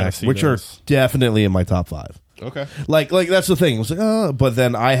Still to gotta back, see which those. are definitely in my top 5. Okay. Like that's the thing. It was like, oh, but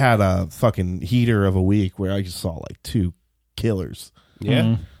then I had a fucking heater of a week where I just saw like 2 killers,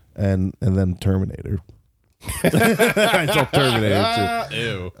 Yeah. and then Terminator. I saw Terminator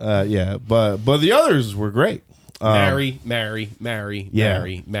Ew. too. Yeah, but the others were great. Marry Yeah.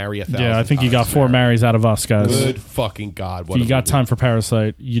 a thousand yeah, I think you got times. 4 marries out of us, guys. Good fucking God. If What you a got movie. time for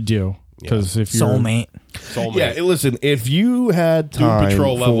Parasite, you do. Because if you're Soulmate. Soulmate. Yeah, listen, if you had Doom time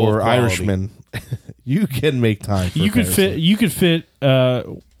Patrol level for of quality. Irishman, you can make time. For you could fit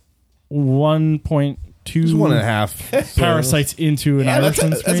 1.2 just 1.5 Parasites into an Yeah, Irishman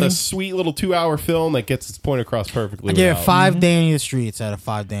that's screening. a sweet little 2-hour film that gets its point across perfectly. I give it without- 5 Danny in the Streets out of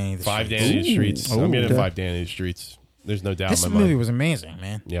 5 Danny in the 5 Streets. Danny in the Streets. I'm getting okay. 5 Danny in the Streets. There's no doubt This in my movie mind. was amazing,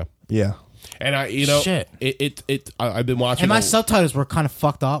 man. Yeah. Yeah, And Shit. I've been watching And my a- subtitles were kind of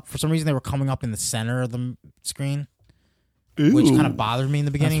fucked up. For some reason, they were coming up in the center of the screen, which kind of bothered me in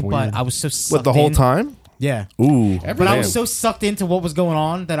the beginning. weird. But I was so sucked what the whole in. time? Yeah. Ooh, But I was so sucked into what was going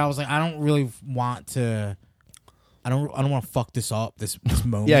on that I was like, I don't really want to. I don't want to fuck this up. This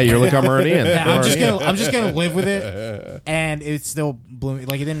moment. yeah. You're like I'm already in. Yeah, I'm I'm just already in. gonna I'm just gonna live with it, and it still blew me.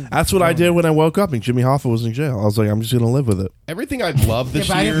 Like it didn't. That's what I did when I woke up and Jimmy Hoffa was in jail. I was like, I'm just gonna live with it. everything I've loved Yeah, this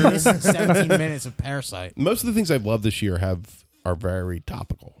but I didn't year. listen to 17 minutes of Parasite. Most of the things I've loved this year are very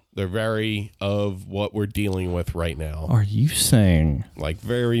topical. They're very of what we're dealing with right now. Are you saying Like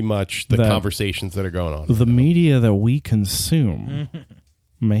very much the That- conversations that are going on. the media that we consume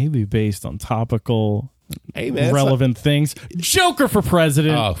may be based on topical, Hey man, it's relevant things? Joker for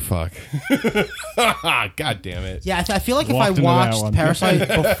president. not- oh fuck! God damn it! Yeah, I feel like if Walked I into that watched one. Parasite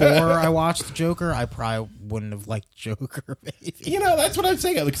before I watched Joker, I probably wouldn't have liked Joker. Maybe. You know, that's what I'm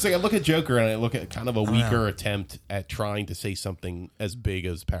saying. Like, I look at Joker and I look at kind of a weaker attempt at trying to say something as big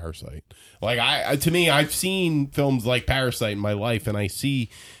as Parasite. Like, to me, I've seen films like Parasite in my life, and I see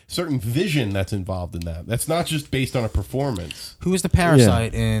certain vision that's involved in that. That's not just based on a performance. Who was the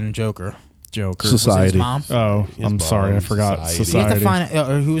parasite in Joker? Joker. Was it his Society. mom? Oh, His I'm sorry, I mom, forgot. society. You have to Society. find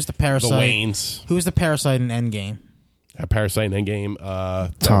or who was the The parasite? Waynes, Who was the parasite in Endgame? Parasite and Endgame,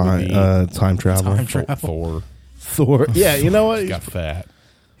 Time travel. Time travel. Thor Thor. Yeah, you know what? got fat.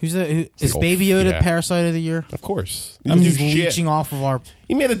 Is Like, Baby Yoda yeah. parasite of the year? Of course, I mean, Dude, he's shit. leeching off of our.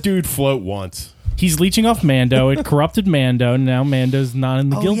 He made a dude float once. He's leeching off Mando. It corrupted Mando. Now Mando's not in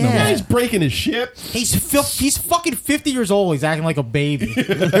the Oh, guild yeah. no Yeah, more. he's breaking his ship. He's fucking 50 years old. He's acting like a baby.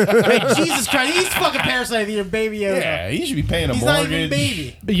 Like, Jesus Christ, he's fucking parasite of the year, Baby Yoda. Yeah, he should be paying a He's not mortgage. even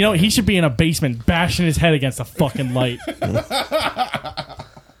baby. You know, he should be in a basement bashing his head against a fucking light.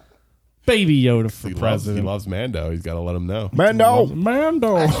 Baby Yoda for He president. loves Mando. He's got to let him know. Mando.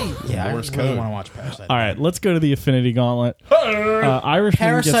 Mando. Yeah, I Morse really code. want to watch Parasite. All right, let's go to the Affinity Gauntlet. Irishman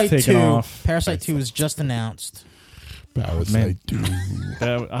Parasite gets 2. taken off. Parasite 2 was just announced. Parasite.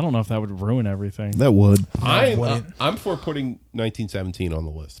 I don't know if that would ruin everything. That would. I'm for putting 1917 on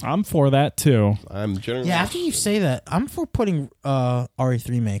the list. I'm for that too. I'm generally Yeah, after you say that, I'm for putting RE3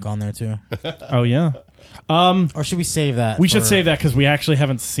 remake on there too. Oh yeah. Or should we save that? We should for- save that because we actually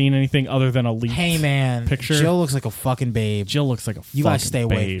haven't seen anything other than a leak. Hey man, picture. Jill looks like a fucking babe. Jill looks like a You fucking guys stay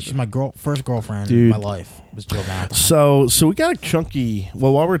away. babe. She's my first girlfriend Dude. in my life. Was Jill Valentine. So we got a chunky.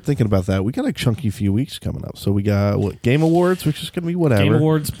 Well, while we're thinking about that, we got a chunky few weeks coming up. So we got Game Awards, which is going to be whatever. Game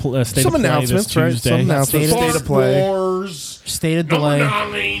Awards state Some of play announcements, this right? Tuesday. Some announcements. State of- State of play. Wars. Stated delay.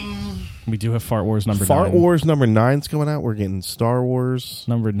 9. We do have Fart Wars number Fart 9. Wars number 9's coming out. We're getting Star Wars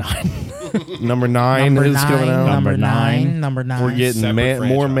Number 9. number 9 is coming out. Number nine. Number 9. We're getting Separate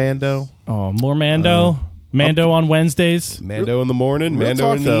more franchise. Mando. Oh, more Mando. Mando on Wednesdays. Mando in the morning, Real Mando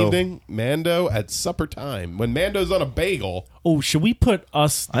talk, in the though. evening, Mando at supper time. When Mando's on a bagel. Oh, should we put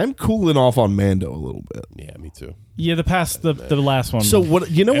us? I'm cooling off on Mando a little bit. Yeah, me too. Yeah, the last one. So what?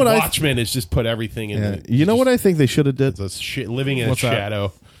 You know And what Watchmen is just put everything in. Yeah, it. you know what I think they should have did? It's living in What's a that?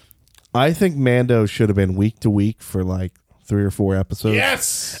 shadow. I think Mando should have been week to week for like 3 or 4 episodes.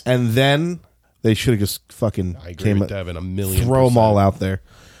 Yes, And then they should have just fucking I agree with Devin. A million. throw them all out there.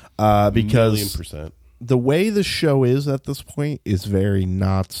 Million Because percent. the way the show is at this point is very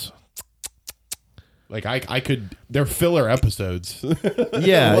not. Like I could. They're filler episodes.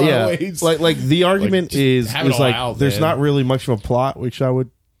 Yeah, a lot yeah. of ways. Like the argument just is have it all like out, there's man. not really much of a plot, which I would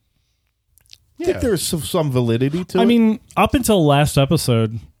Yeah. think there's some validity to. I it. mean, up until last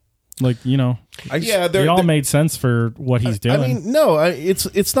episode, like Yeah, they all made sense for what he's doing. I mean, no,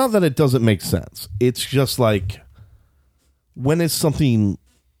 it's not that it doesn't make sense. It's just like when is something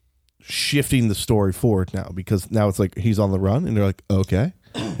shifting the story forward now? Because now it's like he's on the run, and they're like, okay.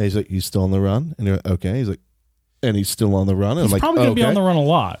 And he's like, he's still on the run, and they're like, okay. He's like, and he's still on the run. And he's I'm like, probably going to be okay. on the run a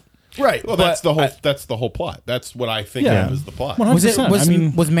lot. Right. Well, but that's the whole. That's the whole plot. That's what I think Yeah. of as the plot. 100%. Was I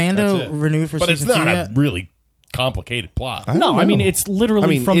mean, was Mando That's it. renewed for But it's season not 2 a yet? really complicated plot. I don't no, I mean know. it's literally I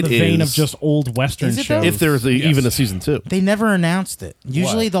mean, from it the vein of is. just old Western Is it shows. though? if there's even a season 2. They never announced it.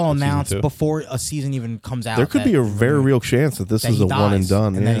 Usually What? they'll Season announce 2? before a season even comes out. There could be a very real chance that this that is he a one and dies,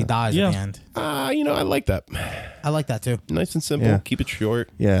 done. and yeah. then he dies Yeah. at the end. I like that. I like that too. Nice and simple. Yeah. Keep it short.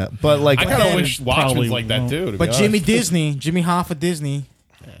 Yeah, but like I kind of then wish probably Watchmen's like that won't. too. To But be Jimmy honest. Jimmy Hoffa Disney.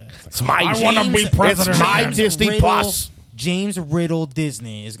 it's my I wanna be president. It's my Disney Riddle, Plus. James Riddle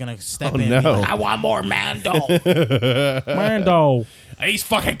Disney is gonna step Oh, in. And be no. like, I want more Mando. Mando. He's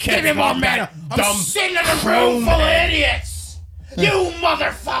fucking kidding me, more man. I'm sitting in a room full of idiots. You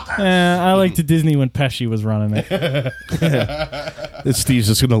motherfucker. I liked the Disney when Pesci was running it. And Steve's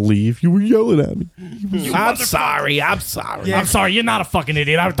just gonna leave. You were yelling at me. I'm sorry. I'm sorry. I'm sorry, you're not a fucking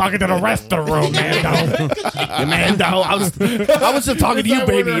idiot. I'm talking to the rest of the room, Mando. Mando, I was just talking to you,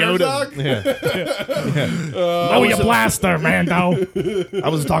 Baby Yoda. Oh, you blaster, Mando. I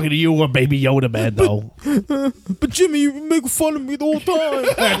was talking to you, Baby Yoda, Mando. But Jimmy, you make fun of me the whole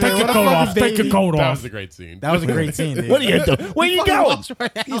time. Take your coat off. Take your coat That off. was a great scene. That was a great scene, dude. What are you doing? Where you fucking going? walks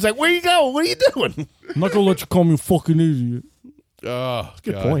right out. He's like, where you going? What are you doing? I'm not gonna let you call me a fucking idiot, Oh,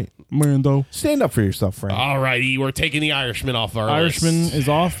 Good God. point. Mando. Stand up for yourself, Frank. All righty, we're taking the Irishman off our Irishman list. is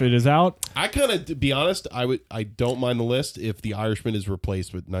off. It is out. I kind of, to be honest, I don't mind the list if the Irishman is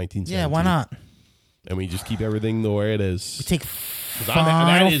replaced with 1917. Yeah, why not? And we just keep everything the way it is. Take 'Cause Final-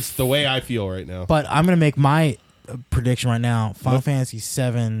 that is the way I feel right now. But I'm gonna make my prediction right now. Final Fantasy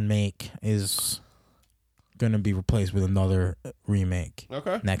VII make is gonna be replaced with another remake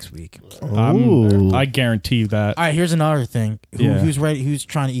Okay. next week. Ooh. I guarantee you that. All right, here's another thing. Yeah. Who's ready? Who's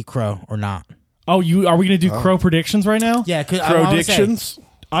trying to eat crow or not? Are we gonna do crow predictions right now? Yeah, because Predictions?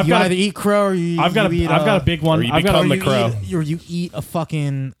 I've You got either eat crow or you. I've got you eat, I've got a big one. or you I've got become a, the crow. Or you eat a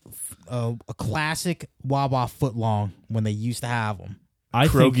fucking a classic Wawa footlong when they used to have them. I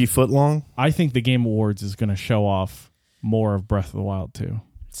think Krogi footlong? I think the Game Awards is gonna show off more of Breath of the Wild 2.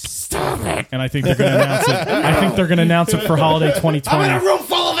 Stop it! And I think they're gonna announce it. I think they're gonna announce it for holiday 2020, I'm in a room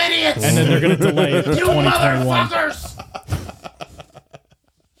full of idiots. and then they're gonna delay it to You 2021. motherfuckers!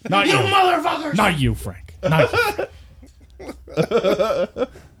 Not You you, motherfuckers! not you, Frank. Not you.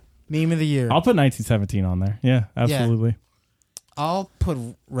 Meme of the year. I'll put 1917 on there. Yeah, absolutely. I'll put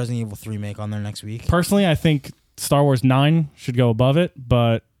Resident Evil 3 remake on there next week. Personally, I think Star Wars 9 should go above it,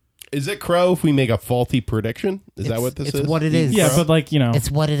 but Is it crow if we make a faulty prediction? Is that what this is? It's what it is. yeah, but like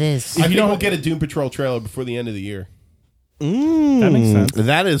It's what it is. I think don't- we'll get a Doom Patrol trailer before the end of the year. that makes sense.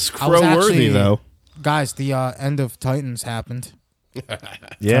 That is I was crow worthy, actually- though. Guys, the end of Titans happened.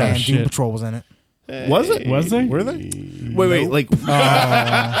 Yeah. and Doom shit. Patrol was in it. Was it? Was they? Were they? Wait, like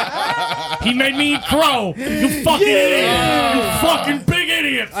He made me eat crow. You fucking idiot. You fucking big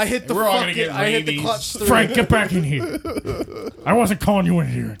idiot. I hit the We're all gonna get rabies. through. Frank, get back in here. I wasn't calling you in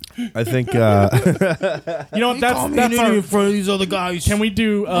here. I think You know what? That's our. front of these other guys. Can we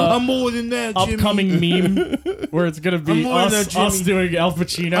do I'm more than that, Jimmy. upcoming meme where it's gonna be I'm more than us, that, us Jimmy. doing Al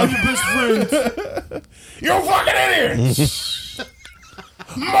Pacino? best friends. You fucking idiot!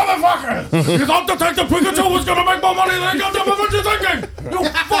 Motherfucker! You thought Detective Pikachu was gonna make more money than goddamn what you thinking? You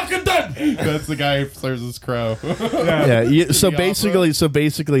fucking dead. That's the guy who serves as crow. so basically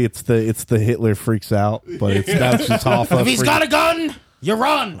it's the Hitler freaks out, but it's not just Hoffa. If he's got a gun, you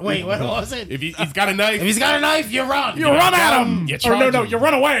run. Wait, what was it? If he's got a knife, If he's got a knife, you run. You run at him. You Or charge no, him. you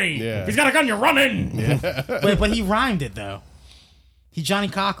run away. Yeah. If he's got a gun, you run in. Wait, but he rhymed it though. He Johnny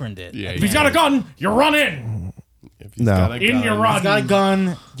Cochran did. yeah, If he's got a gun, you run in. if he's No. got a In gun, your run. He's got a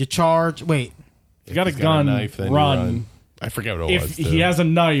gun. You charge. Wait. If got a he's gun, knife, then you run. I forget what it was. If he has a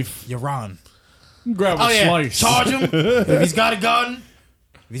knife, You run. grab a slice. Charge him. If he's got a gun,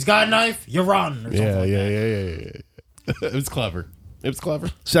 if he's got a knife, you run. Or yeah, something. yeah. It was clever. It was clever.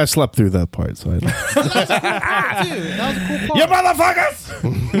 So I slept through that part. So I Dude, that was a cool part. You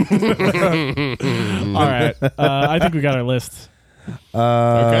motherfuckers! All right. I think we got our list.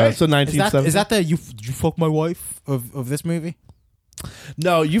 Okay. So 1970. Is that the you fuck my wife of this movie?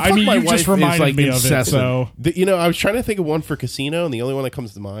 No, you. I Fuck mean, my you wife just is reminded like me of it. incessant. So I was trying to think of one for Casino, and the only one that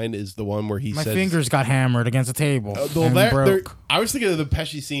comes to mind is the one where he My says, fingers got hammered against a table and there- broke. I was thinking of the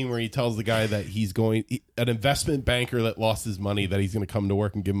Pesci scene where he tells the guy that he's an investment banker that lost his money, that he's going to come to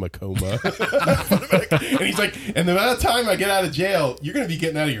work and give him a coma. And he's like, and the amount of time I get out of jail, you're going to be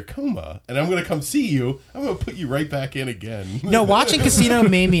getting out of your coma, and I'm going to come see you. I'm going to put you right back in again. No, watching Casino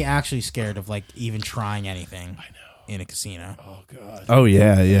made me actually scared of like even trying anything. I know. In a casino. Oh, God. Oh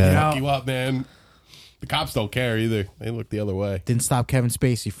yeah, yeah. Yeah. Fuck you up, man. The cops don't care either. They look the other way. Didn't stop Kevin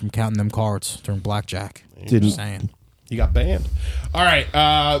Spacey from counting them cards during blackjack. Didn't. Just saying. He got banned. All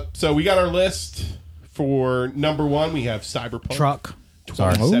right. So we got our list for number one. We have Cyberpunk. Truck.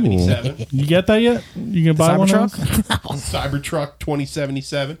 2077. you get that yet? You can buy one of those? Cybertruck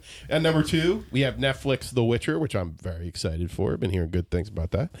 2077. And number two, we have Netflix The Witcher, which I'm very excited for. I've been hearing good things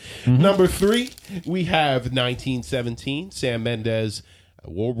about that. Number three, we have 1917, Sam Mendes,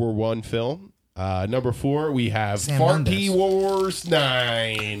 World War I film. Number four, we have Sam Farty Mendes. Wars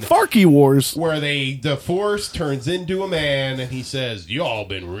 9. Farky Wars. Where the Force turns into a man and he says, "Y'all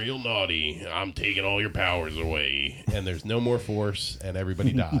been real naughty. I'm taking all your powers away." And there's no more Force and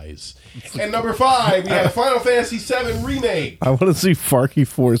everybody dies. And number five, we have Final Fantasy VII Remake. I want to see Farky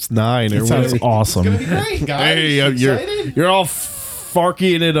Force 9. It sounds It's awesome. gonna be great, guys. Hey, Excited? you're all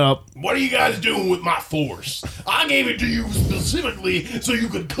Farkying it up. What are you guys doing with my Force? I gave it to you specifically so you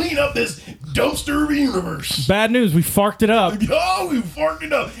could clean up this dumpster of a universe. Bad news. We farked it up. Oh, you farted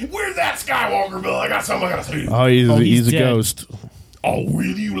it up. Where's that Skywalker, Bill? I got something I gotta say. Oh, he's a dead. ghost. Oh,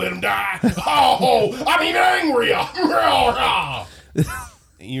 really? You let him die? Oh, I'm even angry.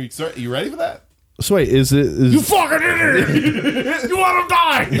 You ready for that? So wait, is You fucking idiot! You let him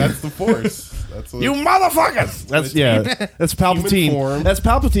die! That's the Force. That's what you motherfuckers? That's That's Palpatine. form. That's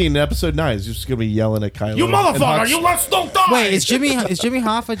Palpatine in Episode 9. He's just gonna be yelling at Kylo. You and motherfucker! Hux. You let Snoke die! Wait, is Jimmy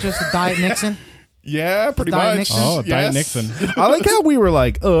Hoffa just a Diet Nixon? Yeah, pretty Diet much. Nixon? Oh, Diet Yes. Nixon. I like how we were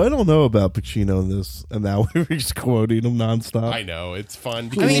like, oh, I don't know about Pacino in this, and now we were just quoting him nonstop. I know it's fun. I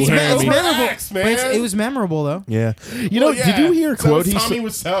Because mean, it's he's memorable. relaxed, But man. it was memorable though. Yeah. Well, Did you hear a so quote was he Tommy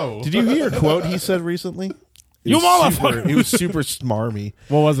said? Wiseau. Did you hear a quote he said recently? You motherfucker! He was super smarmy.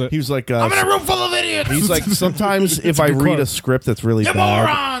 What was it? He was like, I'm in a room full of idiots. he's like, sometimes if I read a script that's really You bad,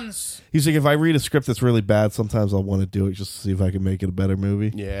 morons. he's like, if I read a script that's really bad, sometimes I'll want to do it just to see if I can make it a better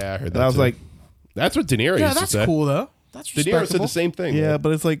movie. Yeah, I heard that. And I was too. like, that's what De Niro Yeah, used to that's say. cool though. That's De Niro said respectable. the same thing. yeah,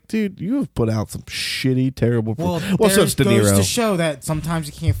 but it's like, dude, you have put out some shitty, terrible. Well, so there it's De goes to Niro. show that sometimes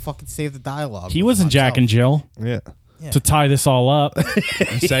you can't fucking save the dialogue. He wasn't Jack and Jill Yeah. to tie this all up.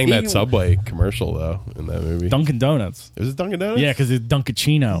 He sang that Subway commercial though in that movie. Dunkin' Donuts. Was it Dunkin' Donuts? Yeah, because it's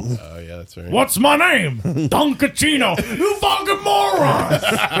Dunkachino. Oh yeah, that's right. What's my name? Dunkachino. You fucking morons!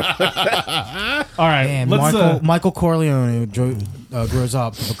 All right, And let's. Michael Corleone grows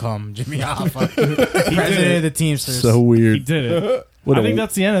up to become Jimmy Hoffa, president of the Teamsters. So he weird. did it. What I a- think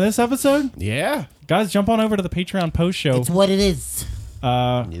that's the end of this episode. Yeah, Guys, jump on over to the Patreon post show. It's what it is.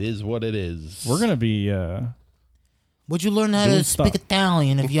 it is what it is. We're gonna be. Would you learn how Doing to stuff. speak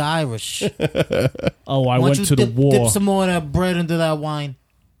Italian if you're Irish? Oh, I Why went don't to you the war. dip some more of that bread into that wine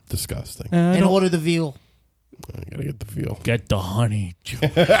disgusting. and order the veal. I gotta get the feel. Get the honey. All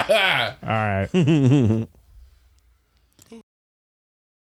right.